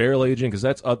on any barrel aging? Because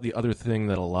that's the other thing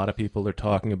that a lot of people are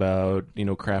talking about.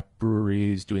 Craft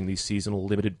breweries doing these seasonal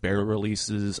limited barrel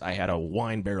releases. I had a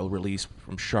wine barrel release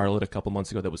from Charlotte a couple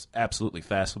months ago that was absolutely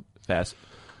fast.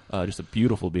 Just a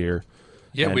beautiful beer.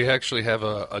 Yeah, we actually have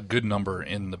a good number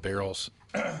in the barrels.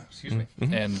 Excuse me.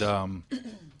 And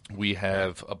we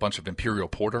have a bunch of Imperial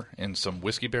Porter in some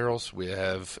whiskey barrels. We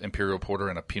have Imperial Porter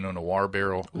in a Pinot Noir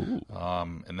barrel.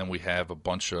 And then we have a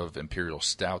bunch of Imperial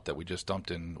Stout that we just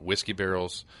dumped in whiskey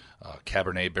barrels,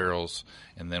 Cabernet barrels.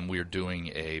 And then we're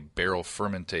doing a barrel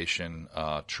fermentation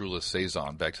Trula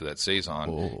Saison, back to that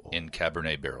Saison, in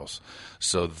Cabernet barrels.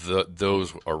 So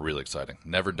those are really exciting.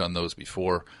 Never done those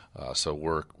before. So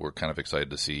we're kind of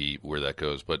excited to see where that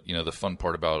goes. But,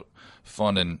 the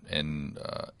fun and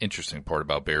interesting part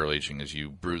about barrel aging is you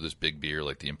brew this big beer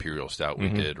like the Imperial Stout we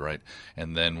did, right?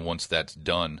 And then once that's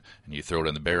done and you throw it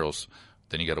in the barrels,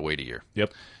 then you got to wait a year.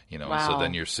 Yep. So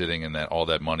then you're sitting in all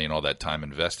that money and all that time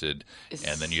invested,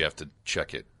 and then you have to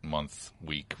check it month,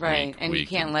 week, right? And you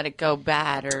can't let it go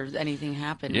bad or anything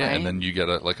happen. Yeah, right? and then you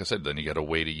gotta, like I said, you gotta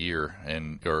wait a year,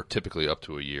 or typically up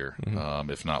to a year,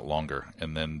 if not longer,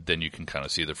 and then you can kind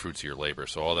of see the fruits of your labor.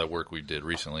 So all that work we did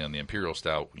recently on the Imperial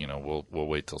Stout, we'll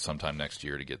wait till sometime next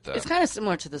year to get that. It's kind of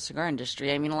similar to the cigar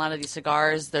industry. I mean, a lot of these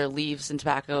cigars, their leaves and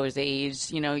tobacco is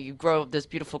aged. You grow this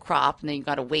beautiful crop, and then you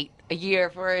got to wait a year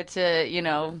for it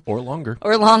to, or longer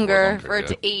for it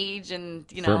to age and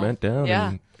ferment down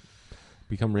and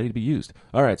become ready to be used.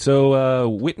 All right, so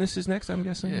Witness is next, I'm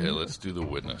guessing. Yeah, let's do the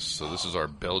Witness. So this is our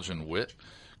Belgian Wit,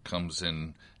 comes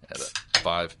in at a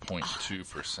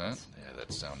 5.2%. Yeah,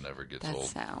 that sound never gets old.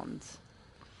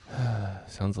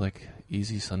 Sounds like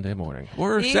easy Sunday morning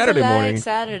or Saturday morning.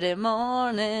 Saturday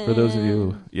morning. For those of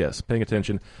you, paying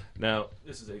attention. Now,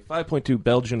 this is a 5.2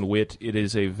 Belgian Wit. It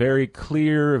is a very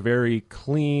clear, very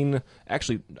clean.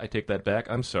 Actually, I take that back.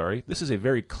 I'm sorry. This is a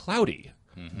very cloudy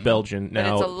Belgian. But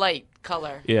now, it's a light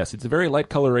color. Yes, it's a very light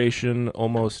coloration,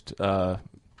 almost. I'm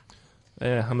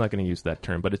not going to use that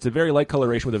term, but it's a very light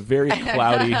coloration with a very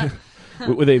cloudy,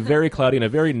 with a very cloudy and a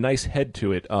very nice head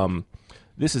to it.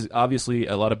 This is obviously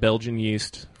a lot of Belgian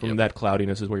yeast. From that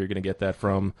cloudiness is where you're going to get that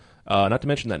from. Not to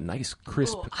mention that nice,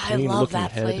 crisp, clean-looking I love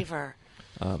that head. flavor.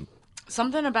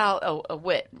 Something about a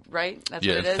wit, right? That's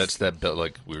what it is? That's that,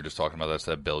 like we were just talking about, that's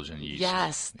that Belgian yeast.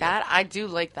 Yes, that I do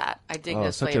like that. I dig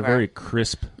this such flavor. a very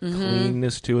crisp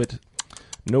cleanness to it.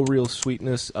 No real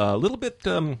sweetness. A little bit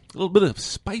of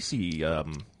spicy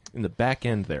in the back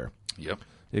end there. Yep.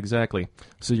 Exactly.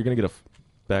 So you're going to get a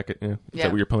back at. Is Yeah,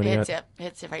 that what you're pointing at?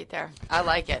 Hits it right there. I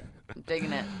like it. I'm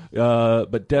digging it.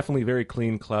 But definitely very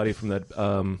clean, cloudy from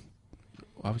that.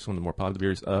 Obviously, one of the more popular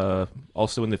beers.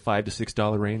 Also in the $5 to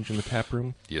 $6 range in the tap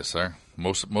room. Yes, sir.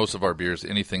 Most of our beers,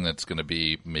 anything that's going to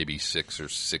be maybe $6 or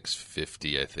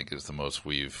 $6.50, I think, is the most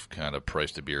we've kind of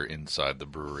priced a beer inside the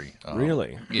brewery.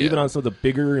 Really? Yeah. Even on some of the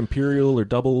bigger imperial or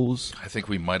doubles? I think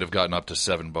we might have gotten up to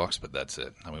 $7, but that's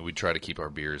it. I mean, we try to keep our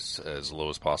beers as low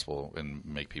as possible and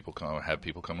make people have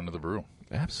people come into the brew.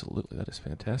 Absolutely, that is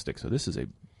fantastic. So this is a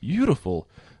beautiful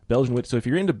Belgian wit. So if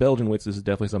you're into Belgian wits, this is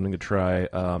definitely something to try.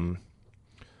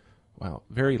 Wow,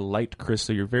 very light, crisp.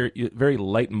 So you're very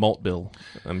light malt bill,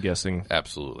 I'm guessing.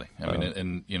 Absolutely. I mean,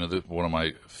 and you know, one of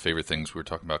my favorite things, we were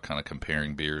talking about kind of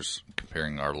comparing beers,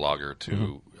 comparing our lager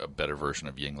to a better version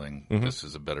of Yingling. This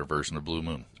is a better version of Blue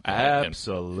Moon.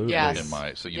 Absolutely. In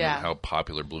my, so you know how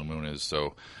popular Blue Moon is.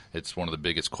 So it's one of the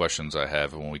biggest questions I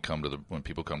have when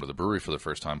people come to the brewery for the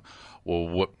first time. Well,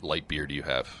 what light beer do you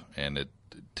have? And it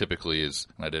typically is,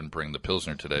 and I didn't bring the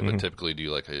Pilsner today, but typically do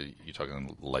you like you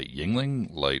talking light Yingling,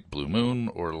 light Blue Moon,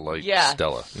 or light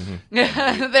Stella?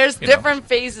 There's different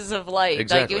phases of light.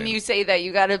 Exactly. Like when you say that,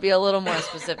 you got to be a little more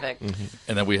specific.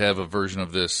 And then we have a version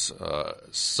of this,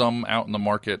 some out in the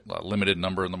market, a limited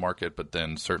number in the market, but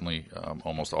then certainly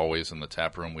almost always in the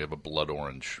tap room, we have a blood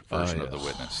orange version of the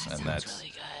Witness. And that's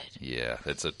really good. Yeah,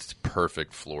 it's a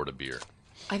perfect Florida beer.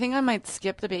 I think I might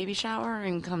skip the baby shower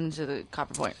and come to the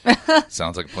Copper Point.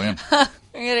 Sounds like a plan. I'm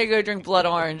going to go drink blood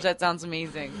orange. That sounds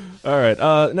amazing. All right.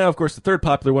 Now, of course, the third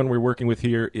popular one we're working with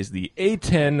here is the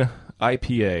A10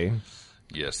 IPA.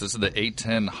 Yes, this is the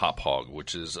A10 Hop Hog,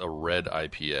 which is a red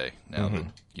IPA. Now,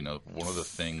 one of the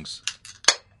things...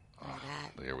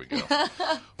 there we go.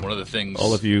 One of the things...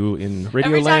 All of you in Radio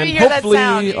Every time Land you hear that hopefully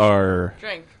sound, are...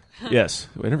 Drink. Yes.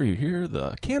 Whenever you hear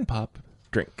the can pop,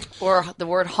 drink. Or the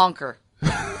word honker.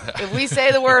 If we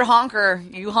say the word honker,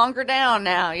 you hunker down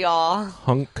now, y'all.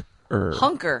 Hunker. Yeah,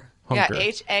 HAUNCKER.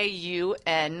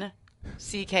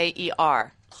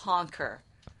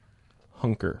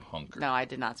 Honker. Hunker. No, I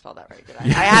did not spell that right, did I?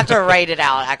 I have to write it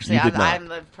out, actually. You did not. I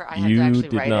have to actually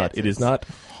did write not. it. It is not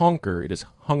honker. It is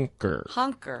hunker.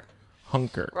 Hunker.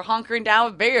 Hunker. We're hunkering down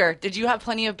with beer. Did you have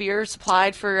plenty of beer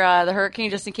supplied for the hurricane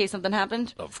just in case something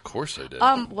happened? Of course I did.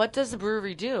 What does the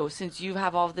brewery do since you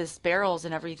have all this barrels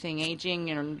and everything aging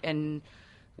and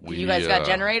you guys got a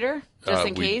generator just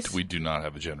in case? We do not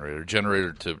have a generator.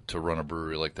 Generator to run a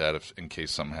brewery like that, if in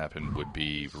case something happened, would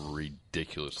be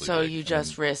ridiculously So big. you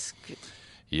just risk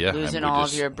losing and all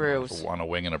of your brews. On a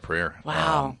wing and a prayer.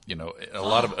 Wow. A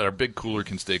lot of our big cooler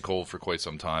can stay cold for quite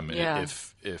some time. Yeah.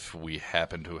 If we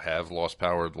happen to have lost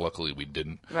power, luckily we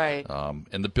didn't. Right.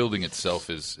 And the building itself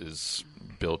is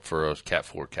built for a Cat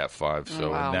 4, Cat 5.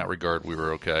 So in that regard, we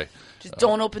were okay. Just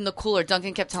don't open the cooler.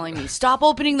 Duncan kept telling me, stop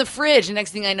opening the fridge. And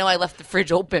next thing I know, I left the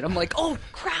fridge open. I'm like, oh,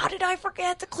 crap, did I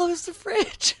forget to close the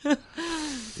fridge?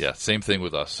 Yeah, same thing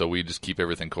with us. So we just keep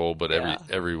everything cold. But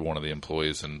every one of the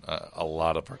employees and a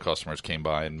lot of our customers came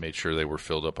by and made sure they were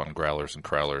filled up on growlers and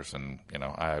crowlers. And,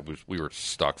 we were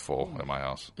stocked full at my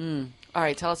house. All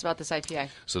right, tell us about this IPA.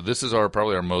 So this is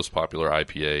probably our most popular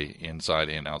IPA inside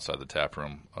and outside the tap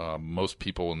room. Most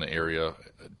people in the area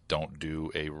don't do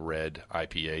a red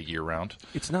IPA year-round.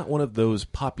 It's not one of those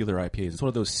popular IPAs. It's one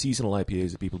of those seasonal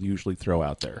IPAs that people usually throw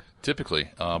out there. Typically,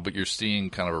 but you're seeing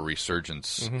kind of a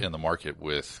resurgence in the market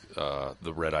with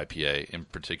the red IPA. In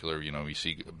particular, you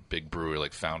see a big brewery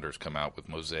like Founders come out with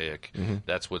Mosaic.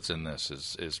 That's what's in this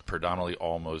is predominantly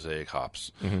all Mosaic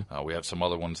hops. We have some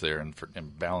other ones there in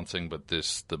balancing, but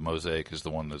the Mosaic is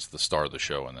the one that's the star of the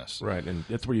show in this. Right, and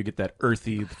that's where you get that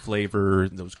earthy flavor,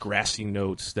 those grassy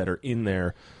notes that are in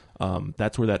there.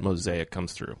 That's where that Mosaic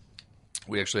comes through.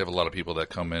 We actually have a lot of people that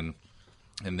come in,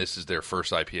 and this is their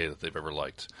first IPA that they've ever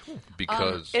liked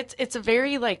because it's a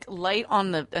very light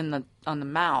on the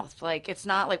mouth. Like it's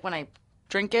not like when I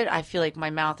drink it, I feel like my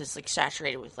mouth is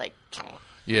saturated with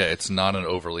Yeah, it's not an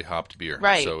overly hopped beer.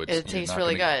 Right. So it tastes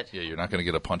really good. Yeah, you're not going to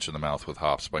get a punch in the mouth with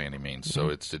hops by any means. So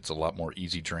it's a lot more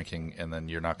easy drinking, and then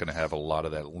you're not going to have a lot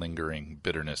of that lingering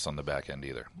bitterness on the back end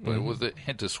either. But with a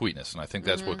hint of sweetness, and I think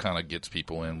that's what kind of gets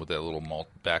people in with that little malt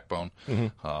backbone.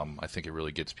 I think it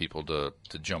really gets people to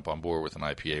jump on board with an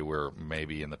IPA where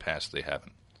maybe in the past they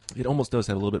haven't. it almost does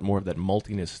have a little bit more of that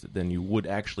maltiness than you would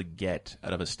actually get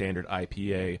out of a standard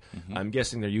IPA. I'm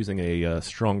guessing they're using a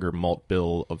stronger malt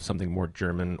bill of something more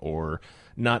German, or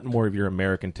not more of your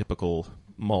American typical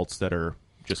malts that are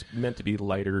just meant to be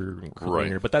lighter and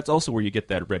cleaner. But that's also where you get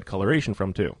that red coloration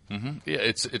from, too. Yeah,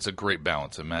 it's a great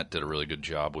balance, and Matt did a really good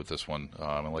job with this one.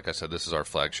 And like I said, this is our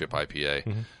flagship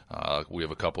IPA. We have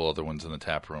a couple other ones in the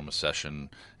tap room, a session,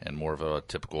 and more of a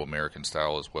typical American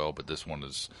style as well. But this one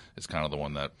is kind of the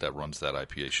one that runs that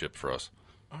IPA ship for us.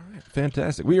 All right,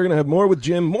 fantastic. We are going to have more with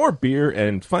Jim, more beer,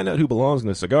 and find out who belongs in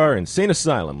the Cigar Insane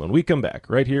Asylum when we come back,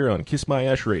 right here on Kiss My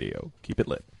Ash Radio. Keep it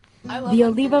lit. The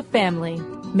Oliva family,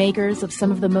 makers of some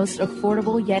of the most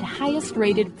affordable yet highest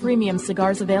rated premium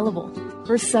cigars available.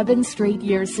 For 7 straight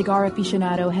years, Cigar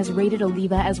Aficionado has rated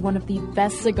Oliva as one of the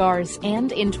best cigars,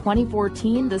 and in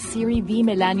 2014, the Serie V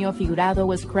Melanio Figurado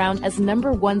was crowned as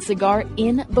 #1 cigar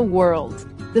in the world.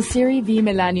 The Serie V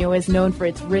Melanio is known for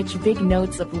its rich, big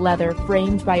notes of leather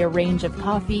framed by a range of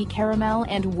coffee, caramel,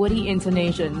 and woody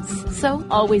intonations. So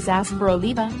always ask for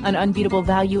Oliva, an unbeatable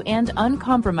value and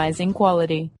uncompromising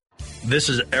quality. This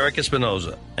is Eric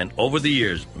Espinoza, and over the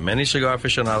years, many cigar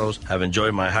aficionados have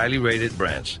enjoyed my highly rated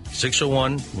brands,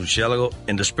 601, Murcielago.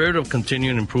 In the spirit of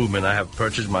continuing improvement, I have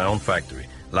purchased my own factory,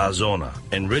 La Zona,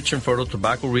 in rich and fertile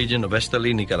tobacco region of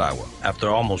Esteli, Nicaragua. After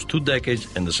almost 2 decades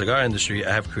in the cigar industry,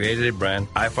 I have created a brand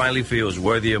I finally feel is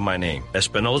worthy of my name.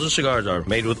 Espinoza cigars are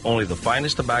made with only the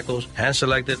finest tobaccos,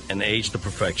 hand-selected and aged to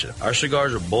perfection. Our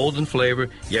cigars are bold in flavor,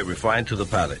 yet refined to the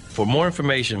palate. For more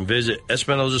information, visit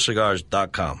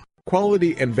EspinozaCigars.com.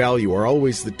 Quality and value are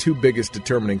always the 2 biggest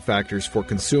determining factors for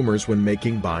consumers when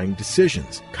making buying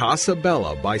decisions. Casa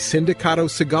Bella by Sindicato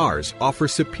Cigars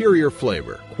offers superior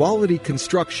flavor, quality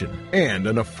construction, and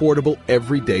an affordable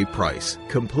everyday price.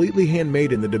 Completely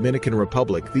handmade in the Dominican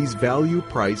Republic, these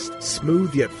value-priced,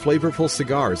 smooth yet flavorful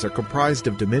cigars are comprised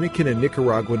of Dominican and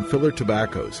Nicaraguan filler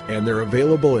tobaccos, and they're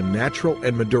available in natural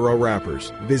and Maduro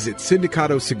wrappers. Visit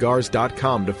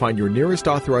SindicatoCigars.com to find your nearest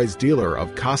authorized dealer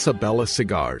of Casa Bella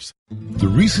cigars. The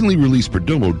recently released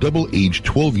Perdomo Double-Aged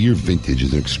 12-Year Vintage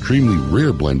is an extremely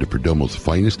rare blend of Perdomo's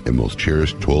finest and most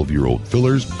cherished 12-year-old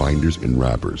fillers, binders, and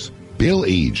wrappers.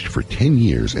 Bale-aged for 10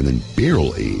 years and then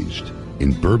barrel-aged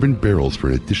in bourbon barrels for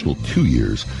an additional 2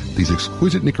 years, these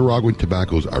exquisite Nicaraguan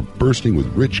tobaccos are bursting with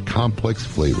rich, complex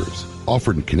flavors.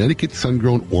 Offered in Connecticut,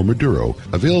 sun-grown, or Maduro,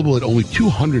 available at only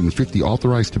 250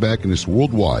 authorized tobacconists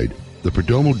worldwide, the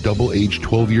Perdomo Double-Aged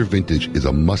 12-Year Vintage is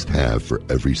a must-have for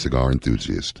every cigar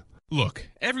enthusiast. Look,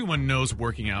 everyone knows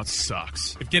working out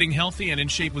sucks. If getting healthy and in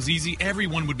shape was easy,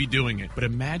 everyone would be doing it. But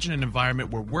imagine an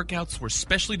environment where workouts were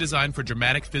specially designed for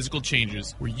dramatic physical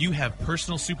changes, where you have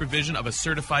personal supervision of a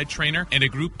certified trainer and a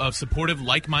group of supportive,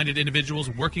 like-minded individuals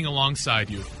working alongside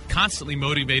you, constantly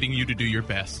motivating you to do your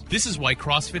best. This is why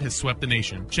CrossFit has swept the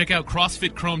nation. Check out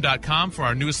CrossFitChrome.com for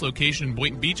our newest location in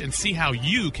Boynton Beach and see how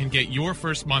you can get your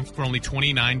first month for only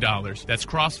 $29. That's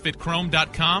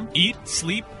CrossFitChrome.com. Eat,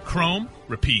 sleep, Chrome,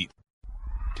 repeat.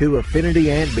 To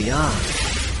affinity and beyond.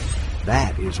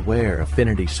 That is where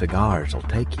Affinity Cigars will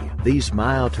take you. These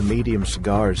mild to medium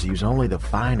cigars use only the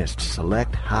finest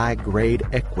select high-grade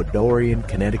Ecuadorian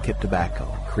Connecticut tobacco,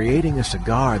 creating a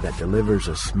cigar that delivers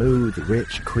a smooth,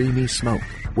 rich, creamy smoke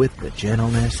with the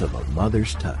gentleness of a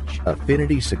mother's touch.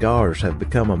 Affinity Cigars have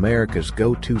become America's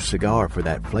go-to cigar for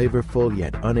that flavorful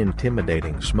yet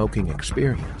unintimidating smoking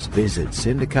experience. Visit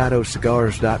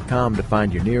SindicatoCigars.com to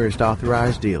find your nearest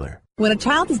authorized dealer. When a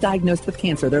child is diagnosed with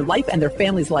cancer, their life and their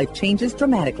family's life changes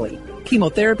dramatically.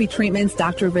 Chemotherapy treatments,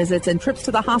 doctor visits, and trips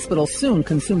to the hospital soon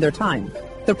consume their time.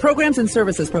 The programs and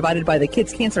services provided by the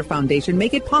Kids Cancer Foundation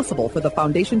make it possible for the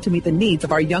foundation to meet the needs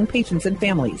of our young patients and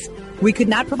families. We could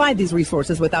not provide these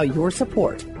resources without your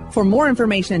support. For more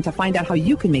information and to find out how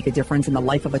you can make a difference in the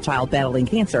life of a child battling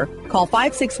cancer, call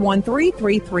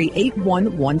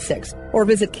 561-333-8116 or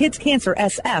visit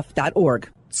kidscancersf.org.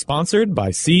 Sponsored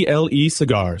by CLE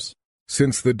Cigars.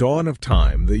 Since the dawn of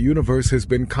time, the universe has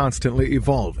been constantly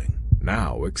evolving.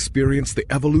 Now experience the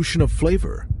evolution of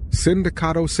flavor.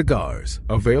 Sindicato Cigars,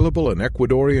 available in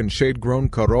Ecuadorian shade-grown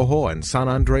Corojo and San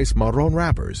Andres Marron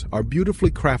wrappers, are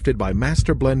beautifully crafted by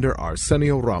master blender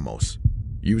Arsenio Ramos.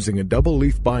 Using a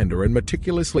double-leaf binder and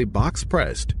meticulously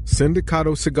box-pressed,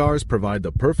 Sindicato Cigars provide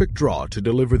the perfect draw to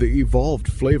deliver the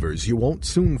evolved flavors you won't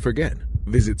soon forget.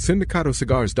 Visit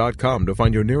SindicatoCigars.com to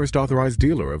find your nearest authorized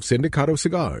dealer of Sindicato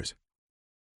Cigars.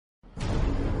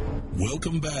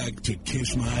 Welcome back to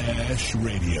Kiss My Ash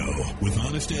Radio with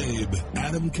Honest Abe,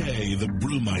 Adam K, the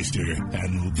Brewmeister,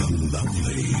 and the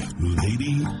lovely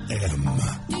Lady M.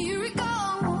 Do you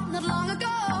recall not long ago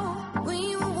when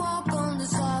you would walk on the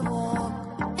sidewalk?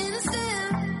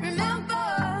 Innocent, remember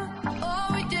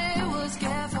all we did?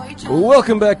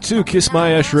 Welcome back to Kiss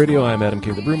My Ash Radio. I'm Adam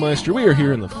K. the Brewmeister. We are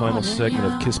here in the final segment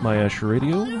of Kiss My Ash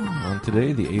Radio on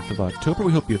today, the 8th of October.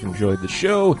 We hope you've enjoyed the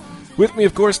show. With me,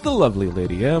 of course, the lovely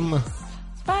Lady M.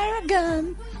 Fire a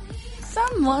gun,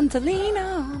 someone to lean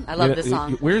on. I love this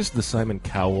song. Where's the Simon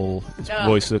Cowell Oh.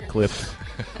 voice clip?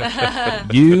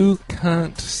 You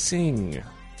can't sing.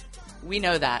 We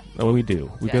know that. Oh, we do.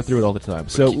 We go Yes. through it all the time.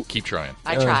 But So keep trying.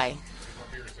 I try.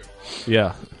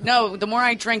 Yeah. No, the more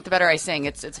I drink, the better I sing.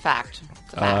 It's a fact.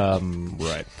 It's a fact.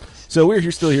 Right. So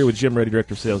we're still here with Jim Reddy,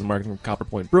 Director of Sales and Marketing from Copper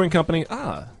Point Brewing Company.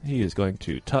 He is going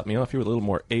to top me off here with a little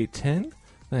more A10.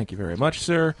 Thank you very much,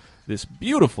 sir. This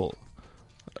beautiful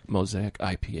Mosaic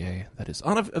IPA that is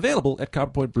available at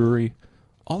Copper Point Brewery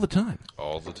all the time.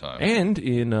 All the time. And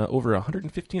in over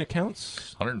 115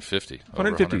 accounts. 150. Over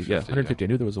 150, yeah. 150. yeah. I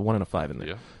knew there was a 1 and a 5 in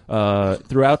there.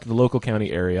 Throughout the local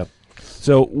county area.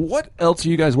 So what else are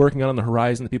you guys working on the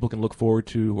horizon that people can look forward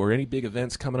to, or any big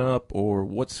events coming up, or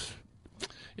what's...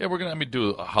 Yeah, we're going to do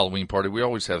a Halloween party. We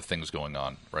always have things going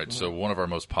on, right? So one of our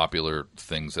most popular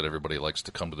things that everybody likes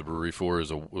to come to the brewery for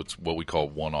is it's what we call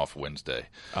One-Off Wednesday.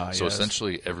 So yes.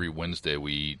 essentially every Wednesday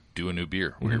we do a new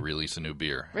beer. We release a new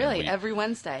beer. Really? Every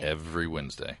Wednesday? Every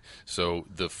Wednesday. So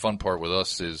the fun part with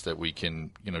us is that we can,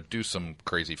 do some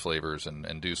crazy flavors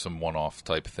and do some one-off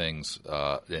type things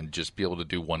and just be able to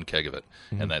do one keg of it,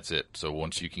 and that's it. So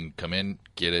once you can come in,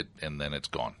 get it, and then it's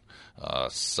gone.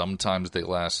 Sometimes they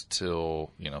last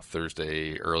till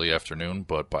Thursday early afternoon,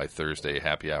 but by Thursday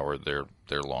happy hour they're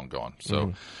long gone.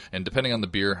 So, and depending on the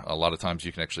beer, a lot of times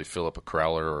you can actually fill up a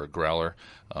crowler or a growler.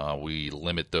 We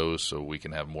limit those so we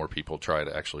can have more people try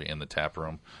to actually in the tap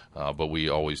room. But we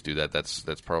always do that. That's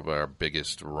probably our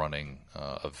biggest running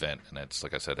event, and it's,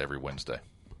 like I said, every Wednesday.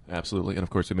 Absolutely. And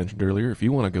of course, I mentioned earlier, if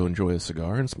you want to go enjoy a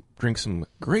cigar and drink some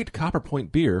great Copper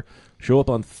Point beer, show up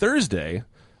on Thursday.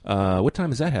 What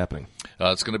time is that happening?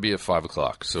 It's going to be at 5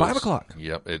 o'clock. So 5 o'clock?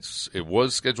 Yep. It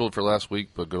was scheduled for last week,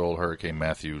 but good old Hurricane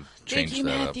Matthew changed that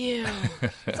Matthew.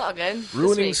 It's all good.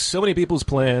 Ruining so many people's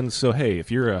plans. So, hey, if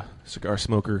you're a cigar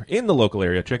smoker in the local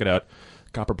area, check it out.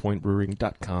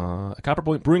 CopperPointBrewing.com,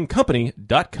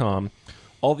 CopperPointBrewingCompany.com.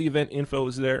 All the event info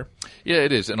is there. Yeah,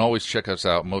 it is. And always check us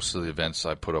out. Most of the events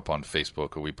I put up on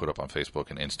Facebook, or we put up on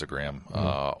Facebook and Instagram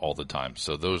all the time.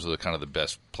 So those are the kind of the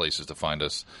best places to find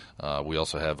us. We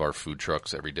also have our food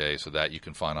trucks every day, so that you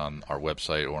can find on our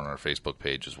website or on our Facebook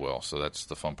page as well. So that's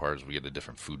the fun part, is we get a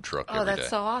different food truck every day. Oh, that's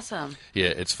so awesome. Yeah,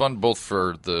 it's fun both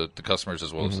for the customers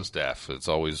as well as the staff. We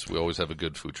always have a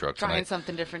good food truck. Trying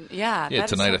something different. Yeah, yeah. that is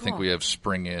Tonight so I think cool. we have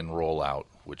Spring In Roll Out,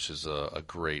 which is a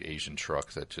great Asian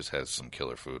truck that just has some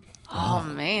killer food. Oh,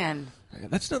 man.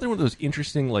 That's another one of those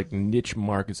interesting, niche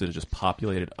markets that are just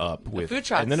populated up with food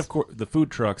trucks. and then of course the food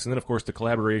trucks, and then of course the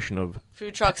collaboration of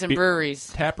Food trucks and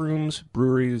breweries. tap rooms,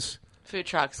 breweries, Food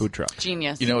trucks. food trucks.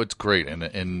 Genius. It's great,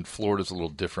 and Florida's a little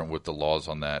different with the laws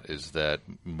on that. Is that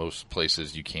most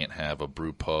places you can't have a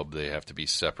brew pub; they have to be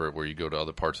separate. Where you go to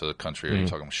other parts of the country, or you're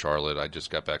talking Charlotte. I just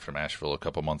got back from Asheville a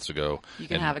couple months ago. You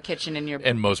can have a kitchen in your...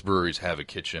 And most breweries have a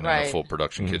kitchen and Right. a full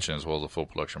production kitchen as well as a full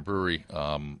production brewery.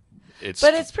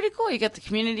 But it's pretty cool. You get the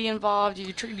community involved.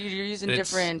 You're using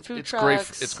different food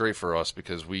trucks. It's great for us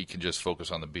because we can just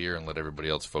focus on the beer and let everybody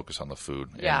else focus on the food.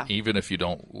 Yeah. And even if you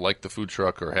don't like the food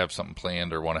truck or have something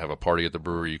planned or want to have a party at the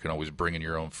brewery, you can always bring in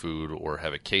your own food or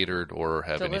have it catered or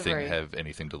have Delivery.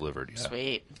 anything delivered. Yeah.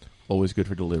 Sweet. Always good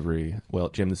for delivery. Well,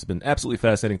 Jim, this has been absolutely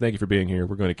fascinating. Thank you for being here.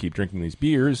 We're going to keep drinking these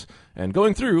beers and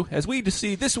going through as we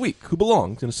see this week who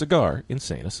belongs in a cigar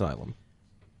insane asylum.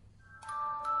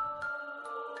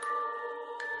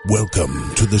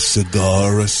 Welcome to the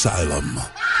Cigar Asylum,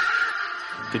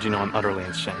 Did you know I'm utterly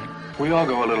insane? We all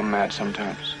go a little mad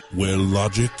sometimes. where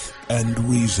logic and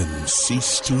reason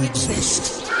cease to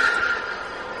exist.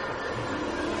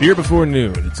 Beer before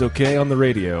noon. It's okay on the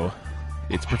radio.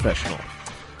 It's professional.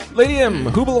 Lady M,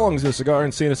 who belongs in a cigar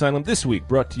insane asylum this week?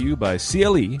 Brought to you by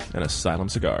CLE and Asylum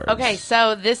Cigars. Okay,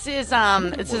 so this is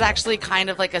actually kind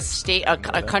of like a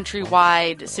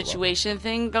countrywide situation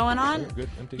thing going on.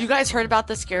 You guys heard about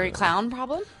the scary clown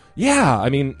problem? Yeah, I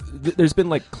mean, there's been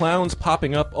clowns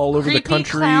popping up all over the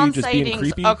country, clown just being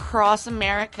sightings creepy. across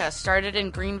America. Started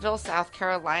in Greenville, South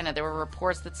Carolina. There were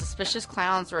reports that suspicious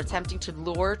clowns were attempting to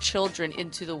lure children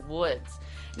into the woods.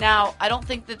 Now, I don't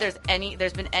think that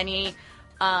there's been any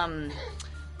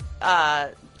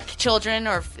children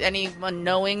or anyone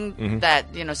knowing that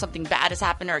something bad has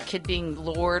happened or a kid being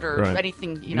lured or Right.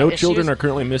 anything. No issues. children are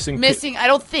currently missing. I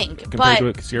don't think. compared to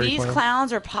But a scary these clown?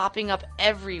 clowns are popping up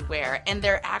everywhere, and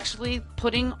they're actually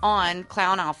putting on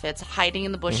clown outfits, hiding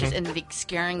in the bushes, and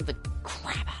scaring the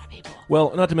crap out of people.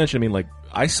 Well, not to mention, I mean,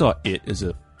 I saw it as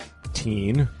a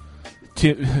teen.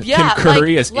 Tim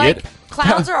Curry as it.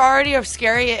 Clowns are already as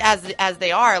scary as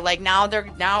they are. Like now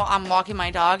I'm walking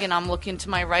my dog and I'm looking to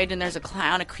my right and there's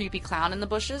a creepy clown in the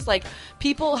bushes. Like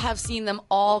people have seen them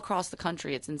all across the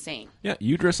country. It's insane. Yeah,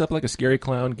 you dress up like a scary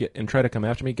clown and try to come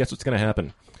after me. Guess what's going to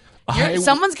happen?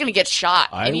 Someone's going to get shot.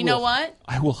 And you know what?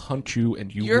 I will hunt you,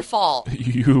 and your fault.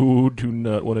 You do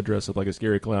not want to dress up like a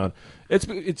scary clown. It's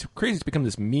crazy. It's become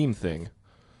this meme thing.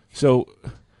 So,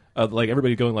 like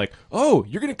everybody going like, "Oh,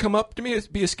 you're going to come up to me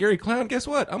and be a scary clown? Guess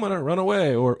what? I'm going to run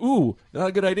away." Or, "Ooh, not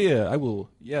a good idea. I will,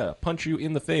 punch you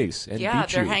in the face and beat you."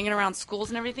 They're hanging around schools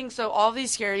and everything. So all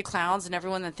these scary clowns and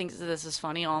everyone that thinks that this is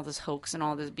funny, all this hoax and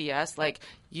all this BS, like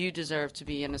you deserve to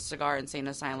be in a cigar insane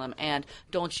asylum, and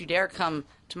don't you dare come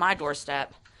to my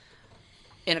doorstep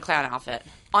in a clown outfit.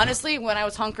 Honestly, when I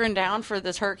was hunkering down for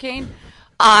this hurricane,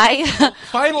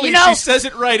 Finally, she says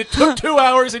it right. It took 2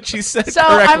 hours, and she said it so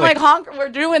correctly. I'm like, we're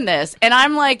doing this. And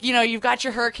I'm like, you've got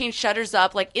your hurricane shutters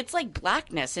up. Like, it's like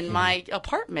blackness in my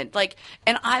apartment. Like,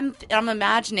 and I'm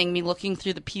imagining me looking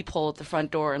through the peephole at the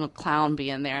front door and a clown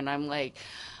being there. And I'm like,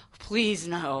 please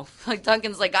no. Like,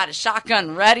 Duncan's like, got a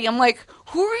shotgun ready. I'm like,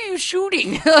 who are you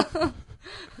shooting?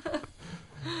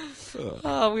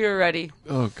 Oh, we were ready.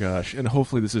 Oh, gosh. And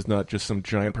hopefully this is not just some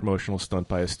giant promotional stunt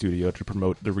by a studio to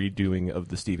promote the redoing of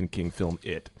the Stephen King film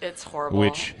It. It's horrible.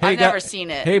 Which, I've never seen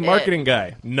it. Hey, marketing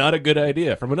guy, not a good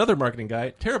idea. From another marketing guy,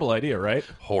 terrible idea, right?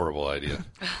 Horrible idea.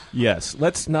 Yes,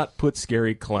 let's not put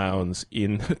scary clowns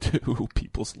into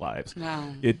people's lives.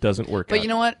 No. It doesn't work out. But you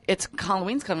know what?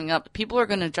 Halloween's coming up. People are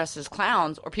going to dress as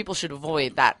clowns, or people should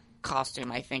avoid that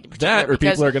costume, I think. That, or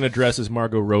people are going to dress as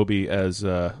Margot Robbie as...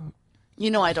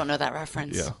 I don't know that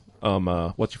reference. Yeah.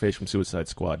 What's your face from Suicide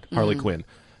Squad? Harley Quinn.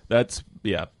 That's,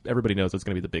 everybody knows that's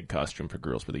going to be the big costume for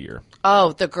girls for the year.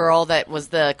 Oh, the girl that was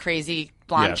the crazy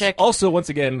blonde chick? Also, once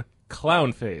again,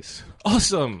 clown face.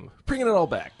 Awesome. Bringing it all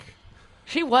back.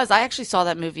 She was. I actually saw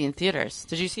that movie in theaters.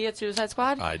 Did you see it, Suicide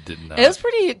Squad? I did not. It was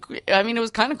pretty, it was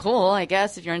kind of cool, I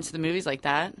guess, if you're into the movies like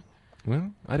that.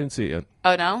 Well, I didn't see it yet.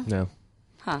 Oh, no? No.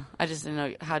 Huh. I just didn't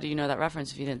know. How do you know that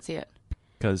reference if you didn't see it?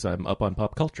 Because I'm up on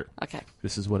pop culture. Okay.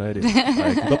 This is what I do.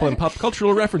 I keep up on pop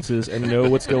cultural references and know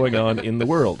what's going on in the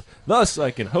world. Thus, I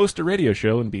can host a radio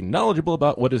show and be knowledgeable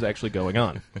about what is actually going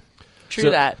on. True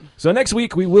that. So next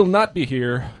week, we will not be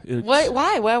here. Wait,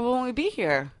 why? Why won't we be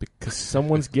here? Because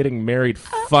someone's getting married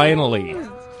finally.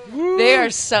 They are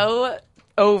so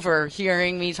over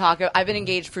hearing me talk. I've been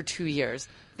engaged for 2 years.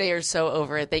 They are so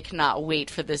over it. They cannot wait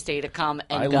for this day to come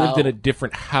and go. I lived in a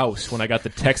different house when I got the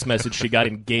text message she got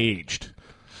engaged.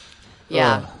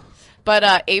 Yeah.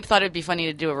 But Abe thought it'd be funny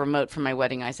to do a remote for my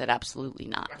wedding. I said, absolutely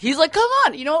not. He's like, come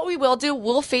on. You know what we will do?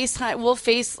 We'll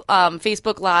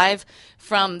Facebook Live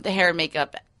from the hair and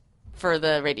makeup for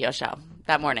the radio show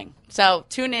that morning. So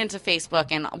tune in to Facebook,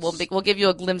 and we'll give you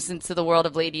a glimpse into the world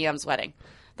of Lady M's wedding.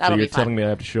 That'll be fun. So you're telling me I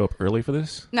have to show up early for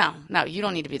this? No, you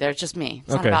don't need to be there. It's just me.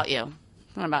 It's not about you.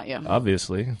 It's not about you.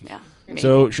 Obviously. Yeah.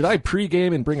 So should I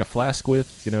pregame and bring a flask with,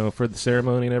 for the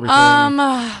ceremony and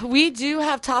everything? We do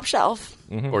have Top Shelf.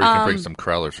 Mm-hmm. Or you can bring some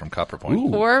Crowlers from Copper Point.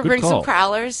 Ooh, or bring some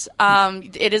Crowlers.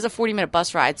 It is a 40-minute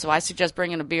bus ride, so I suggest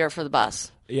bringing a beer for the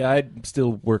bus. Yeah, I'm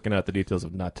still working out the details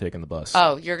of not taking the bus.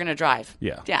 Oh, you're going to drive.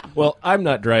 Yeah. Yeah. Well, I'm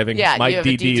not driving. Yeah, my you have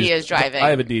DD a DD is driving.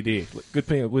 I have a DD. Good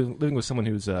thing living with someone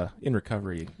who's in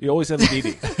recovery. You always have a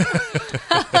DD.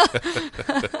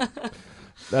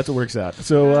 That's what works out.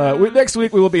 So next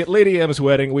week we will be at Lady M's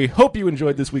wedding. We hope you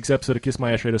enjoyed this week's episode of Kiss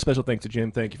My Ash Radio. Special thanks to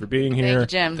Jim. Thank you for being here.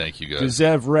 Thank you, Jim. Thank you, guys. To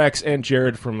Zev, Rex, and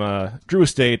Jared from Drew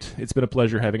Estate. It's been a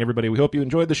pleasure having everybody. We hope you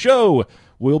enjoyed the show.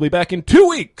 We'll be back in 2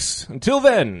 weeks. Until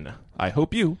then, I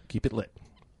hope you keep it lit.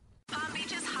 Palm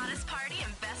Beach's hottest party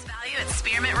and best value at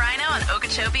Spearmint Rhino on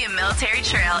Okeechobee and Military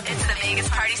Trail. It's the Vegas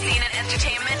party scene and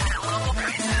entertainment at local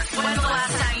prices. When's the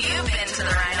last time you've been to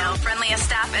the Rhino? Friendliest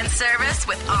staff and service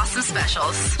with awesome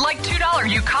specials. Like $2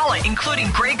 Eucala, including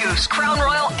Grey Goose, Crown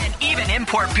Royal, and even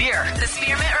import beer. The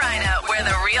Spearmint Rhino, where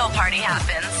the real party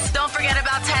happens. Don't forget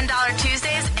about $10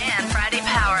 Tuesdays and Friday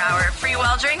Power Hour. Free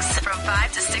well drinks from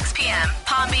 5 to 6 p.m.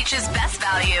 Palm Beach's best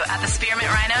value at the Spearmint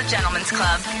Rhino Gentlemen's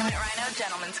Club. Spearmint Rhino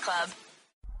Gentlemen's Club.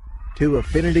 To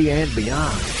Affinity and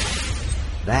beyond.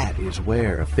 That is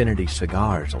where Affinity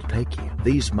Cigars will take you.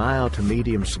 These mild to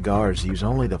medium cigars use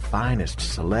only the finest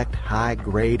select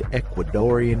high-grade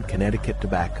Ecuadorian Connecticut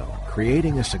tobacco,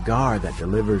 creating a cigar that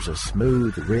delivers a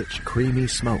smooth, rich, creamy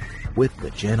smoke with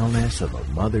the gentleness of a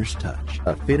mother's touch.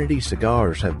 Affinity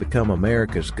Cigars have become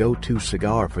America's go-to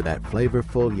cigar for that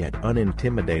flavorful yet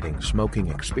unintimidating smoking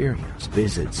experience.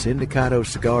 Visit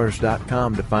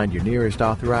syndicatocigars.com to find your nearest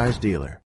authorized dealer.